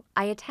 though,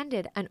 I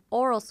attended an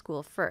oral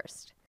school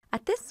first.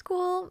 At this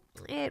school,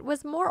 it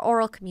was more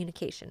oral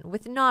communication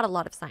with not a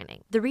lot of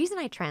signing. The reason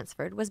I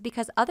transferred was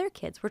because other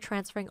kids were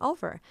transferring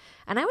over,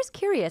 and I was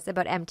curious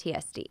about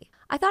MTSD.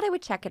 I thought I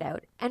would check it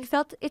out and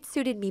felt it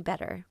suited me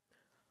better.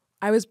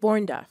 I was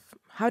born deaf.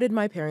 How did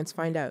my parents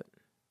find out?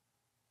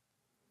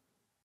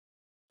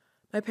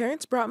 My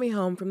parents brought me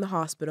home from the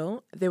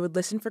hospital. They would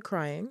listen for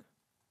crying.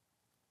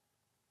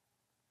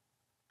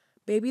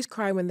 Babies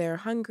cry when they are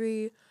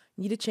hungry,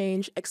 need a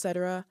change,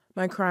 etc.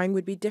 My crying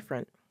would be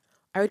different.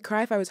 I would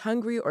cry if I was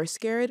hungry or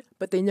scared,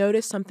 but they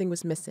noticed something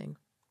was missing.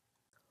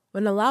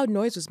 When a loud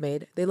noise was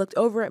made, they looked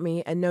over at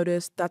me and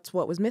noticed that's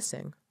what was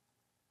missing.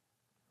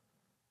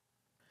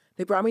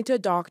 They brought me to a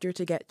doctor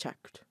to get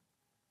checked.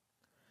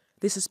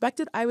 They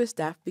suspected I was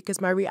deaf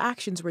because my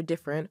reactions were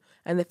different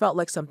and they felt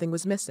like something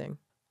was missing.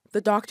 The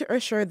doctor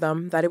assured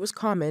them that it was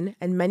common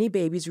and many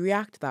babies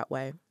react that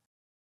way.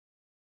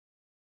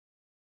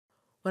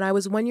 When I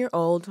was 1 year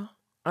old,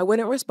 I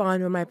wouldn't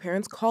respond when my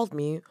parents called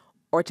me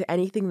or to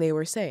anything they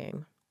were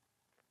saying.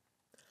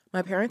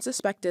 My parents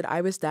suspected I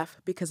was deaf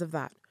because of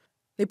that.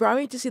 They brought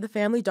me to see the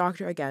family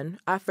doctor again.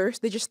 At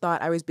first, they just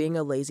thought I was being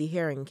a lazy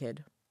hearing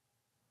kid.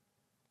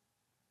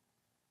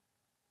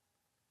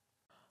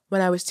 When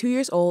I was 2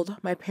 years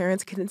old, my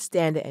parents couldn't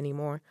stand it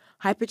anymore.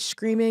 High-pitched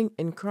screaming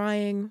and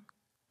crying.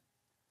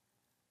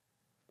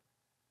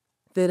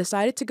 They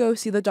decided to go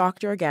see the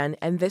doctor again,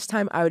 and this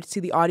time I would see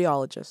the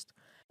audiologist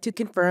to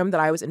confirm that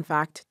I was in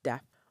fact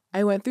deaf.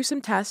 I went through some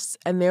tests,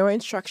 and there were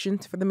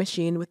instructions for the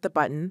machine with the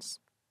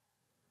buttons.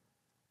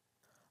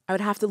 I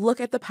would have to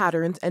look at the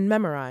patterns and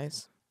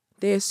memorize.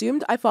 They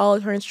assumed I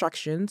followed her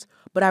instructions,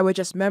 but I would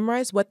just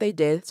memorize what they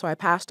did, so I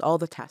passed all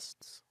the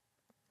tests.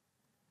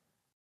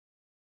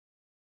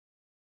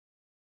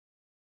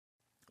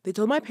 They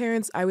told my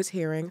parents I was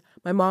hearing.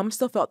 My mom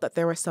still felt that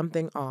there was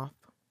something off.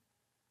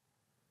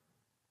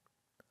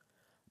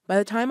 By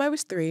the time I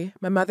was 3,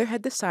 my mother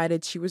had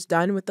decided she was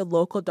done with the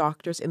local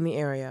doctors in the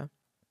area.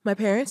 My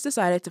parents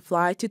decided to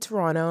fly to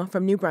Toronto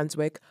from New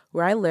Brunswick,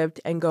 where I lived,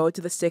 and go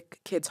to the sick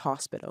kids'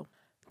 hospital.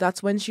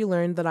 That's when she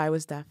learned that I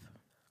was deaf.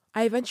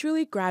 I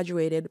eventually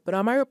graduated, but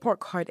on my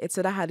report card it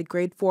said I had a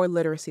grade 4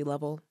 literacy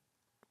level.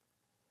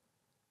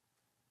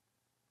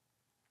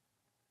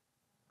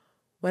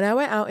 When I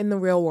went out in the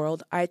real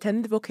world, I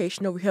attended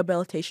Vocational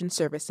Rehabilitation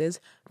Services,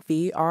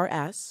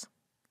 VRS.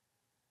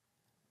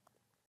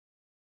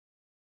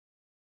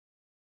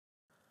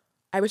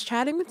 I was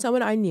chatting with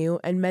someone I knew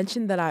and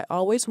mentioned that I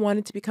always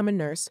wanted to become a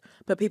nurse,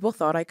 but people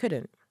thought I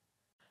couldn't.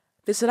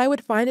 They said I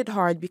would find it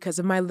hard because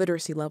of my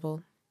literacy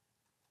level.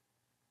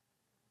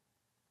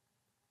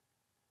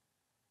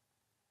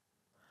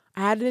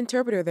 I had an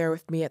interpreter there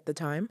with me at the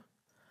time.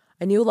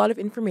 I knew a lot of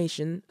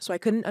information, so I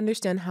couldn't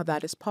understand how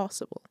that is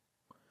possible.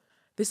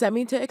 They sent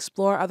me to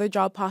explore other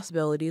job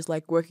possibilities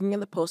like working in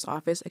the post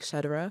office,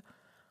 etc.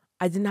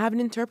 I didn't have an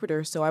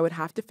interpreter, so I would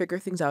have to figure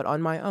things out on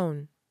my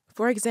own.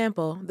 For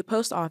example, the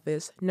post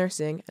office,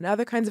 nursing, and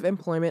other kinds of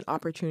employment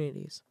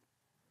opportunities.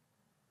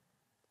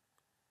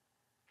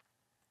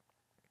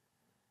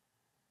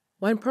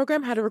 One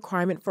program had a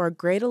requirement for a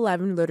grade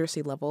 11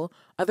 literacy level,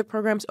 other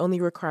programs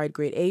only required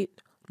grade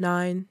 8,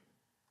 9.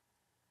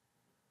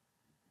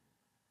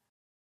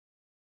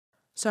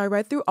 So I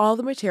read through all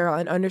the material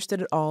and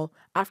understood it all.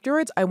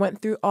 Afterwards, I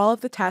went through all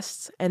of the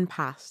tests and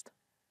passed.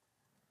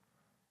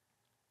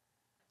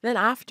 Then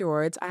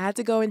afterwards, I had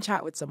to go and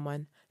chat with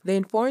someone. They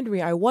informed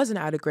me I wasn't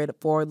at a grade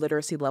 4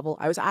 literacy level,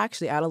 I was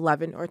actually at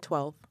 11 or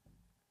 12.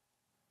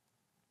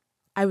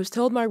 I was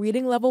told my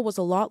reading level was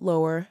a lot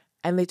lower,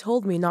 and they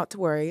told me not to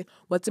worry,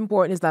 what's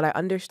important is that I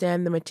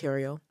understand the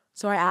material.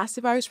 So I asked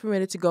if I was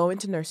permitted to go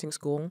into nursing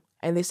school,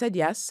 and they said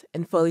yes,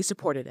 and fully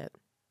supported it.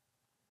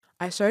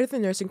 I started the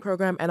nursing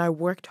program and I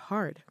worked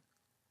hard.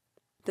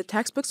 The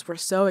textbooks were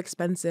so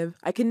expensive,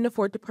 I couldn't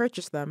afford to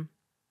purchase them.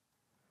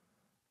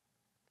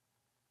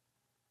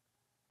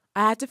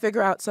 I had to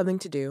figure out something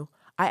to do.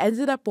 I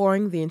ended up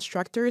borrowing the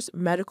instructor's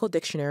medical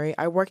dictionary.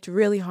 I worked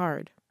really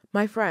hard.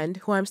 My friend,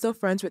 who I'm still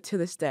friends with to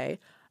this day,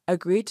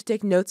 agreed to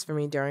take notes for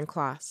me during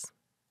class.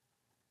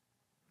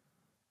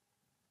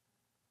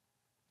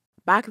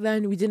 Back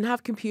then, we didn't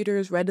have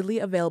computers readily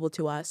available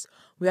to us.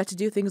 We had to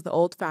do things the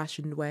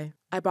old-fashioned way.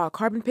 I bought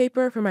carbon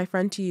paper for my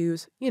friend to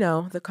use, you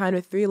know, the kind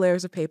with 3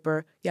 layers of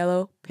paper,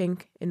 yellow,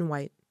 pink, and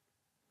white.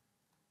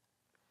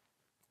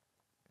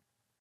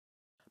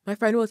 My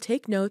friend would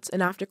take notes,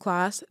 and after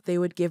class, they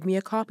would give me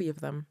a copy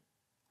of them.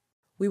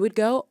 We would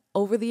go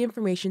over the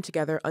information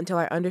together until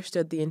I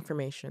understood the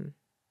information.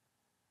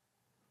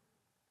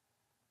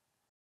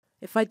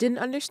 If I didn't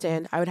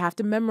understand, I would have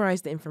to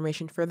memorize the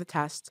information for the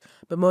tests,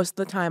 but most of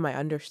the time I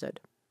understood.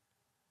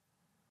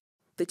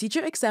 The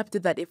teacher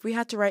accepted that if we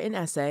had to write an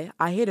essay,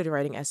 I hated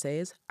writing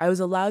essays, I was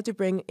allowed to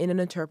bring in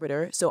an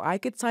interpreter so I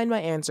could sign my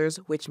answers,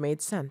 which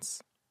made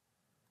sense.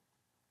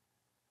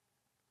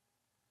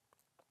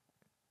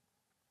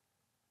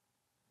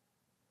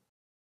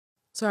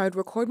 So I would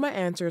record my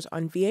answers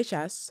on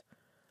VHS,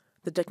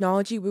 the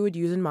technology we would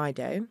use in my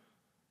day.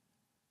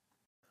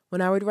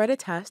 When I would write a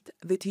test,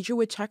 the teacher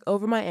would check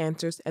over my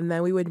answers and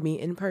then we would meet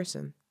in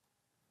person.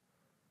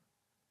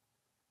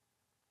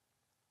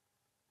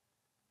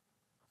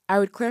 I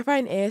would clarify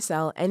in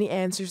ASL any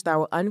answers that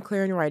were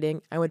unclear in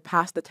writing and would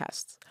pass the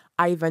tests.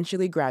 I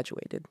eventually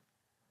graduated.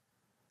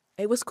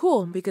 It was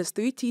cool because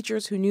 3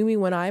 teachers who knew me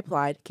when I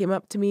applied came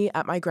up to me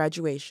at my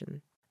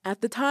graduation. At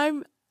the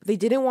time, they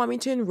didn't want me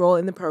to enroll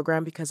in the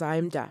program because I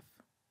am deaf.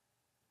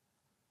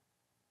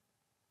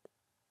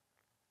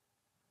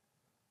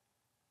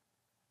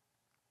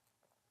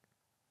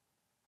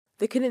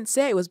 They couldn't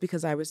say it was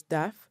because I was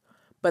deaf,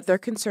 but their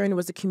concern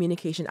was the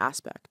communication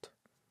aspect.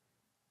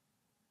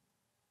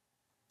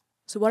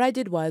 So what I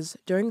did was,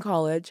 during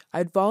college,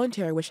 I'd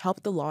volunteer, which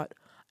helped a lot.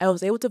 I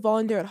was able to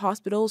volunteer at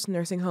hospitals,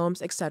 nursing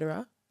homes,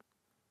 etc.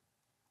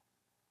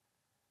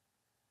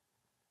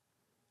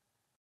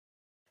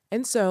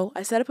 And so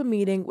I set up a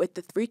meeting with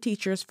the 3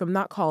 teachers from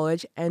that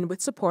college, and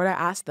with support I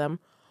asked them,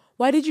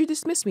 "Why did you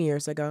dismiss me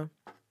years ago?"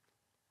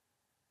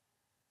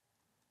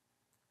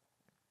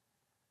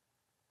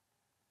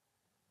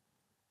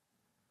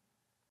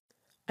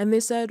 And they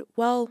said,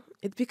 "Well,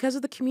 it's because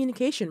of the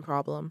communication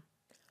problem."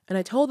 And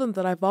I told them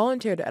that I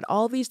volunteered at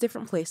all these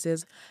different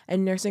places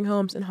and nursing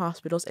homes and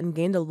hospitals and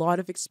gained a lot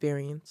of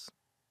experience.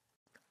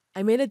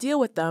 I made a deal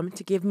with them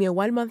to give me a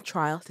 1-month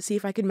trial to see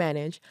if I could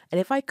manage, and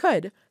if I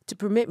could, to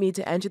permit me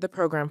to enter the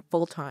program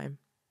full-time.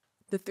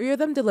 The 3 of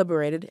them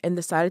deliberated and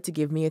decided to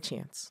give me a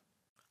chance.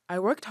 I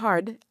worked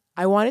hard.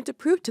 I wanted to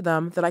prove to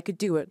them that I could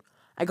do it.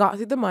 I got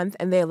through the month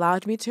and they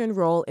allowed me to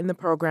enroll in the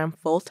program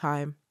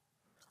full-time.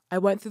 I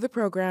went through the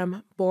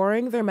program,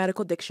 borrowing their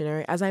medical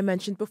dictionary. As I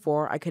mentioned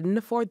before, I couldn't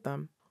afford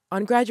them.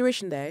 On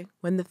graduation day,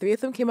 when the 3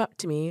 of them came up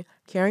to me,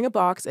 carrying a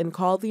box and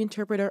called the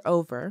interpreter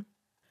over,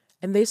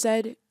 and they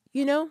said,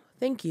 "You know,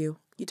 thank you.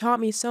 You taught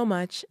me so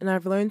much, and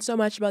I've learned so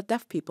much about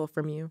deaf people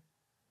from you.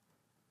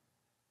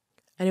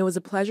 And it was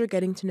a pleasure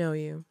getting to know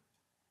you."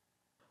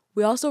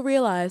 We also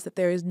realized that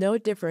there is no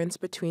difference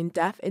between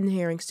deaf and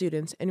hearing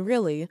students, and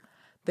really,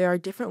 there are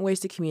different ways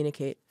to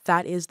communicate.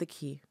 That is the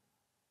key.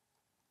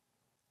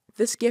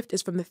 This gift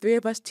is from the three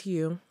of us to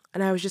you,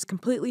 and I was just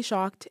completely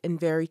shocked and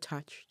very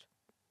touched.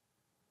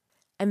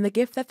 And the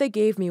gift that they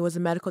gave me was a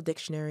medical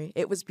dictionary.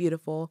 It was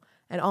beautiful,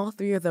 and all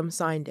three of them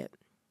signed it.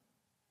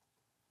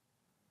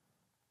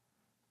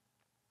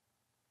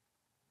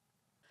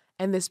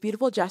 And this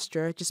beautiful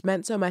gesture just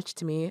meant so much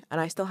to me,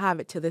 and I still have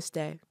it to this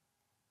day.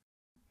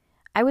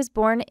 I was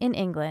born in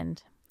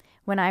England.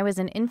 When I was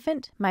an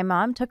infant, my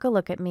mom took a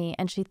look at me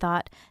and she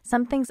thought,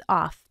 something's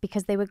off,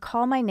 because they would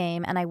call my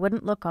name and I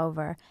wouldn't look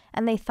over,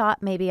 and they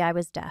thought maybe I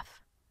was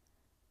deaf.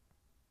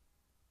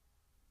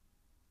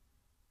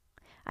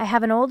 I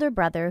have an older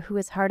brother who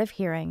is hard of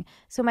hearing,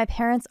 so my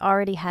parents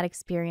already had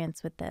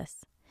experience with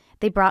this.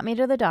 They brought me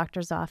to the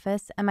doctor's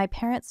office, and my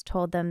parents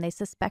told them they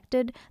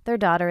suspected their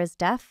daughter is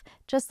deaf,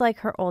 just like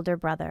her older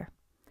brother.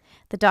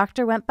 The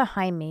doctor went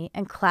behind me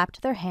and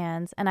clapped their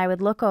hands, and I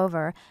would look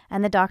over,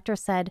 and the doctor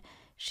said,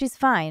 "She's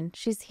fine,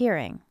 she's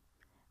hearing."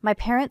 My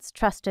parents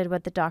trusted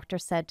what the doctor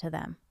said to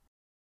them.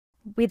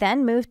 We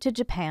then moved to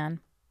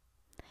Japan.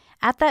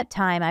 At that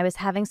time, I was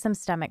having some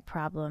stomach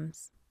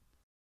problems.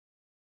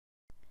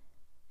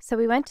 So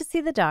we went to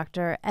see the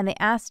doctor, and they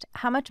asked,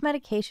 "How much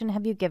medication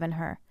have you given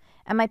her?"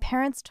 And my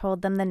parents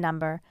told them the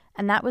number,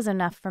 and that was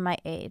enough for my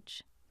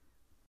age.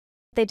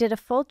 They did a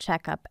full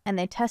checkup, and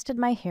they tested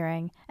my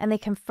hearing, and they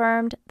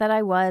confirmed that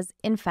I was,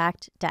 in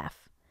fact,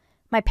 deaf.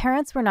 My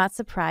parents were not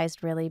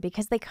surprised, really,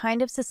 because they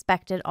kind of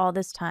suspected all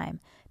this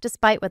time,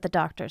 despite what the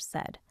doctors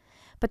said.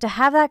 But to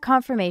have that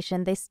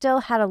confirmation, they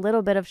still had a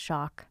little bit of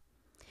shock.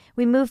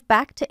 We moved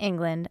back to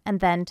England and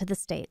then to the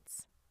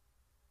States.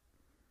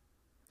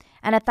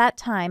 And at that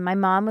time, my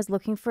mom was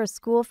looking for a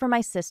school for my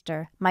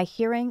sister, my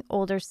hearing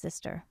older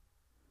sister.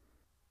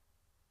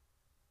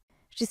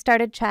 She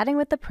started chatting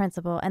with the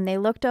principal, and they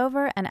looked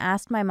over and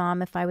asked my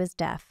mom if I was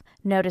deaf,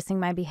 noticing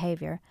my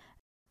behavior,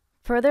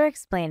 further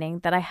explaining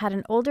that I had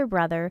an older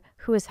brother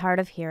who is hard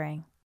of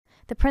hearing.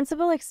 The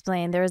principal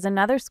explained there is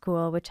another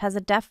school which has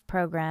a deaf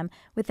program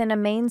within a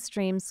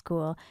mainstream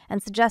school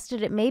and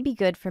suggested it may be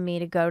good for me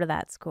to go to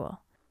that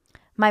school.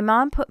 My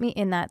mom put me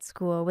in that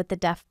school with the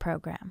deaf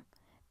program.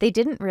 They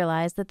didn't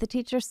realize that the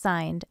teacher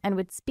signed and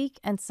would speak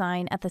and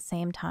sign at the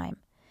same time.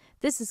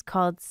 This is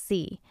called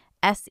SEE,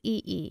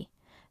 S-E-E,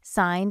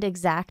 Signed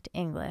Exact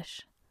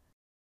English.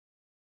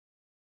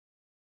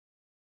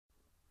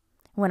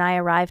 When I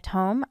arrived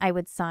home, I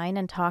would sign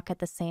and talk at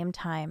the same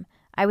time.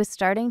 I was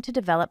starting to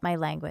develop my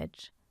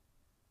language.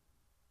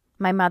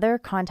 My mother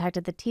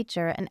contacted the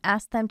teacher and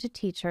asked them to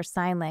teach her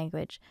sign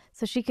language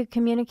so she could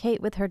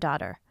communicate with her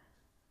daughter.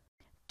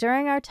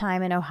 During our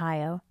time in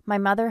Ohio, my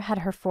mother had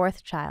her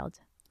fourth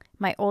child.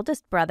 My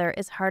oldest brother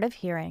is hard of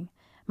hearing.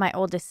 My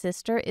oldest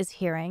sister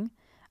is hearing.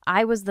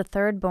 I was the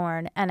third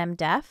born and am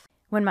deaf.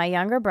 When my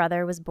younger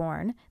brother was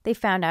born, they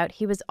found out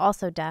he was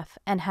also deaf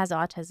and has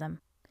autism.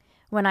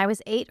 When I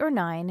was 8 or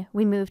 9,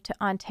 we moved to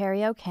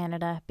Ontario,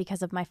 Canada,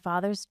 because of my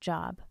father's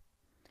job.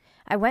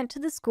 I went to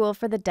the School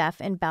for the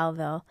Deaf in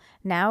Belleville,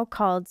 now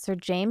called Sir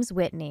James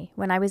Whitney,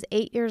 when I was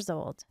 8 years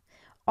old.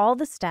 All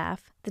the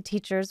staff, the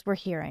teachers, were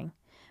hearing.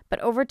 But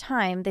over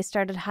time, they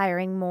started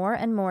hiring more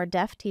and more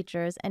deaf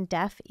teachers and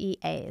deaf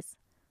EAs.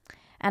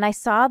 And I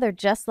saw they're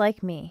just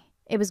like me.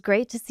 It was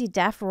great to see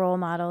deaf role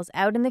models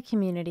out in the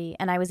community,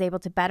 and I was able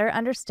to better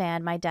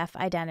understand my deaf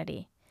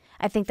identity.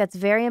 I think that's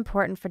very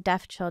important for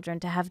deaf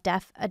children to have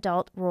deaf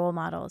adult role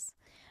models.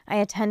 I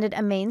attended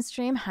a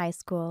mainstream high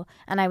school,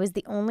 and I was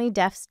the only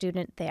deaf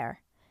student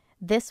there.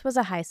 This was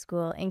a high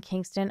school in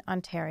Kingston,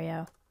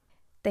 Ontario.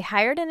 They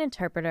hired an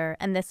interpreter,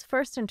 and this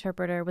first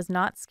interpreter was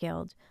not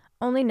skilled,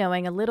 only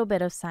knowing a little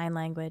bit of sign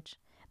language.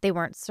 They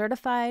weren't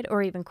certified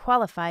or even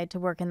qualified to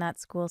work in that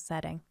school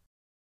setting.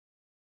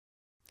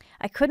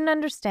 I couldn't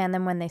understand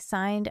them when they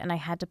signed, and I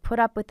had to put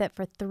up with it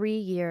for 3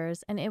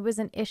 years, and it was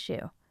an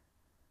issue.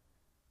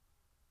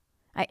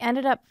 I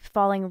ended up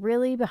falling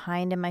really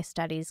behind in my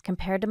studies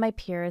compared to my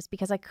peers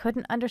because I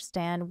couldn't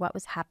understand what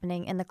was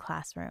happening in the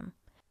classroom.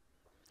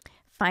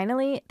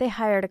 Finally, they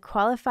hired a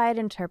qualified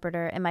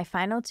interpreter in my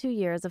final 2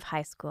 years of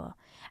high school,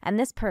 and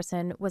this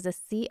person was a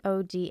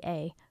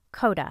CODA,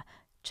 CODA,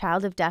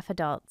 Child of Deaf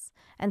Adults,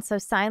 and so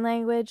sign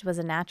language was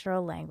a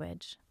natural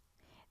language.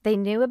 They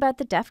knew about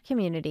the deaf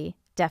community,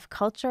 deaf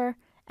culture,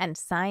 and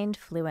signed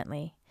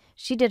fluently.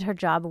 She did her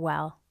job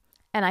well,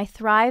 and I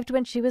thrived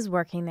when she was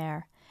working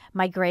there.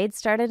 My grades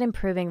started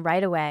improving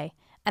right away,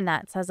 and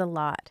that says a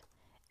lot.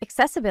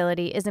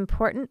 Accessibility is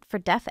important for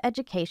deaf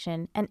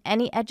education and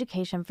any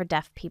education for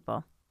deaf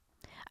people.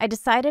 I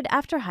decided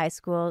after high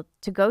school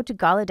to go to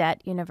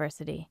Gallaudet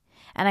University,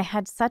 and I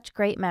had such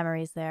great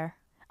memories there.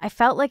 I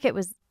felt like it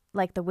was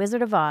like the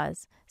Wizard of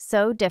Oz,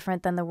 so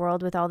different than the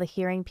world with all the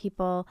hearing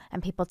people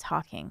and people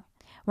talking.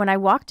 When I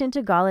walked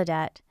into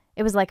Gallaudet,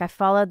 it was like I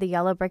followed the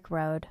yellow brick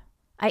road.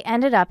 I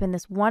ended up in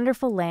this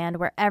wonderful land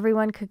where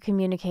everyone could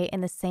communicate in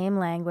the same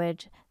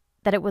language,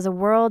 that it was a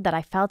world that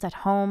I felt at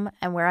home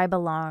and where I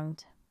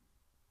belonged.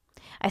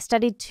 I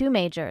studied 2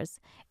 majors,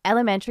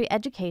 elementary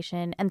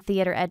education and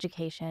theater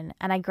education,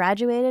 and I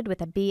graduated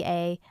with a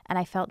BA, and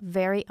I felt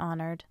very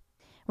honored.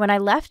 When I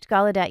left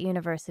Gallaudet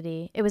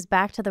University, it was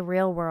back to the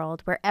real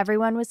world where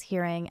everyone was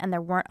hearing and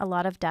there weren't a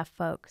lot of deaf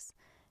folks,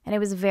 and it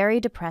was very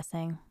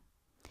depressing.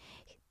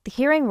 The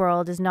hearing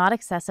world is not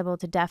accessible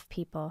to deaf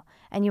people,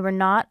 and you are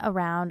not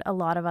around a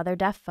lot of other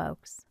deaf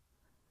folks.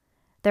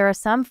 There are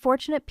some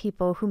fortunate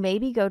people who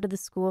maybe go to the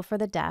school for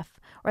the deaf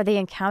or they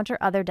encounter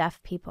other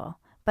deaf people,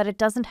 but it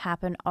doesn't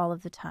happen all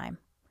of the time.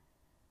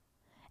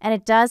 And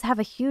it does have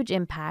a huge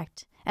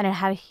impact, and it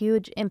had a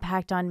huge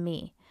impact on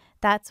me.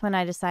 That's when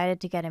I decided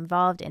to get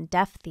involved in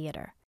deaf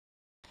theater.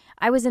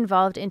 I was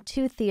involved in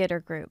 2 theater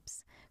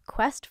groups,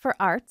 Quest for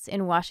Arts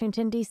in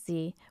Washington,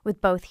 D.C., with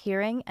both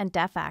hearing and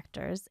deaf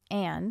actors,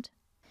 and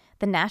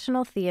the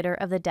National Theater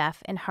of the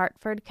Deaf in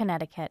Hartford,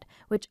 Connecticut,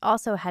 which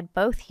also had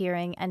both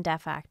hearing and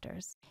deaf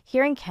actors.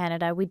 Here in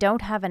Canada, we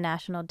don't have a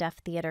national deaf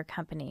theater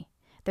company.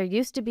 There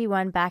used to be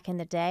one back in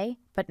the day,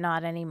 but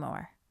not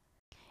anymore.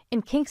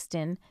 In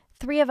Kingston,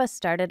 3 of us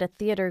started a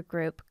theater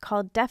group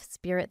called Deaf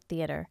Spirit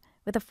Theater,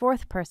 with a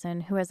 4th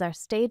person who is our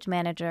stage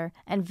manager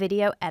and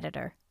video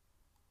editor.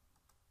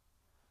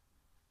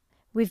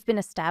 We've been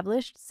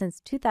established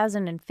since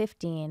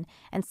 2015,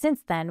 and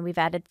since then we've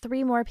added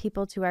 3 more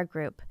people to our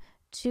group,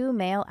 2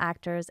 male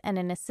actors and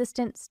an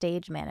assistant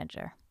stage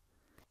manager.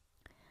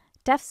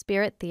 Deaf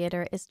Spirit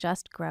Theater is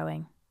just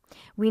growing.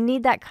 We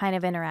need that kind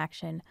of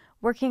interaction,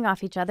 working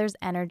off each other's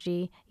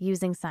energy,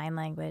 using sign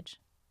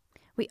language.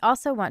 We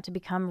also want to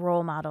become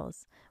role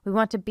models. We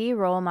want to be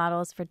role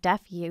models for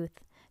deaf youth,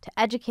 to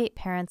educate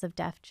parents of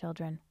deaf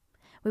children.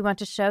 We want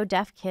to show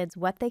deaf kids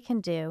what they can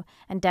do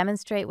and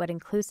demonstrate what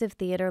inclusive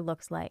theater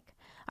looks like.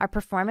 Our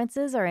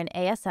performances are in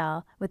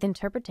ASL with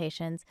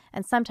interpretations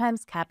and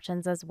sometimes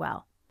captions as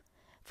well.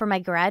 For my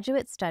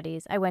graduate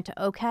studies, I went to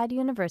OCAD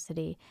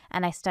University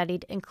and I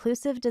studied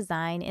inclusive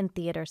design in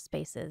theater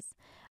spaces.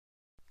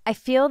 I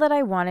feel that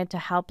I wanted to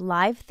help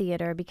live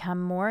theater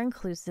become more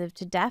inclusive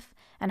to deaf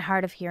and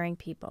hard of hearing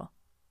people.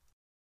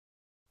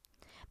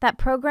 That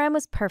program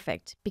was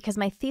perfect because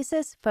my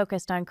thesis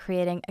focused on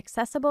creating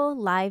accessible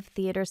live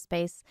theater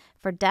space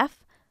for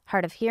deaf,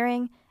 hard of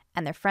hearing,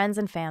 and their friends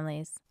and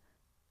families.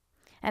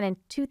 And in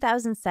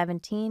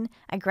 2017,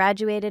 I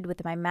graduated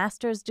with my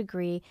master's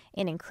degree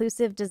in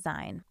inclusive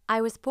design. I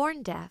was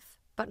born deaf,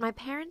 but my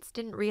parents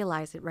didn't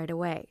realize it right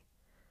away.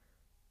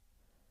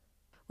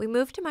 We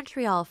moved to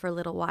Montreal for a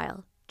little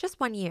while, just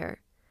 1 year.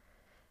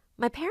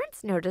 My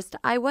parents noticed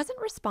I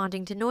wasn't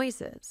responding to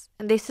noises,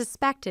 and they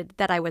suspected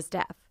that I was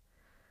deaf.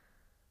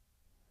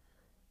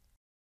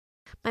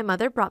 My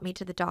mother brought me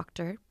to the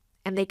doctor,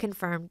 and they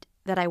confirmed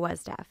that I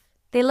was deaf.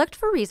 They looked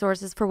for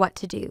resources for what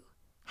to do,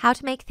 how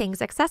to make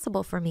things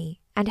accessible for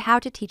me, and how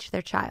to teach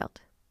their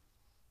child.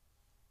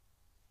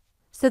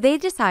 So they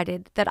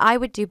decided that I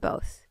would do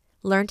both,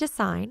 learn to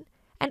sign,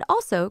 and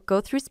also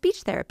go through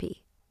speech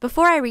therapy.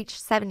 Before I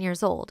reached 7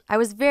 years old, I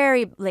was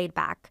very laid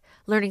back,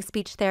 learning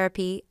speech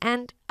therapy,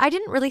 and I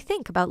didn't really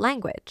think about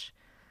language.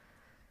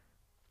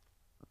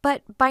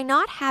 But by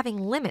not having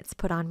limits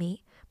put on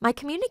me, my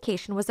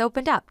communication was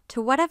opened up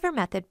to whatever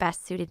method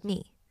best suited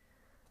me.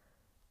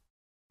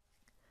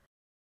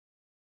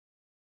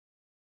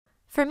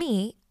 For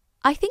me,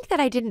 I think that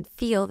I didn't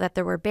feel that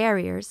there were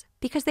barriers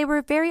because they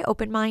were very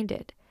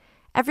open-minded.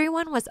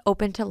 Everyone was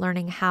open to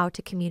learning how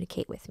to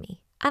communicate with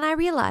me. And I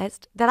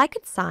realized that I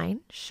could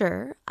sign,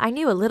 sure, I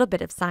knew a little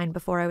bit of sign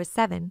before I was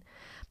 7,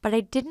 but I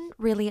didn't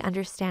really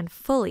understand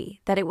fully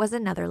that it was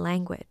another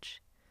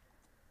language.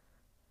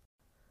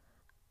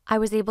 I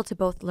was able to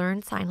both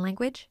learn sign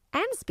language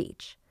and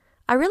speech.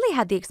 I really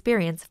had the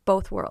experience of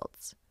both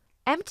worlds.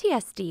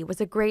 MTSD was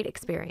a great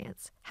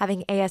experience,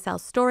 having ASL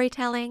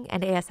storytelling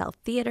and ASL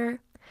theater.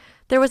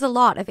 There was a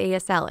lot of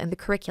ASL in the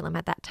curriculum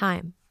at that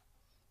time.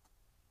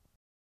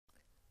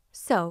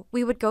 So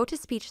we would go to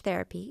speech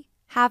therapy,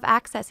 have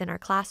access in our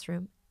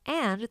classroom,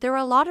 and there were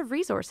a lot of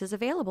resources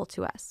available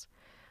to us.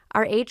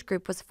 Our age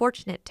group was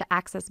fortunate to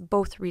access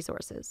both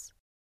resources.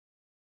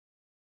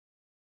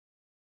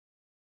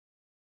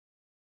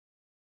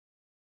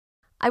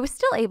 I was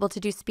still able to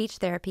do speech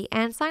therapy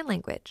and sign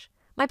language.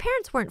 My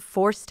parents weren't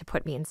forced to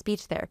put me in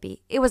speech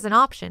therapy. It was an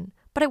option,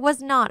 but it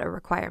was not a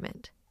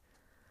requirement.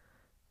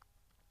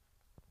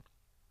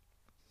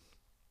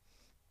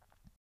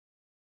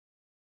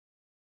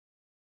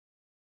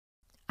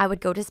 I would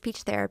go to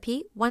speech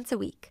therapy once a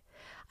week.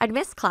 I'd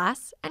miss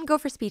class and go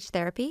for speech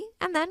therapy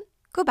and then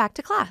go back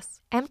to class.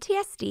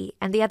 MTSD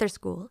and the other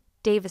school,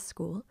 Davis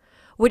School,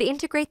 would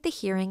integrate the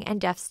hearing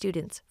and deaf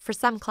students for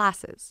some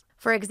classes.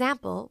 For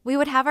example, we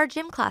would have our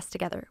gym class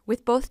together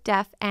with both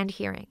deaf and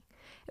hearing.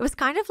 It was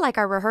kind of like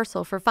our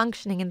rehearsal for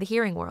functioning in the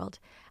hearing world,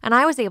 and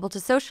I was able to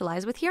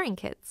socialize with hearing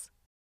kids.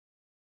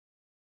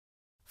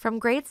 From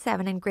grade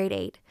 7 and grade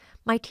 8,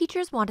 my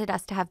teachers wanted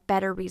us to have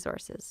better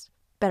resources,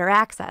 better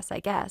access, I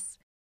guess.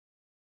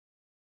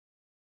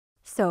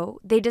 So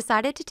they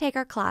decided to take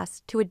our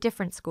class to a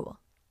different school.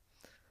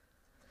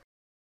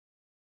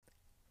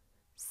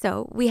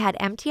 So we had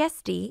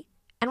MTSD,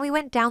 and we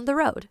went down the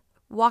road.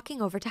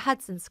 walking over to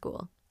Hudson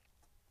School.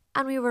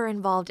 And we were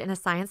involved in a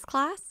science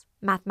class,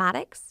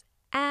 mathematics,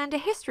 and a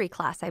history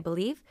class, I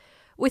believe,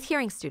 with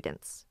hearing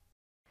students.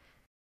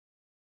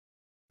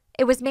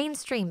 It was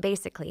mainstream,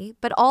 basically,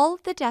 but all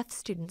of the deaf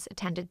students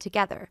attended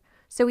together,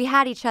 so we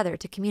had each other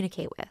to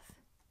communicate with.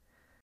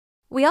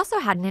 We also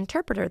had an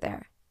interpreter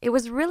there. It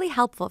was really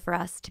helpful for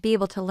us to be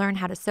able to learn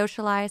how to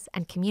socialize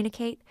and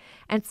communicate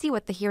and see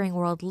what the hearing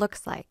world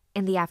looks like.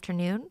 In the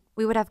afternoon,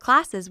 we would have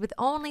classes with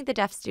only the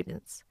deaf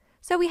students,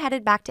 so we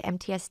headed back to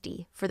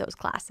MTSD for those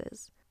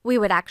classes. We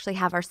would actually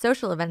have our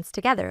social events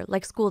together,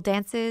 like school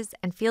dances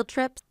and field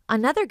trips.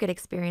 Another good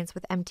experience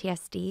with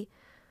MTSD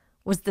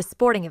was the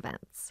sporting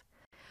events.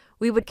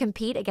 We would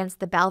compete against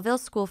the Belleville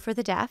School for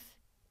the Deaf,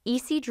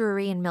 E.C.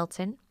 Drury in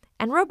Milton,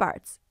 and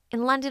Robarts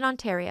in London,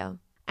 Ontario.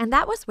 And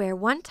that was where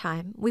one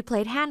time we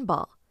played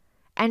handball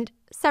and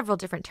several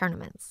different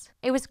tournaments.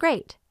 It was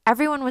great.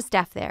 Everyone was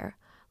deaf there,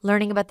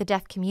 learning about the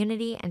deaf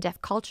community and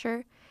deaf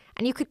culture,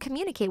 and you could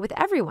communicate with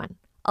everyone.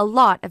 A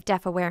lot of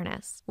deaf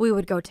awareness. We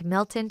would go to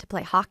Milton to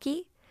play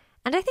hockey,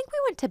 and I think we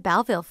went to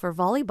Belleville for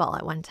volleyball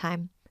at one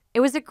time. It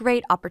was a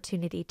great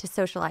opportunity to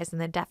socialize in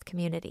the deaf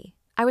community.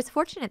 I was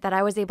fortunate that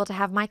I was able to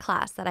have my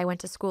class that I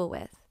went to school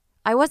with.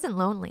 I wasn't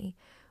lonely.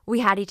 We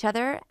had each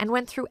other and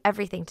went through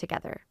everything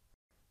together.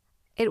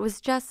 It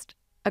was just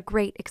a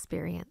great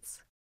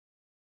experience.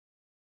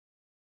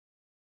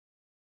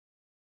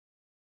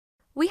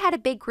 We had a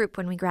big group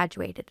when we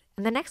graduated,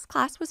 and the next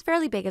class was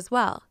fairly big as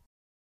well.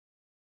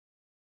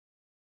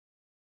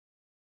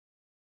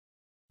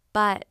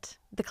 But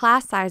the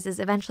class sizes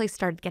eventually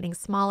started getting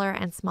smaller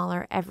and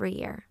smaller every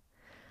year.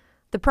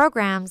 The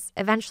programs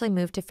eventually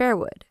moved to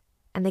Fairwood,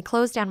 and they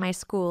closed down my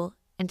school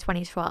in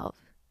 2012.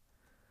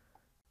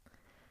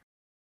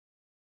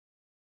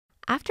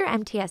 After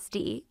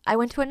MTSD, I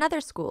went to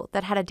another school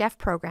that had a deaf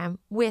program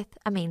with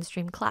a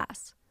mainstream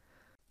class.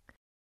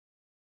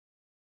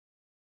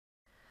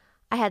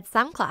 I had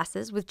some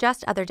classes with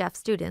just other deaf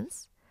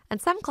students,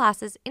 and some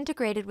classes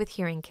integrated with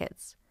hearing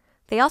kids.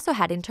 They also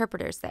had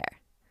interpreters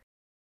there.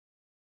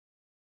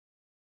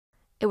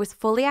 It was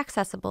fully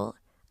accessible,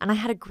 and I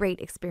had a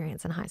great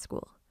experience in high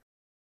school.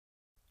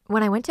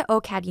 When I went to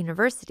OCAD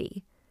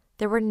University,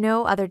 there were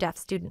no other deaf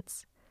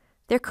students.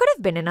 There could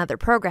have been in other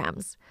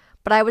programs,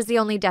 but I was the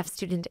only deaf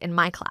student in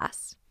my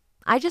class.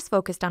 I just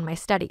focused on my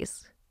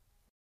studies.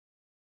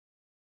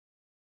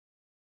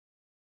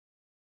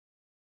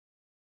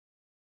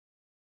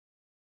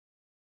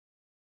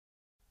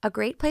 A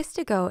great place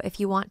to go if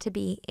you want to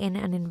be in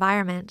an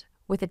environment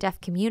with a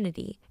deaf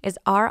community is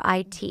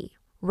RIT,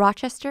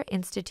 Rochester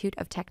Institute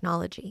of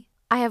Technology.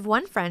 I have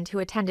one friend who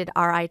attended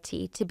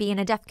RIT to be in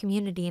a deaf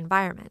community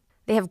environment.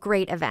 They have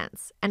great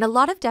events, and a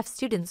lot of deaf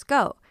students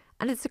go,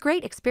 and it's a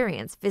great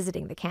experience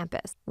visiting the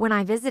campus. When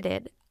I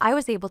visited, I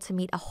was able to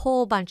meet a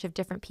whole bunch of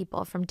different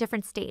people from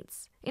different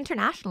states,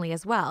 internationally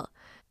as well,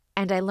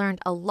 and I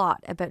learned a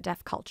lot about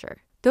deaf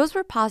culture. Those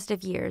were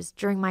positive years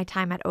during my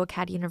time at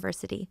OCAD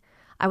University.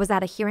 I was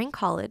at a hearing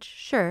college,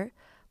 sure,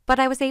 but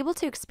I was able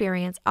to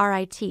experience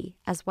RIT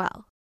as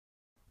well.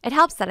 It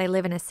helps that I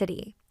live in a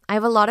city. I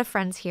have a lot of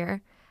friends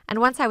here, and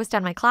once I was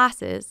done my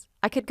classes,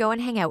 I could go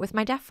and hang out with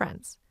my deaf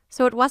friends,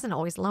 so it wasn't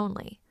always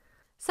lonely.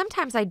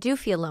 Sometimes I do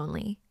feel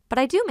lonely, but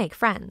I do make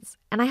friends,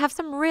 and I have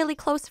some really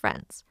close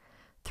friends.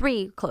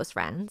 3 close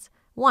friends,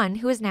 one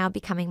who is now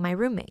becoming my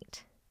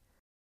roommate.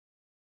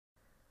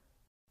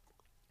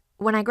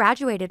 When I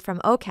graduated from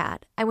OCAD,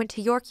 I went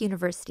to York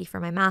University for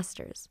my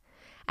master's,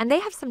 and they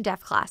have some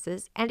deaf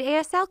classes and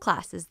ASL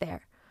classes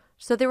there,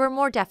 so there were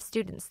more deaf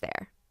students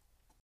there.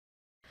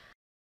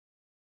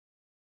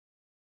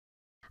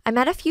 I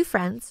met a few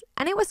friends,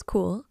 and it was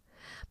cool,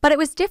 but it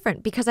was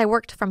different because I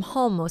worked from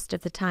home most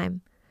of the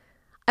time.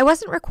 I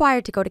wasn't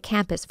required to go to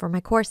campus for my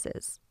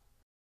courses.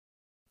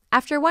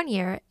 After 1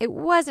 year, it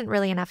wasn't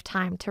really enough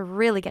time to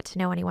really get to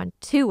know anyone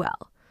too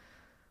well.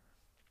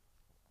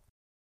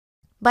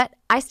 But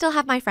I still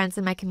have my friends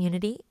in my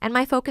community and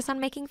my focus on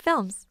making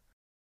films.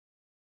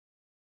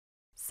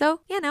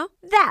 So,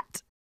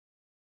 that.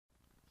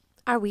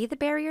 Are we the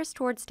barriers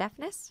towards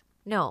deafness?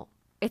 No,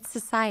 it's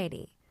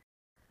society.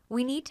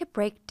 We need to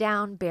break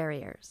down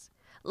barriers.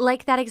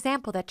 Like that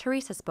example that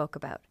Teresa spoke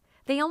about.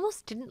 They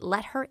almost didn't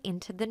let her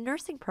into the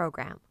nursing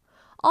program.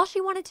 All she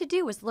wanted to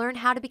do was learn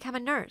how to become a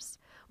nurse.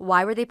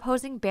 Why were they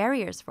posing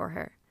barriers for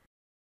her?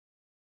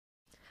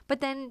 But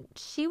then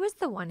she was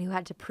the one who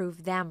had to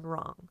prove them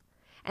wrong.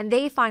 And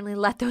they finally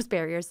let those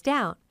barriers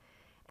down.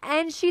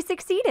 And she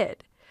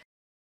succeeded.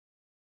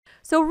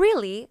 So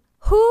really,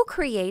 who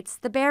creates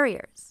the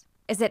barriers?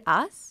 Is it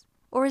us?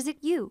 Or is it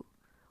you?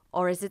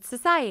 Or is it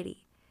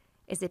society?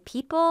 Is it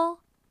people?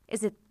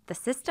 Is it the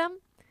system?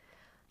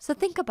 So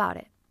think about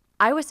it.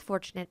 I was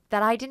fortunate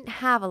that I didn't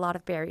have a lot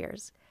of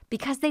barriers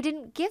because they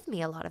didn't give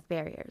me a lot of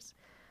barriers.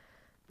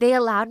 They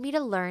allowed me to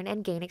learn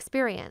and gain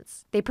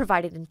experience. They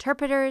provided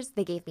interpreters,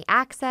 they gave me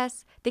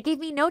access, they gave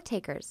me note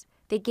takers,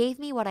 they gave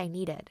me what I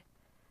needed.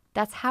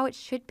 That's how it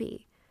should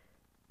be.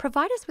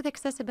 Provide us with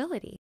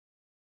accessibility.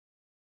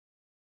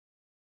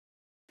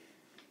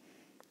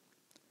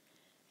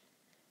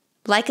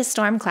 Like a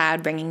storm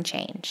cloud bringing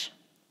change.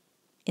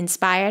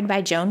 Inspired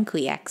by Joan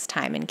Kuyek's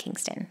time in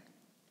Kingston.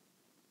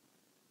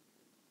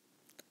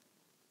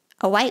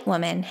 A white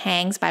woman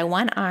hangs by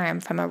one arm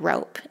from a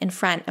rope in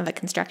front of a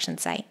construction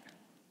site.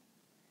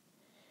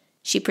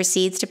 She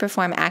proceeds to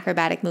perform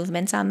acrobatic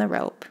movements on the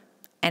rope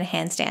and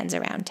handstands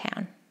around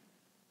town.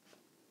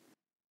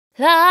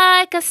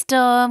 Like a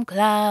storm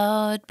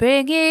cloud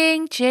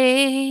bringing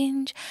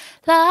change,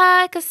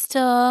 like a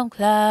storm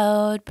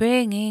cloud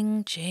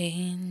bringing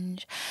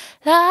change,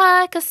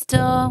 like a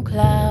storm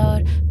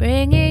cloud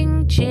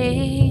bringing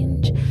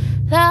change,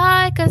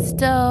 like a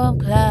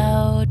storm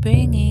cloud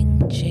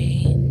bringing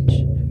change.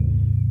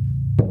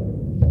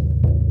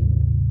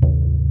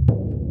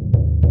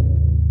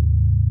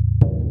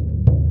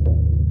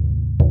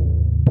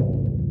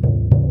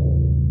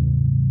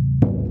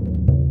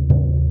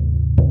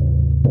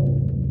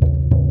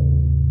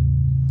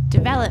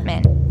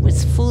 Development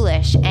was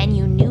foolish, and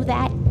you knew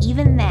that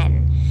even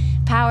then.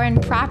 Power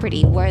and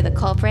property were the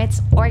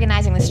culprits.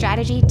 Organizing the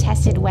strategy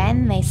tested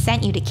when they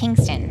sent you to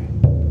Kingston.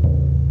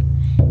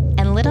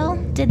 And little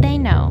did they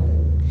know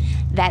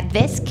that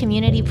this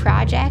community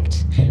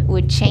project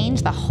would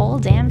change the whole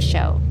damn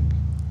show.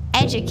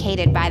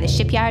 Educated by the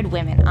shipyard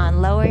women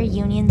on Lower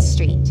Union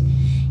Street,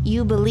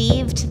 you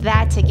believed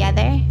that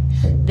together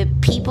the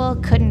people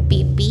couldn't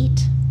be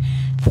beat,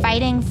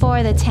 fighting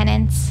for the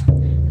tenants,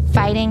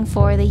 fighting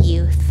for the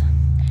youth,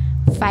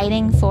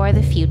 fighting for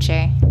the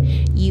future.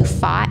 You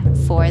fought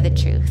for the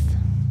truth.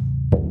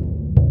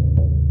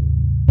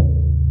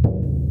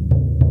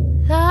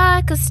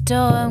 Like a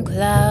storm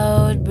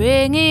cloud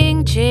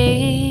bringing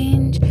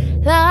change,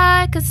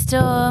 like a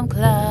storm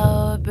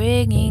cloud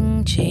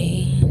bringing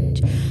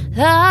change,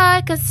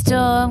 like a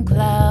storm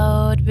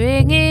cloud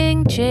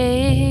bringing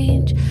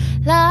change,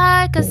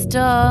 like a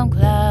storm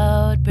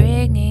cloud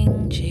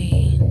bringing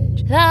change,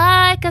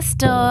 like a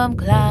storm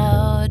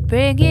cloud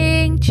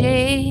bringing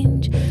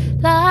change,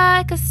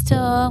 like a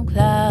storm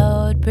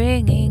cloud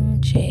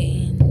bringing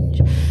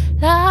change,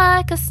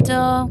 like a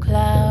storm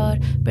cloud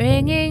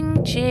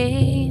bringing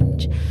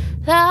change,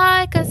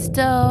 like a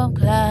storm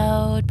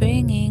cloud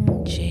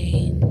bringing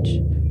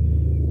change.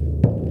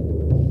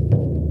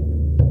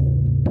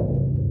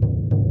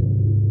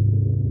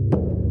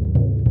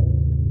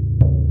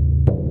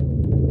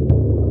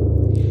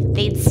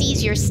 They'd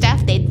seize your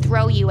stuff, they'd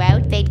throw you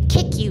out, they'd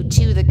kick you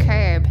to the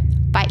curb.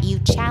 But you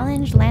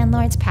challenged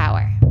landlords'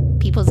 power,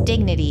 people's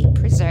dignity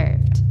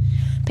preserved.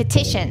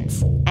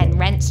 Petitions and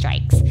rent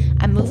strikes,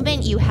 a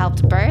movement you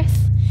helped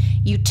birth.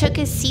 You took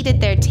a seat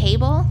at their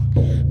table,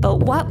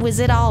 but what was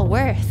it all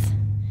worth?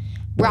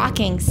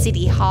 Rocking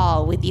City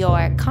Hall with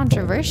your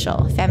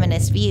controversial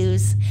feminist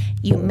views,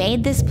 you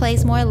made this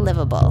place more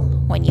livable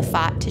when you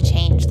fought to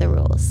change the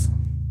rules.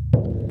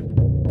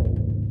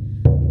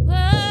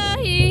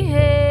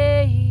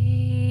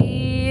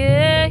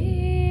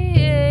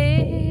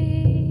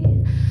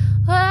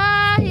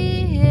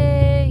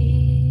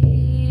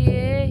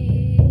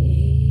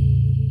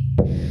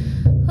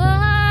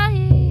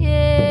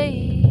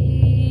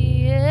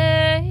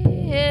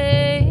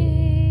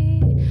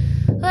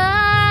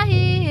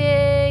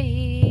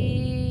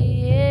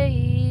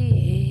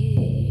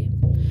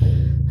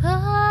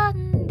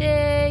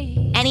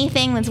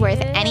 Anything that's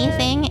worth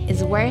anything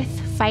is worth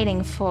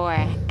fighting for,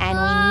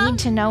 and we need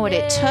to know what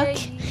it took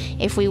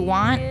if we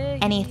want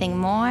anything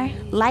more.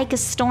 Like a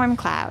storm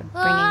cloud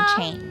bringing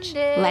change.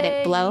 Let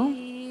it blow.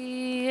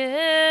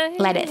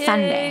 Let it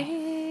thunder.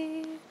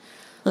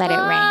 Let it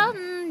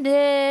rain.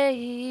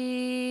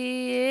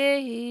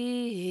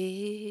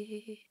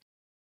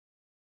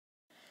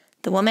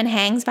 The woman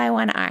hangs by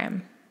one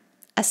arm,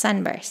 a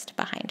sunburst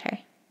behind her.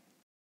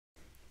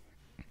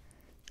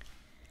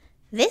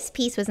 This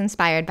piece was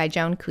inspired by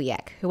Joan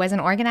Kuyek, who was an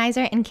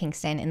organizer in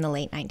Kingston in the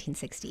late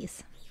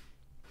 1960s.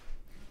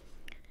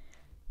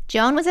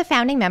 Joan was a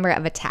founding member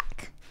of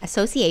ATTAC,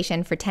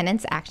 Association for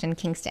Tenants Action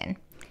Kingston,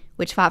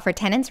 which fought for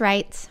tenants'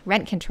 rights,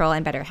 rent control,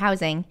 and better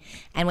housing,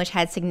 and which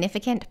had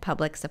significant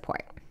public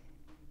support.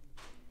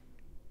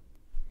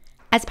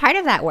 As part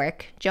of that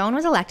work, Joan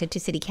was elected to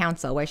City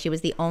Council, where she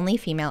was the only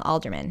female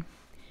alderman.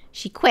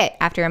 She quit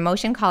after a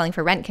motion calling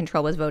for rent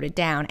control was voted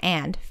down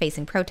and,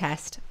 facing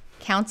protest,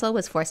 Council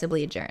was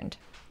forcibly adjourned.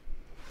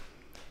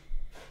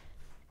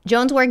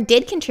 Joan's work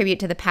did contribute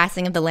to the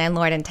passing of the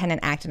Landlord and Tenant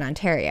Act in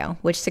Ontario,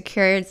 which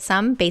secured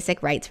some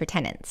basic rights for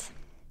tenants.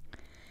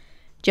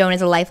 Joan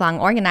is a lifelong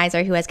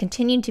organizer who has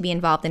continued to be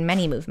involved in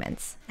many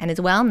movements and is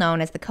well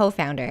known as the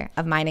co-founder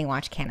of Mining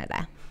Watch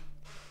Canada.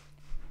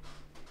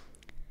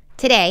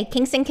 Today,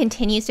 Kingston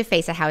continues to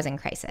face a housing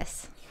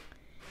crisis.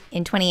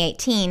 In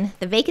 2018,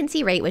 the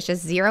vacancy rate was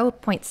just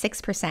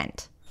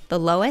 0.6%, the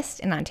lowest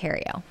in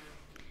Ontario.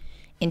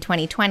 In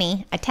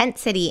 2020, a tent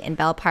city in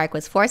Bell Park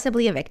was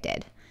forcibly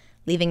evicted,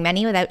 leaving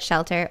many without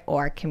shelter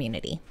or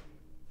community.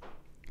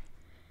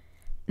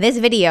 This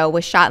video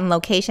was shot in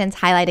locations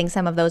highlighting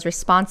some of those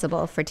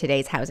responsible for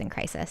today's housing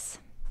crisis.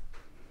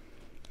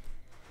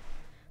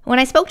 When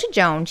I spoke to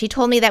Joan, she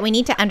told me that we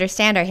need to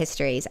understand our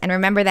histories and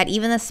remember that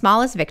even the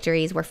smallest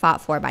victories were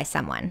fought for by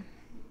someone.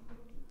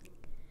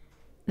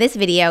 This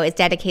video is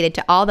dedicated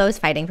to all those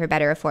fighting for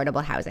better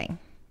affordable housing,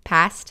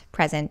 past,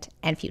 present,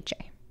 and future.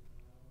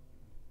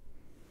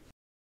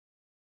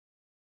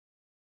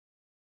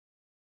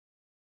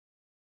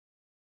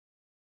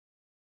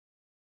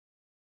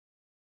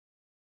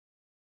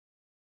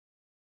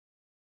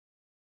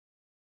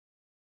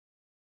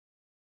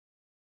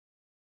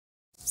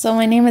 So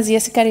my name is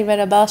Jessica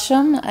Rivera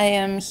Balsham. I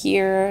am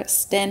here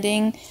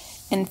standing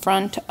in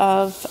front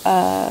of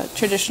a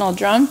traditional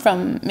drum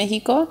from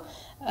Mexico.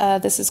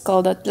 This is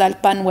called a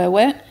tlalpan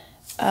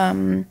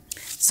huehue.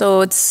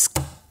 So it's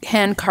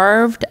hand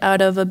carved out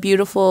of a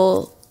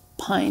beautiful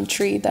pine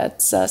tree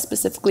that's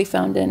specifically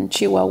found in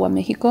Chihuahua,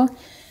 Mexico.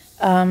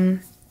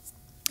 And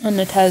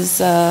it has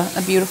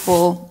a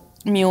beautiful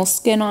mule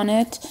skin on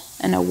it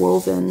and a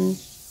woven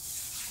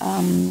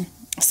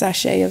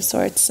sachet of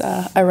sorts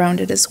around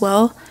it as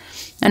well.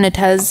 And it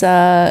has,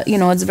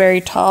 it's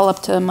very tall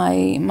up to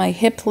my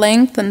hip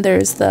length, and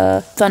there's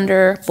the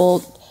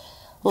thunderbolt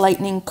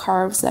lightning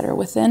carves that are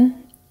within.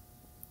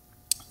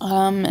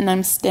 And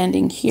I'm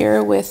standing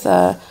here with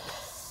a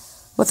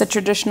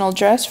traditional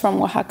dress from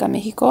Oaxaca,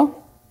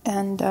 Mexico,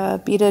 and a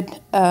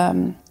beaded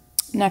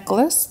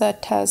necklace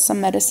that has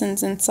some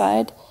medicines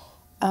inside,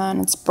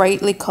 and it's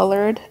brightly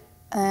colored.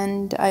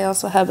 And I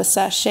also have a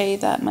sachet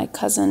that my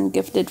cousin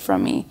gifted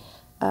from me,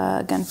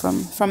 again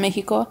from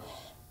Mexico.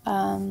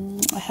 I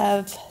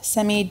have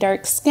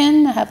semi-dark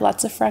skin, I have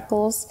lots of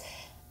freckles,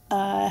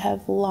 I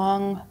have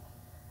long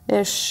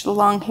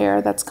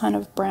hair that's kind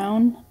of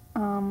brown,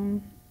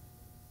 and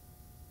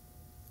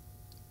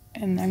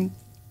I'm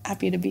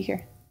happy to be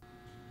here.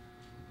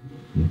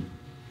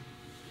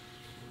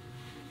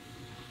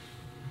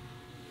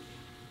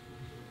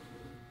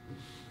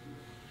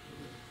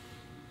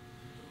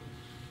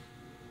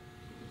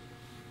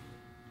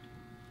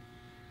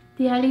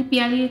 Tiali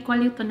piali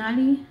kuali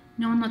tonali,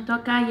 no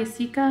toka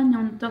Jessica,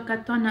 no toka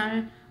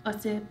tonal,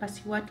 ose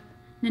pasiwat,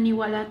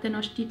 naniwala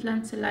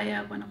tenochtitlan,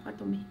 Celaya,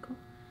 Guanajuato, Mexico.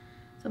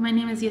 So my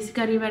name is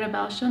Jessica Rivera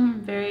Balsham.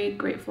 I'm very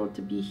grateful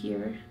to be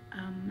here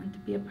and to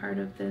be a part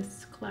of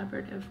this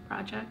collaborative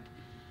project.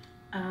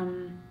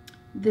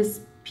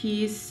 This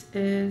piece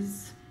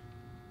is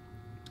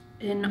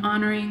in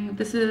honoring,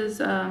 this is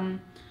a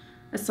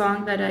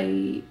song that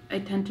I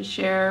tend to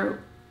share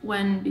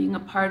when being a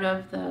part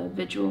of the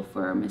vigil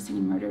for missing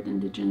and murdered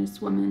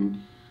Indigenous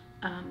women,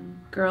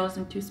 girls,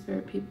 and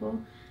Two-Spirit people.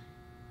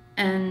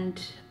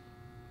 And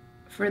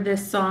for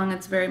this song,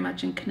 it's very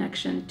much in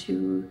connection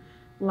to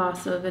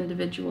loss of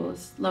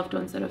individuals, loved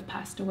ones that have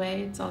passed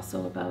away. It's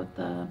also about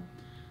the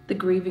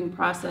grieving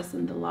process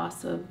and the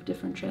loss of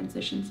different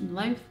transitions in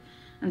life.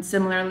 And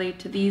similarly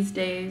to these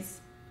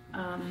days,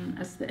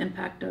 as the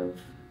impact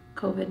of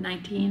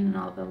COVID-19 and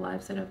all the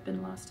lives that have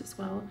been lost as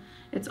well,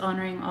 it's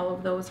honoring all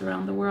of those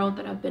around the world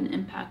that have been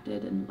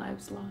impacted and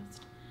lives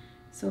lost.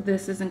 So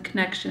this is in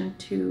connection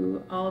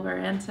to all of our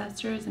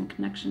ancestors, in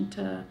connection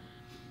to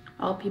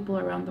all people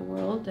around the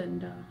world,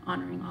 and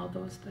honoring all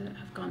those that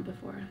have gone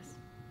before us.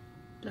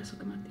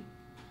 Blasukamati.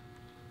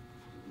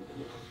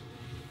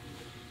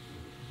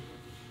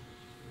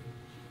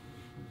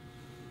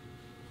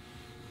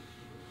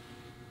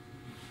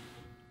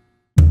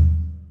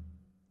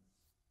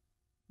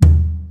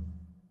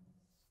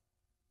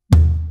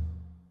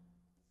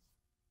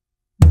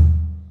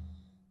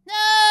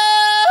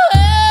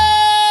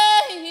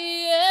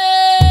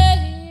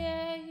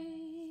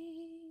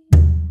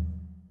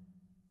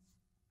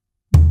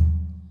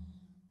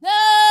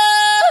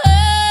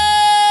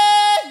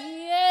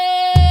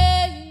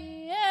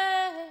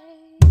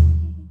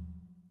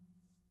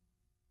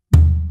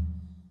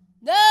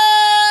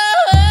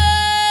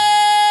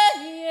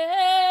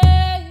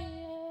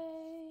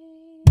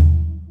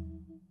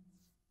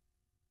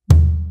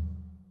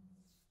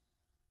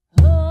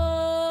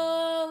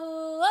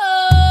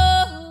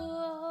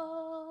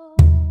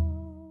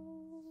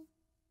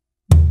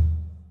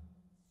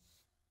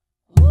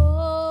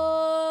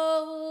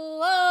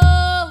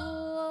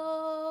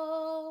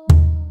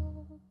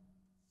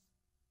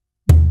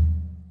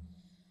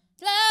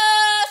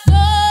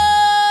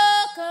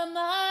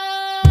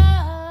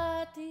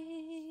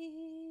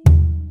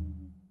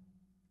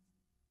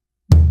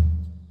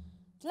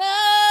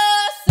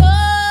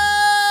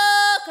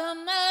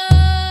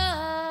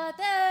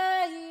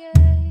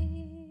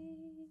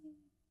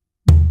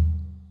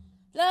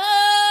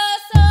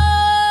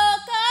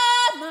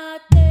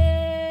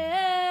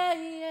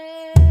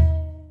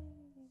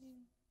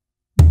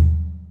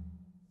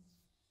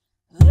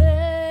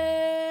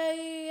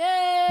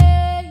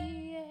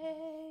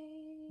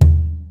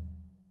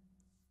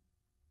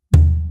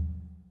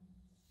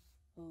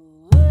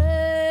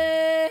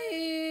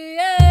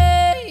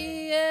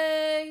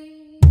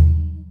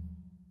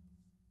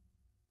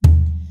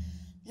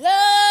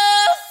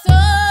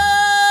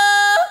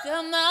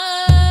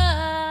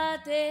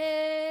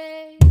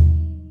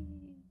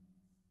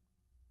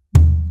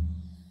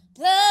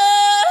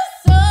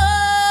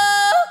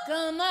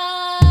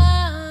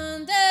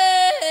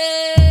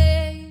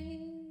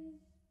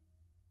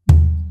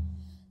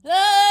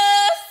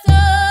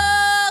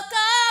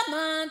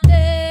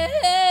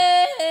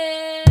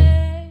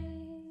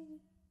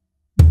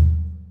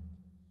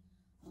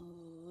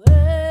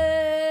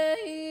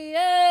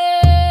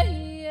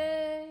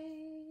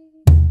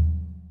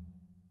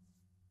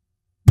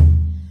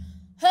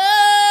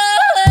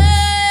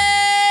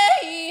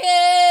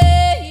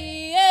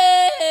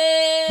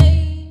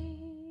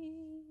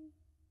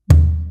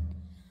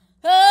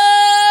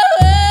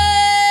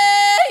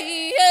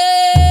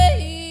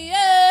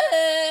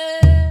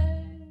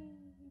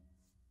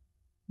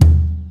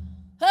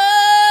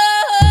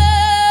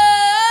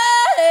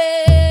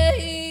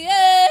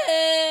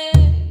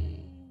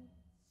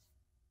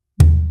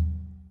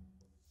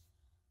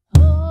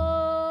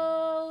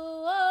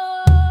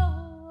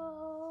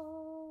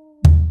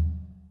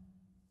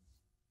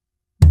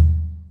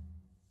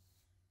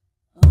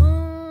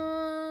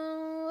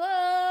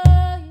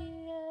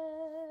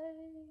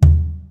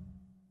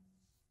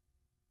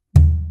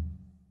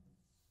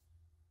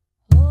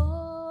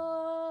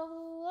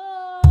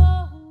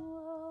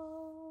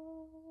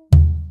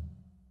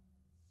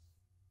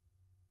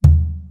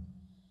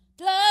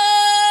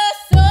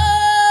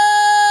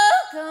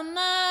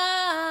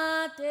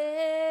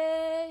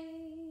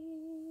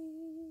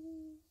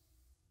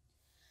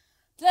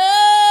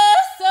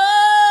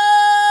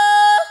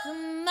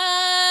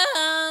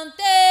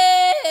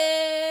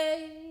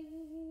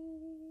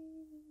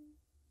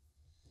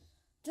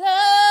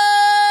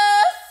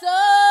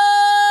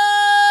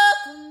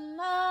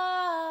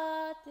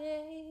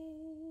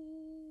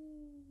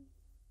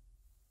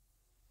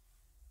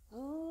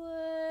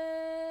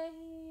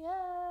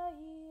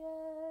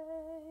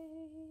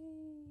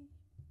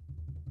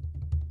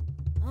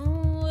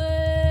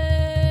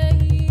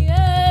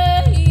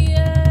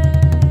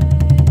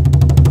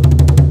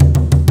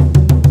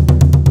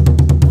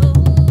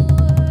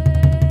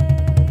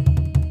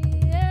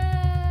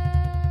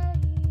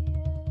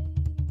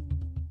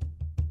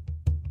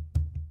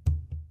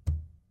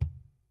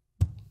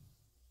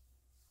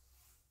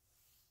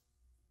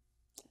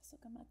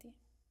 a ti.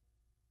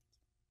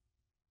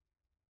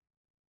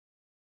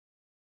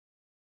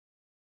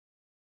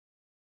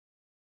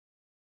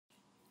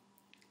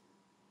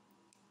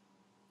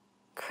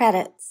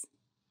 Credits: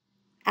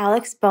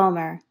 Alex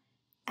Bomer,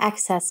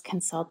 Access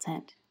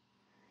Consultant.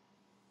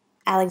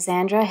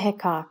 Alexandra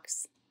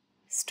Hickox,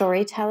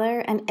 Storyteller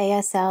and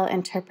ASL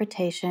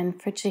Interpretation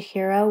for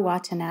Chihiro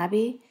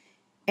Watanabe,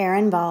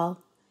 Aaron Ball,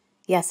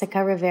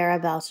 Jessica Rivera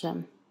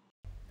Belsham.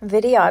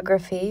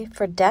 Videography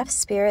for Deaf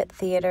Spirit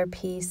Theater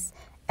piece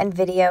and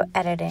video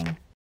editing.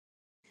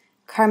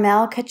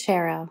 Carmel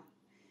Cachero,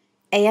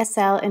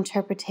 ASL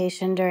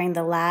Interpretation during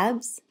the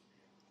labs,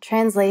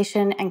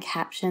 translation and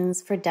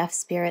captions for Deaf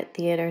Spirit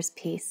Theater's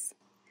piece.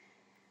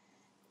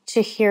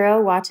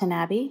 Chihiro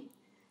Watanabe,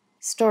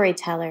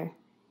 Storyteller,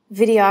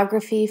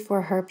 videography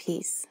for her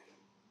piece.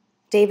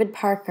 David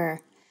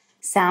Parker,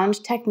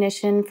 sound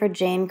technician for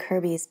Jane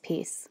Kirby's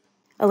piece.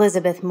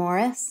 Elizabeth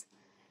Morris,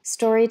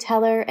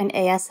 storyteller and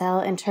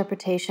ASL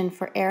interpretation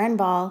for Aaron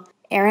Ball,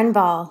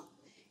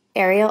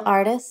 aerial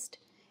artist,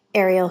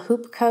 aerial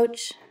hoop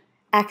coach,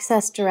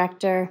 access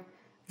director,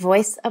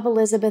 voice of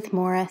Elizabeth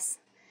Morris,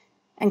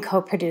 and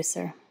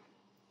co-producer.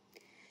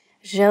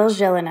 Gilles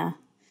Gillina,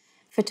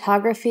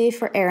 photography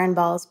for Aaron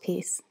Ball's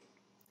piece.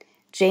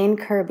 Jane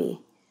Kirby,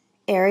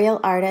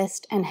 aerial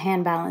artist and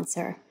hand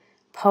balancer,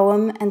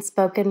 poem and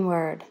spoken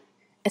word,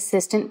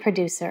 assistant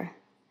producer.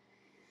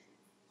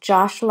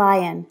 Josh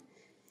Lyon,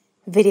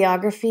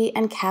 videography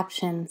and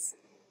captions.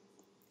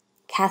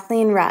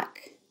 Kathleen Ruck,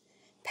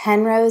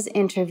 Penrose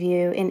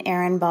interview in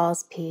Aaron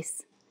Ball's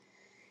piece.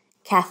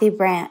 Kathy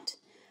Brandt,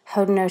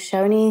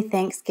 Haudenosaunee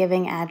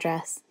Thanksgiving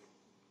address.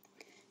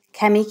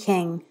 Kemi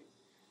King,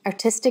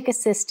 artistic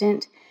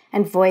assistant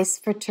and voice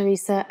for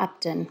Teresa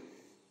Upton.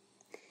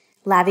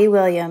 Lavi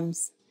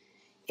Williams,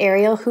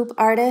 aerial hoop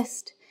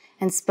artist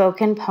and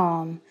spoken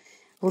poem,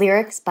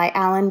 lyrics by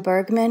Alan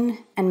Bergman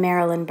and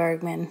Marilyn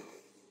Bergman.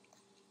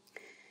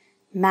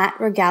 Matt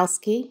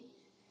Rogalski,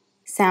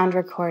 sound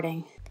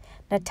recording.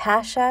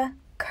 Natasha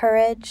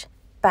Courage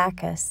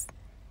Bacchus,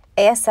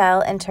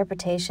 ASL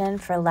interpretation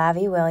for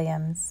Lavi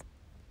Williams.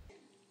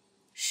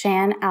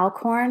 Shan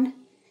Alcorn,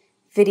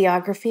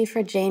 videography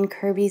for Jane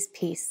Kirby's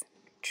piece.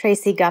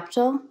 Tracy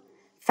Guptill,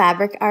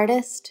 fabric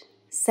artist,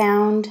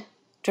 sound,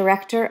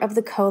 director of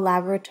the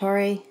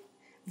co-laboratory,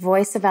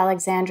 voice of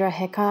Alexandra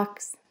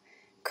Hickox,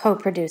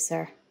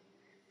 co-producer.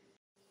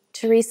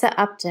 Teresa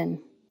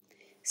Upton,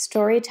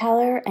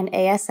 storyteller and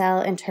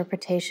ASL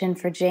interpretation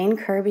for Jane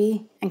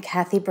Kirby and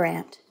Kathy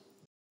Brandt.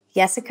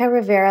 Jessica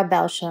Rivera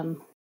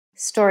Belsham,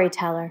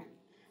 storyteller,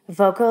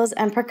 vocals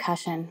and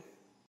percussion.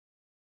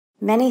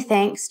 Many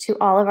thanks to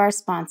all of our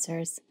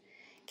sponsors,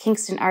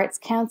 Kingston Arts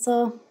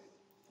Council,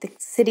 the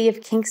City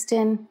of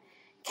Kingston,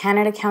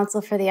 Canada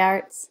Council for the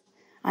Arts,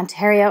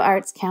 Ontario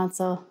Arts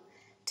Council,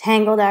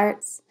 Tangled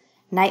Arts,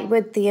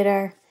 Nightwood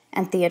Theatre,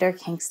 and Theatre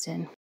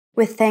Kingston.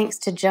 With thanks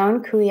to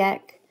Joan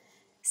Kuyek,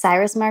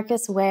 Cyrus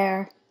Marcus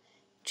Ware,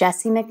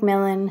 Jesse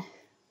McMillan,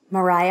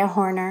 Mariah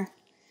Horner,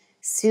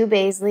 Sue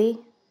Baisley,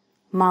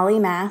 Molly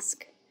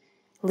Mask,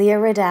 Leah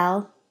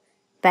Riddell,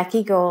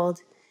 Becky Gold,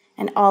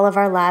 and all of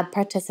our lab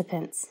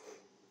participants.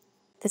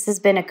 This has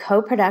been a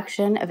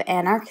co-production of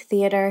anARC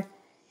Theatre,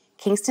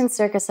 Kingston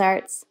Circus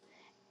Arts,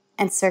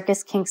 and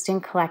Circus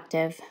Kingston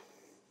Collective.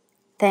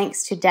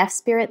 Thanks to Deaf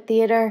Spirit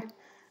Theatre,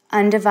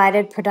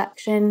 Undivided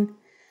Production,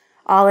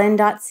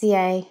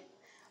 allin.ca,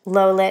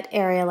 Low-Lit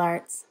Aerial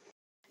Arts.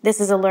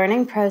 This is a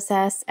learning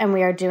process and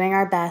we are doing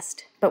our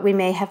best, but we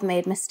may have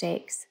made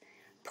mistakes.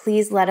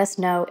 Please let us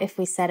know if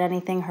we said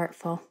anything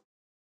hurtful.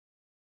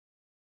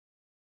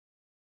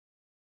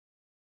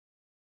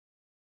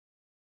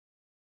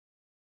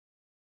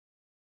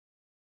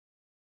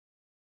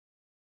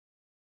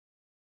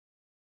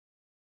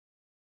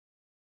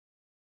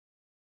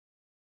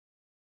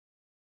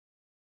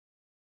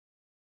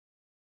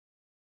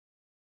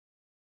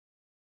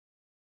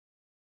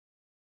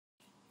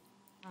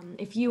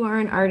 If you are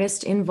an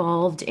artist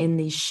involved in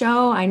the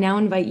show, I now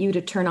invite you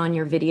to turn on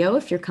your video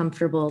if you're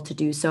comfortable to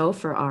do so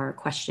for our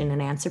question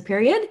and answer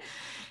period.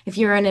 If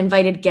you're an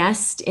invited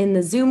guest in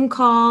the Zoom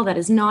call that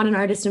is not an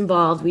artist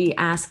involved, we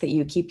ask that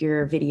you keep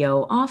your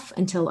video off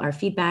until our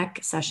feedback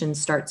session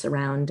starts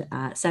around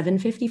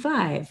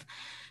 7:55.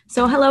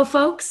 So hello,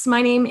 folks.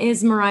 My name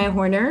is Mariah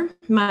Horner.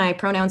 My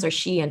pronouns are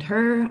she and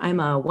her. I'm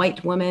a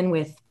white woman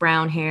with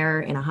brown hair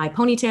in a high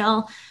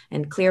ponytail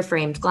and clear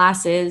framed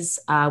glasses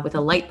with a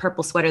light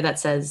purple sweater that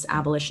says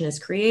 "Abolition is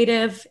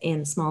Creative"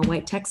 in small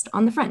white text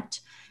on the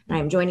front. And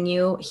I'm joining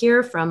you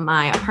here from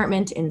my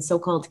apartment in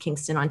so-called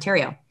Kingston,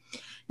 Ontario.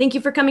 Thank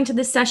you for coming to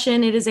this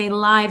session. It is a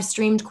live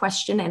streamed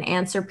question and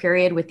answer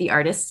period with the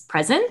artists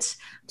present.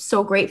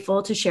 So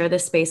grateful to share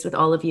this space with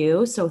all of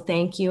you. So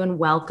thank you and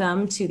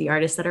welcome to the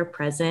artists that are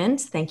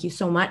present. Thank you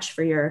so much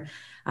for your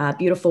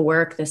beautiful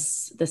work,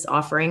 this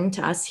offering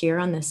to us here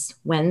on this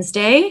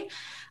Wednesday.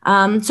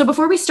 So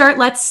before we start,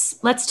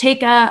 let's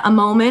take a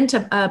moment,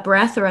 a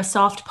breath or a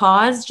soft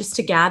pause just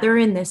to gather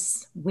in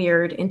this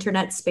weird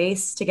internet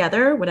space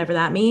together, whatever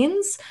that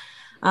means.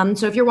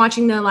 So if you're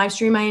watching the live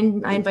stream,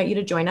 I invite you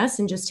to join us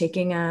in just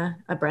taking a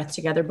breath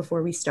together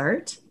before we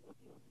start.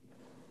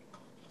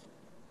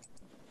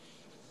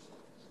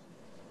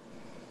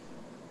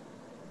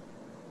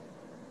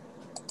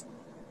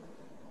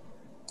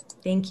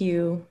 Thank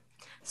you.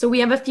 So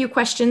we have a few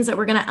questions that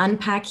we're going to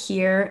unpack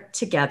here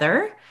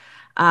together.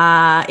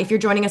 If you're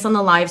joining us on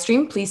the live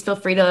stream, please feel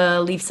free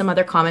to leave some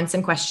other comments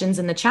and questions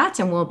in the chat,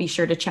 and we'll be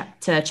sure to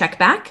check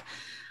back.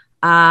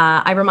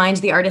 I remind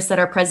the artists that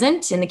are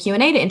present in the Q&A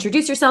to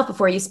introduce yourself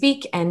before you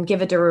speak and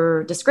give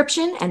a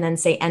description, and then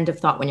say end of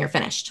thought when you're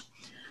finished.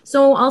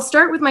 So I'll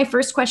start with my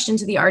first question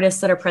to the artists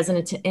that are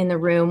present in the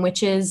room,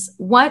 which is,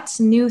 what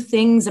new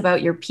things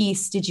about your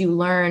piece did you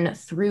learn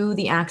through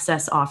the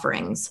Access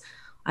offerings?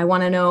 I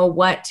want to know,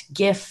 what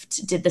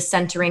gift did the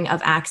centering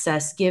of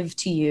Access give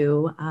to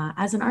you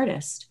as an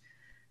artist?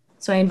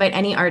 So I invite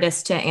any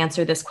artist to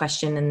answer this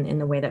question in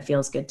the way that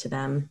feels good to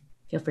them.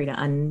 Feel free to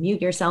unmute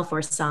yourself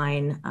or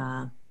sign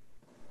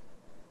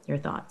your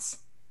thoughts.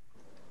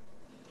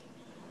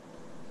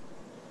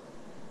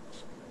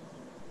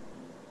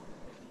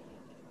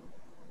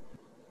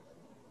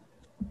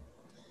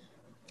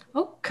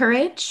 Oh,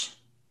 Courage.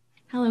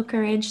 Hello,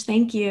 Courage.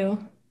 Thank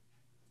you.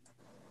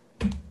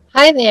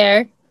 Hi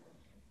there.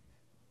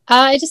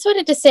 I just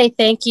wanted to say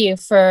thank you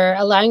for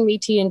allowing me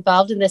to be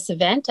involved in this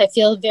event. I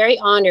feel very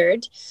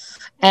honored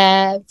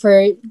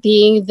for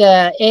being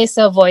the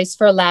ASL voice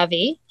for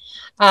Lavi.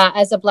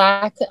 As a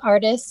Black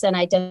artist and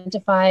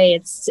identify,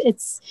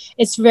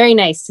 it's very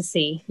nice to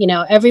see. You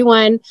know, every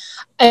one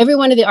of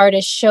the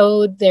artists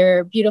showed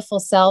their beautiful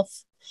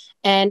self,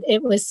 and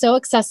it was so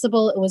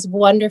accessible. It was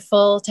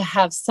wonderful to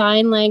have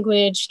sign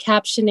language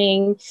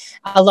captioning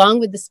along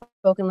with the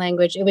spoken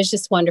language. It was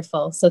just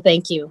wonderful. So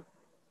thank you.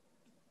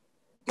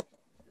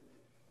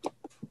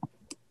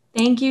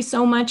 Thank you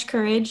so much,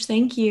 Courage.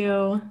 Thank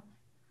you.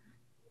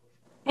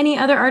 Any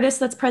other artists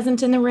that's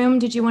present in the room,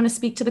 did you want to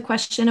speak to the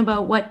question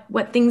about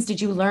what things did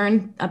you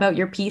learn about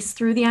your piece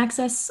through the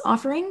Access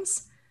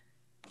offerings?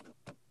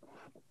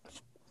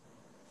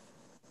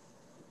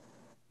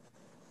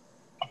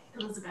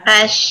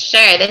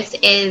 Sure. This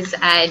is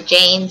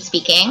Jane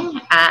speaking.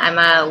 I'm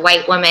a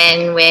white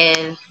woman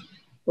with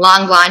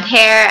long blonde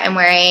hair. I'm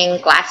wearing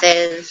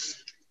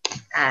glasses,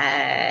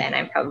 and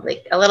I'm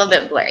probably a little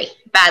bit blurry.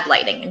 Bad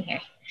lighting in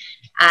here.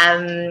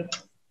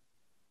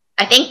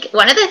 I think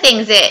one of the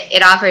things that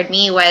it offered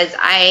me was,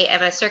 I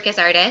am a circus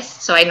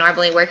artist, so I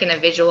normally work in a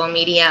visual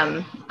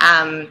medium,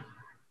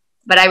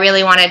 but I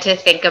really wanted to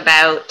think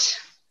about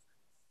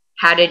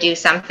how to do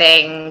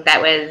something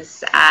that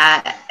was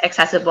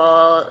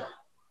accessible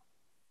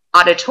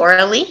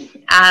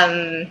auditorily.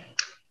 And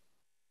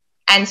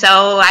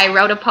so I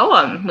wrote a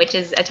poem, which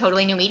is a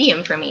totally new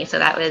medium for me. So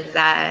that was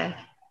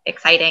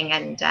exciting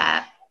and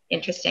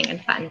interesting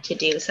and fun to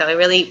do. So it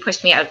really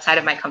pushed me outside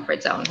of my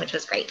comfort zone, which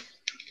was great.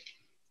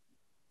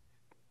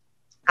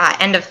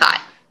 End of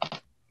thought.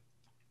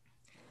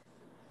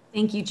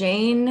 Thank you,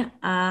 Jane.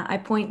 I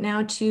point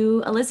now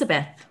to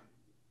Elizabeth.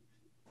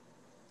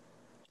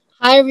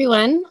 Hi,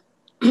 everyone.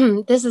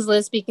 This is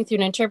Liz speaking through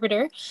an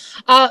interpreter.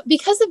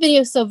 Because the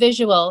video is so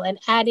visual, and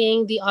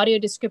adding the audio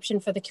description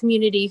for the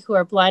community who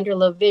are blind or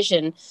low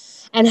vision,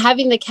 and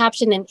having the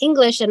caption in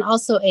English and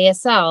also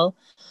ASL,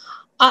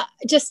 I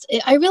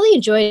really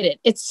enjoyed it.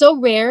 It's so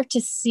rare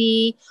to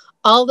see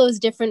all those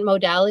different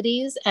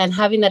modalities and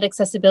having that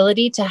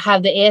accessibility to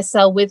have the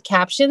ASL with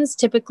captions.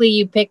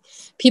 Typically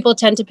people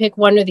tend to pick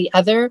one or the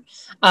other.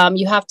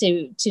 You have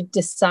to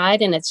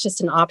decide, and it's just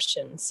an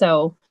option.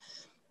 So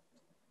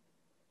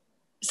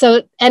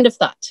end of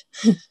thought.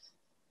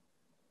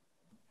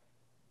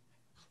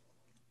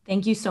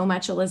 Thank you so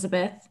much,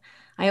 Elizabeth.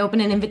 I open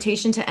an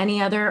invitation to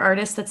any other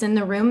artist that's in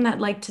the room that'd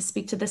like to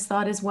speak to this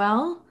thought as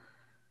well.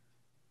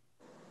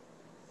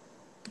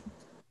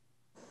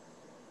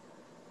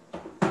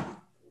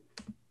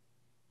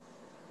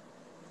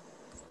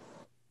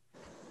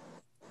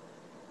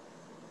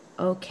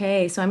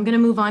 Okay, so I'm going to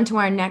move on to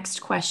our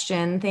next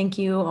question. Thank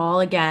you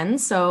all again.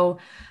 So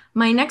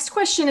my next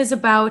question is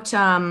about,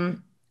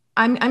 I'm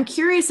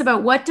curious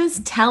about, what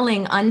does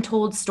telling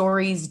untold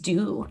stories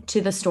do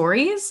to the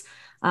stories,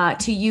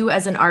 to you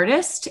as an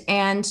artist,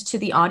 and to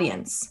the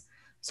audience?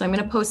 So I'm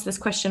going to post this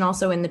question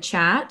also in the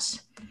chat.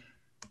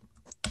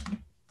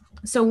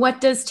 So what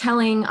does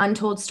telling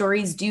untold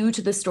stories do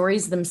to the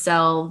stories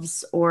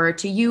themselves, or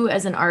to you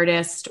as an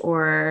artist,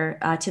 or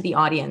to the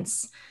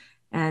audience?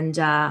 And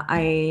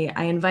I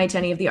invite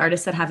any of the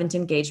artists that haven't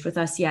engaged with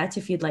us yet,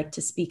 if you'd like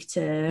to speak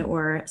to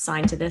or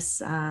sign to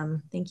this.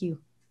 Thank you.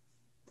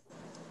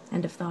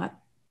 End of thought.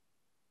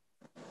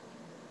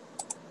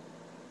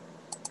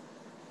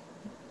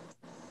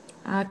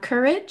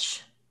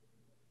 Courage.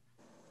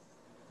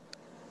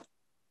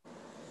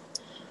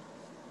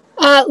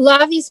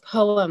 Lavi's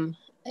poem,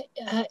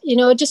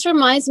 it just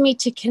reminds me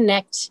to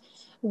connect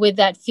with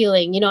that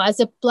feeling, as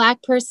a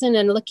Black person,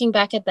 and looking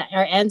back at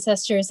our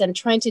ancestors and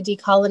trying to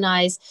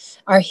decolonize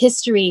our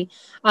history.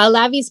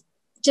 Lavi's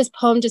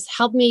poem just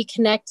helped me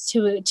connect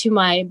to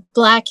my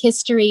Black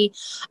history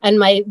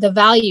and the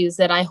values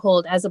that I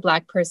hold as a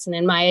Black person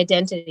and my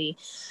identity.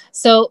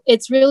 So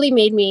it's really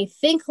made me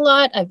think a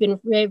lot. I've been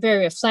very,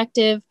 very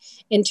reflective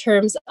in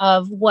terms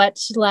of what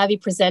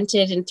Lavi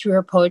presented and through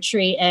her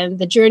poetry and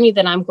the journey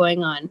that I'm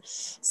going on.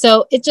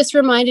 So it just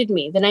reminded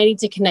me that I need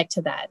to connect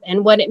to that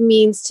and what it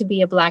means to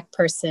be a Black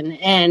person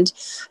and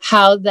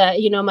how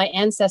my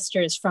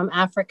ancestors from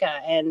Africa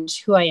and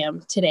who I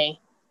am today.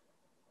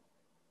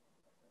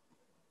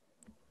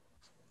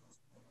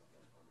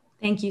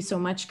 Thank you so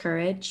much,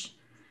 Courage.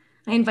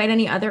 I invite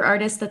any other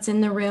artists that's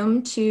in the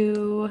room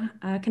to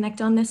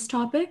connect on this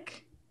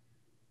topic.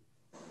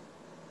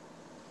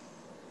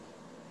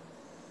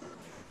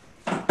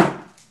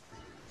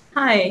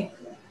 Hi.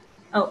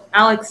 Oh,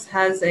 Alex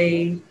has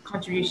a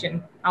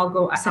contribution. I'll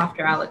go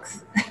after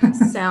Alex.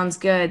 Sounds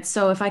good.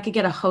 So if I could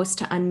get a host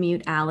to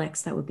unmute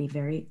Alex, that would be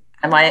very...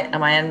 Am I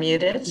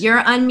unmuted?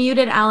 You're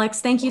unmuted, Alex.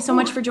 Thank you so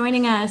much for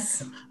joining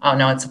us. Oh,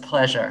 no, it's a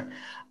pleasure.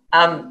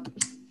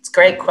 It's a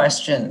great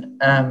question.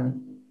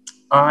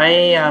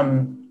 I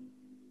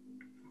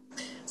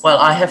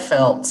have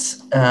felt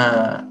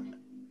the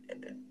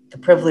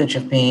privilege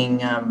of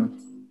being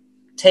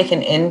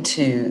taken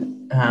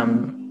into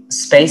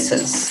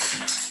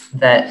spaces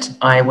that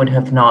I would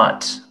have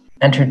not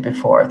entered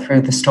before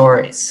through the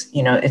stories.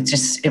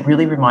 It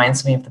really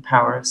reminds me of the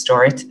power of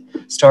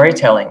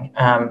storytelling.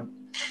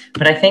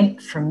 But I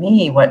think for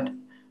me, what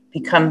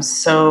becomes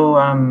so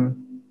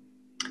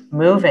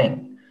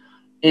moving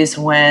is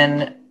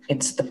when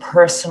it's the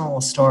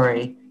personal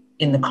story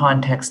in the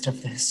context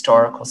of the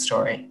historical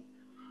story.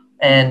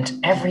 And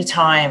every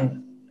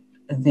time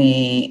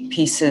the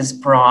pieces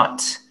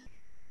brought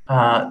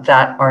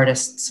that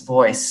artist's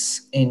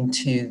voice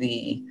into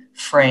the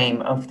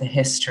frame of the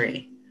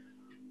history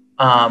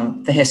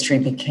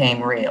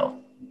became real.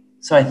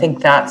 So I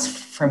think that's,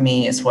 for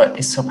me, is what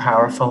is so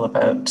powerful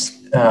about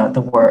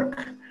the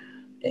work.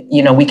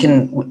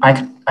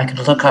 I could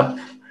look up,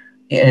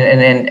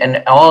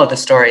 and all of the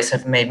stories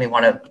have made me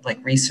want to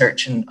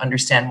research and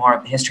understand more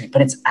of the history.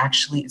 But it's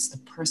the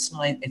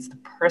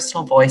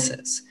personal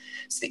voices.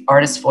 It's the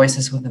artist's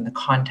voices within the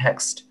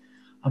context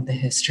of the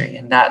history,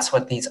 and that's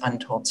what these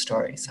untold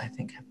stories, I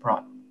think, have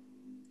brought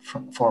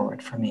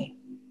forward for me.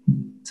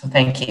 So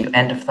thank you.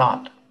 End of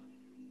thought.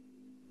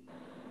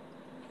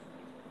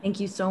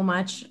 Thank you so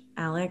much,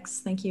 Alex.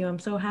 Thank you. I'm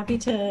so happy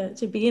to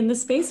be in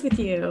this space with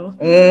you.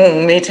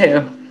 Me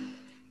too.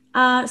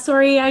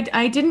 Sorry,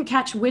 I didn't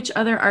catch which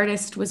other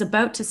artist was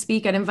about to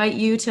speak. I'd invite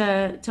you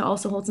to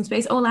also hold some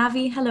space. Oh,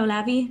 Lavi. Hello,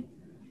 Lavi.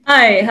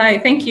 Hi,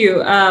 thank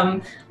you.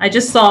 I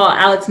just saw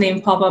Alex's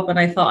name pop up and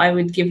I thought I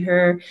would give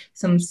her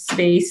some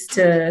space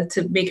to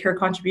make her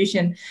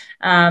contribution.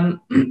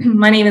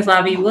 My name is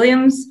Lavi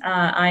Williams.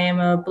 I am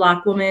a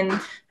Black woman.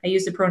 I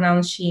use the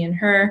pronouns she and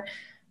her.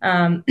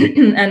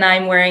 And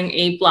I'm wearing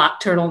a black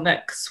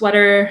turtleneck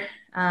sweater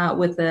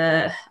with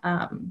the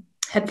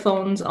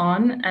headphones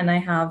on, and I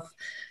have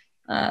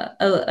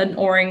an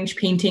orange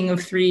painting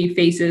of 3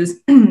 faces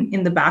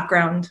in the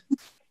background.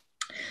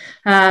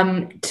 Before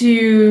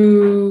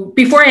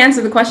I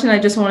answer the question, I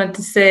just wanted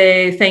to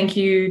say thank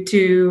you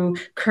to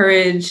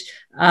Courage,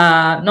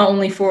 not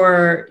only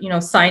for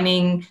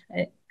signing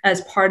as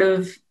part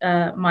of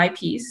my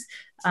piece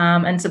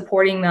and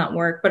supporting that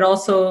work, but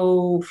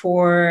also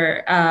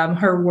for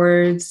her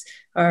words,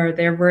 or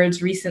their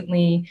words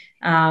recently,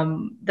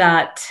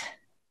 that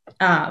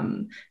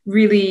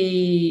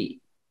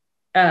really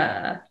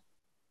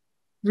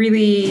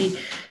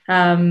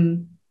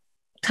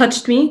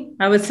touched me,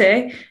 I would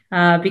say,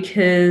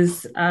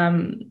 because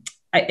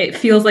it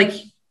feels like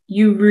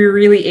you were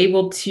really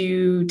able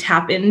to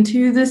tap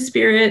into the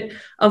spirit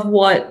of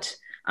what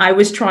I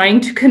was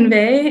trying to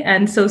convey.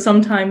 And so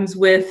sometimes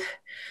with,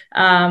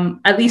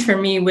 at least for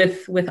me,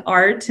 with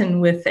art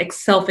and with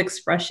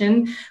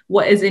self-expression,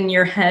 what is in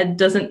your head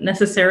doesn't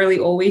necessarily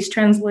always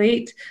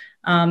translate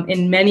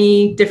in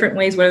many different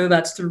ways, whether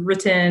that's through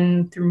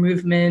written, through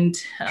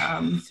movement,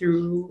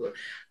 through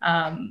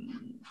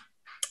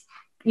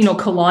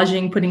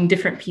collaging, putting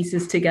different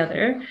pieces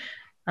together.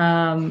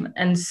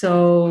 And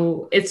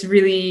so it's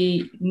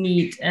really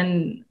neat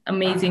and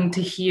amazing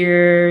to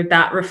hear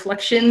that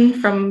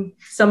reflection from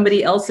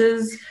somebody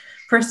else's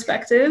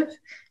perspective,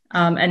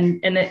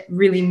 and it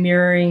really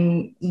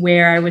mirroring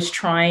where I was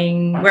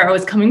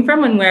coming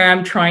from and where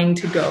I'm trying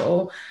to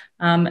go.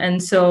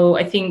 And so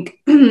I think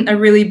a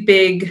really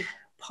big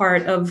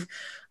part of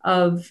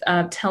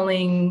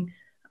telling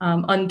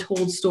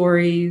untold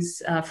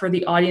stories for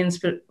the audience,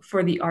 but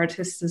for the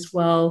artists as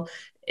well,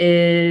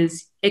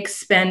 is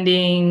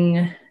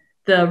expanding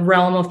the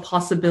realm of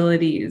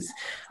possibilities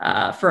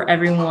for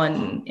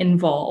everyone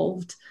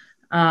involved.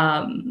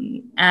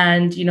 And,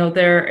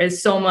 there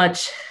is so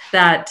much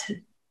that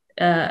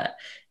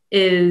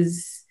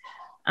is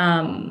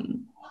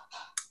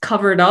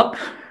covered up,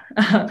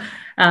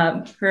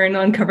 very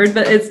uncovered,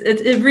 but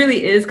it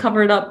really is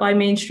covered up by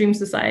mainstream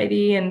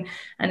society, and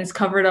it's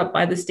covered up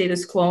by the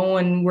status quo,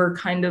 and we're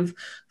kind of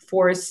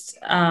forced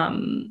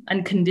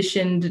and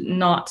conditioned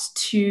not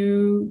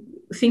to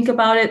think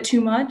about it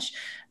too much,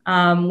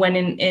 when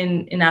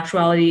in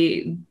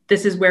actuality,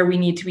 this is where we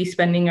need to be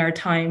spending our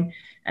time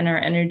and our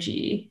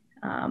energy,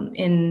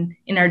 in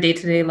our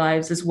day-to-day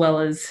lives, as well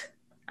as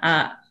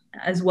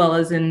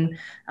in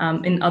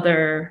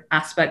other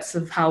aspects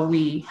of how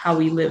we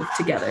live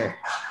together.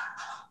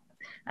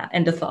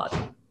 End of thought.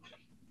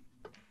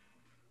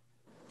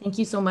 Thank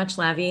you so much,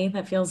 Lavi.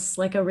 That feels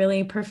like a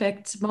really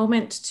perfect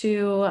moment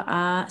to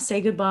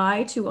say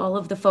goodbye to all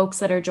of the folks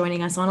that are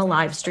joining us on a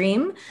live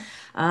stream.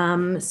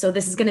 So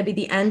this is going to be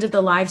the end of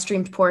the live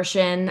streamed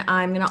portion.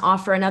 I'm going to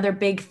offer another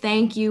big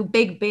thank you,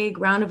 big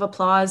round of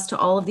applause to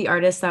all of the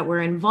artists that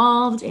were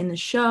involved in the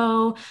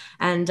show.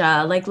 And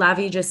like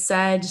Lavi just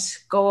said,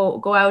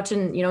 go out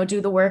and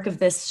do the work of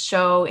this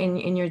show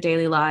in your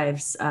daily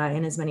lives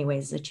in as many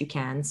ways that you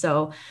can.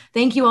 So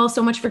thank you all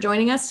so much for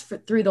joining us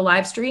through the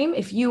live stream.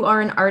 If you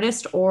are an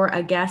artist or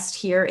a guest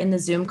here in the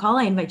Zoom call,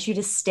 I invite you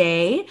to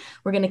stay.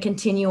 We're going to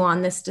continue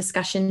on this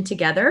discussion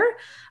together.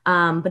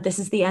 But this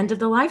is the end of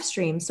the live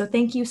stream. So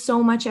thank you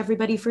so much,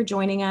 everybody, for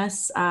joining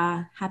us.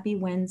 Happy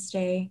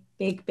Wednesday.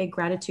 Big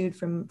gratitude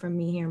from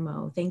me here,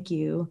 Mo. Thank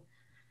you.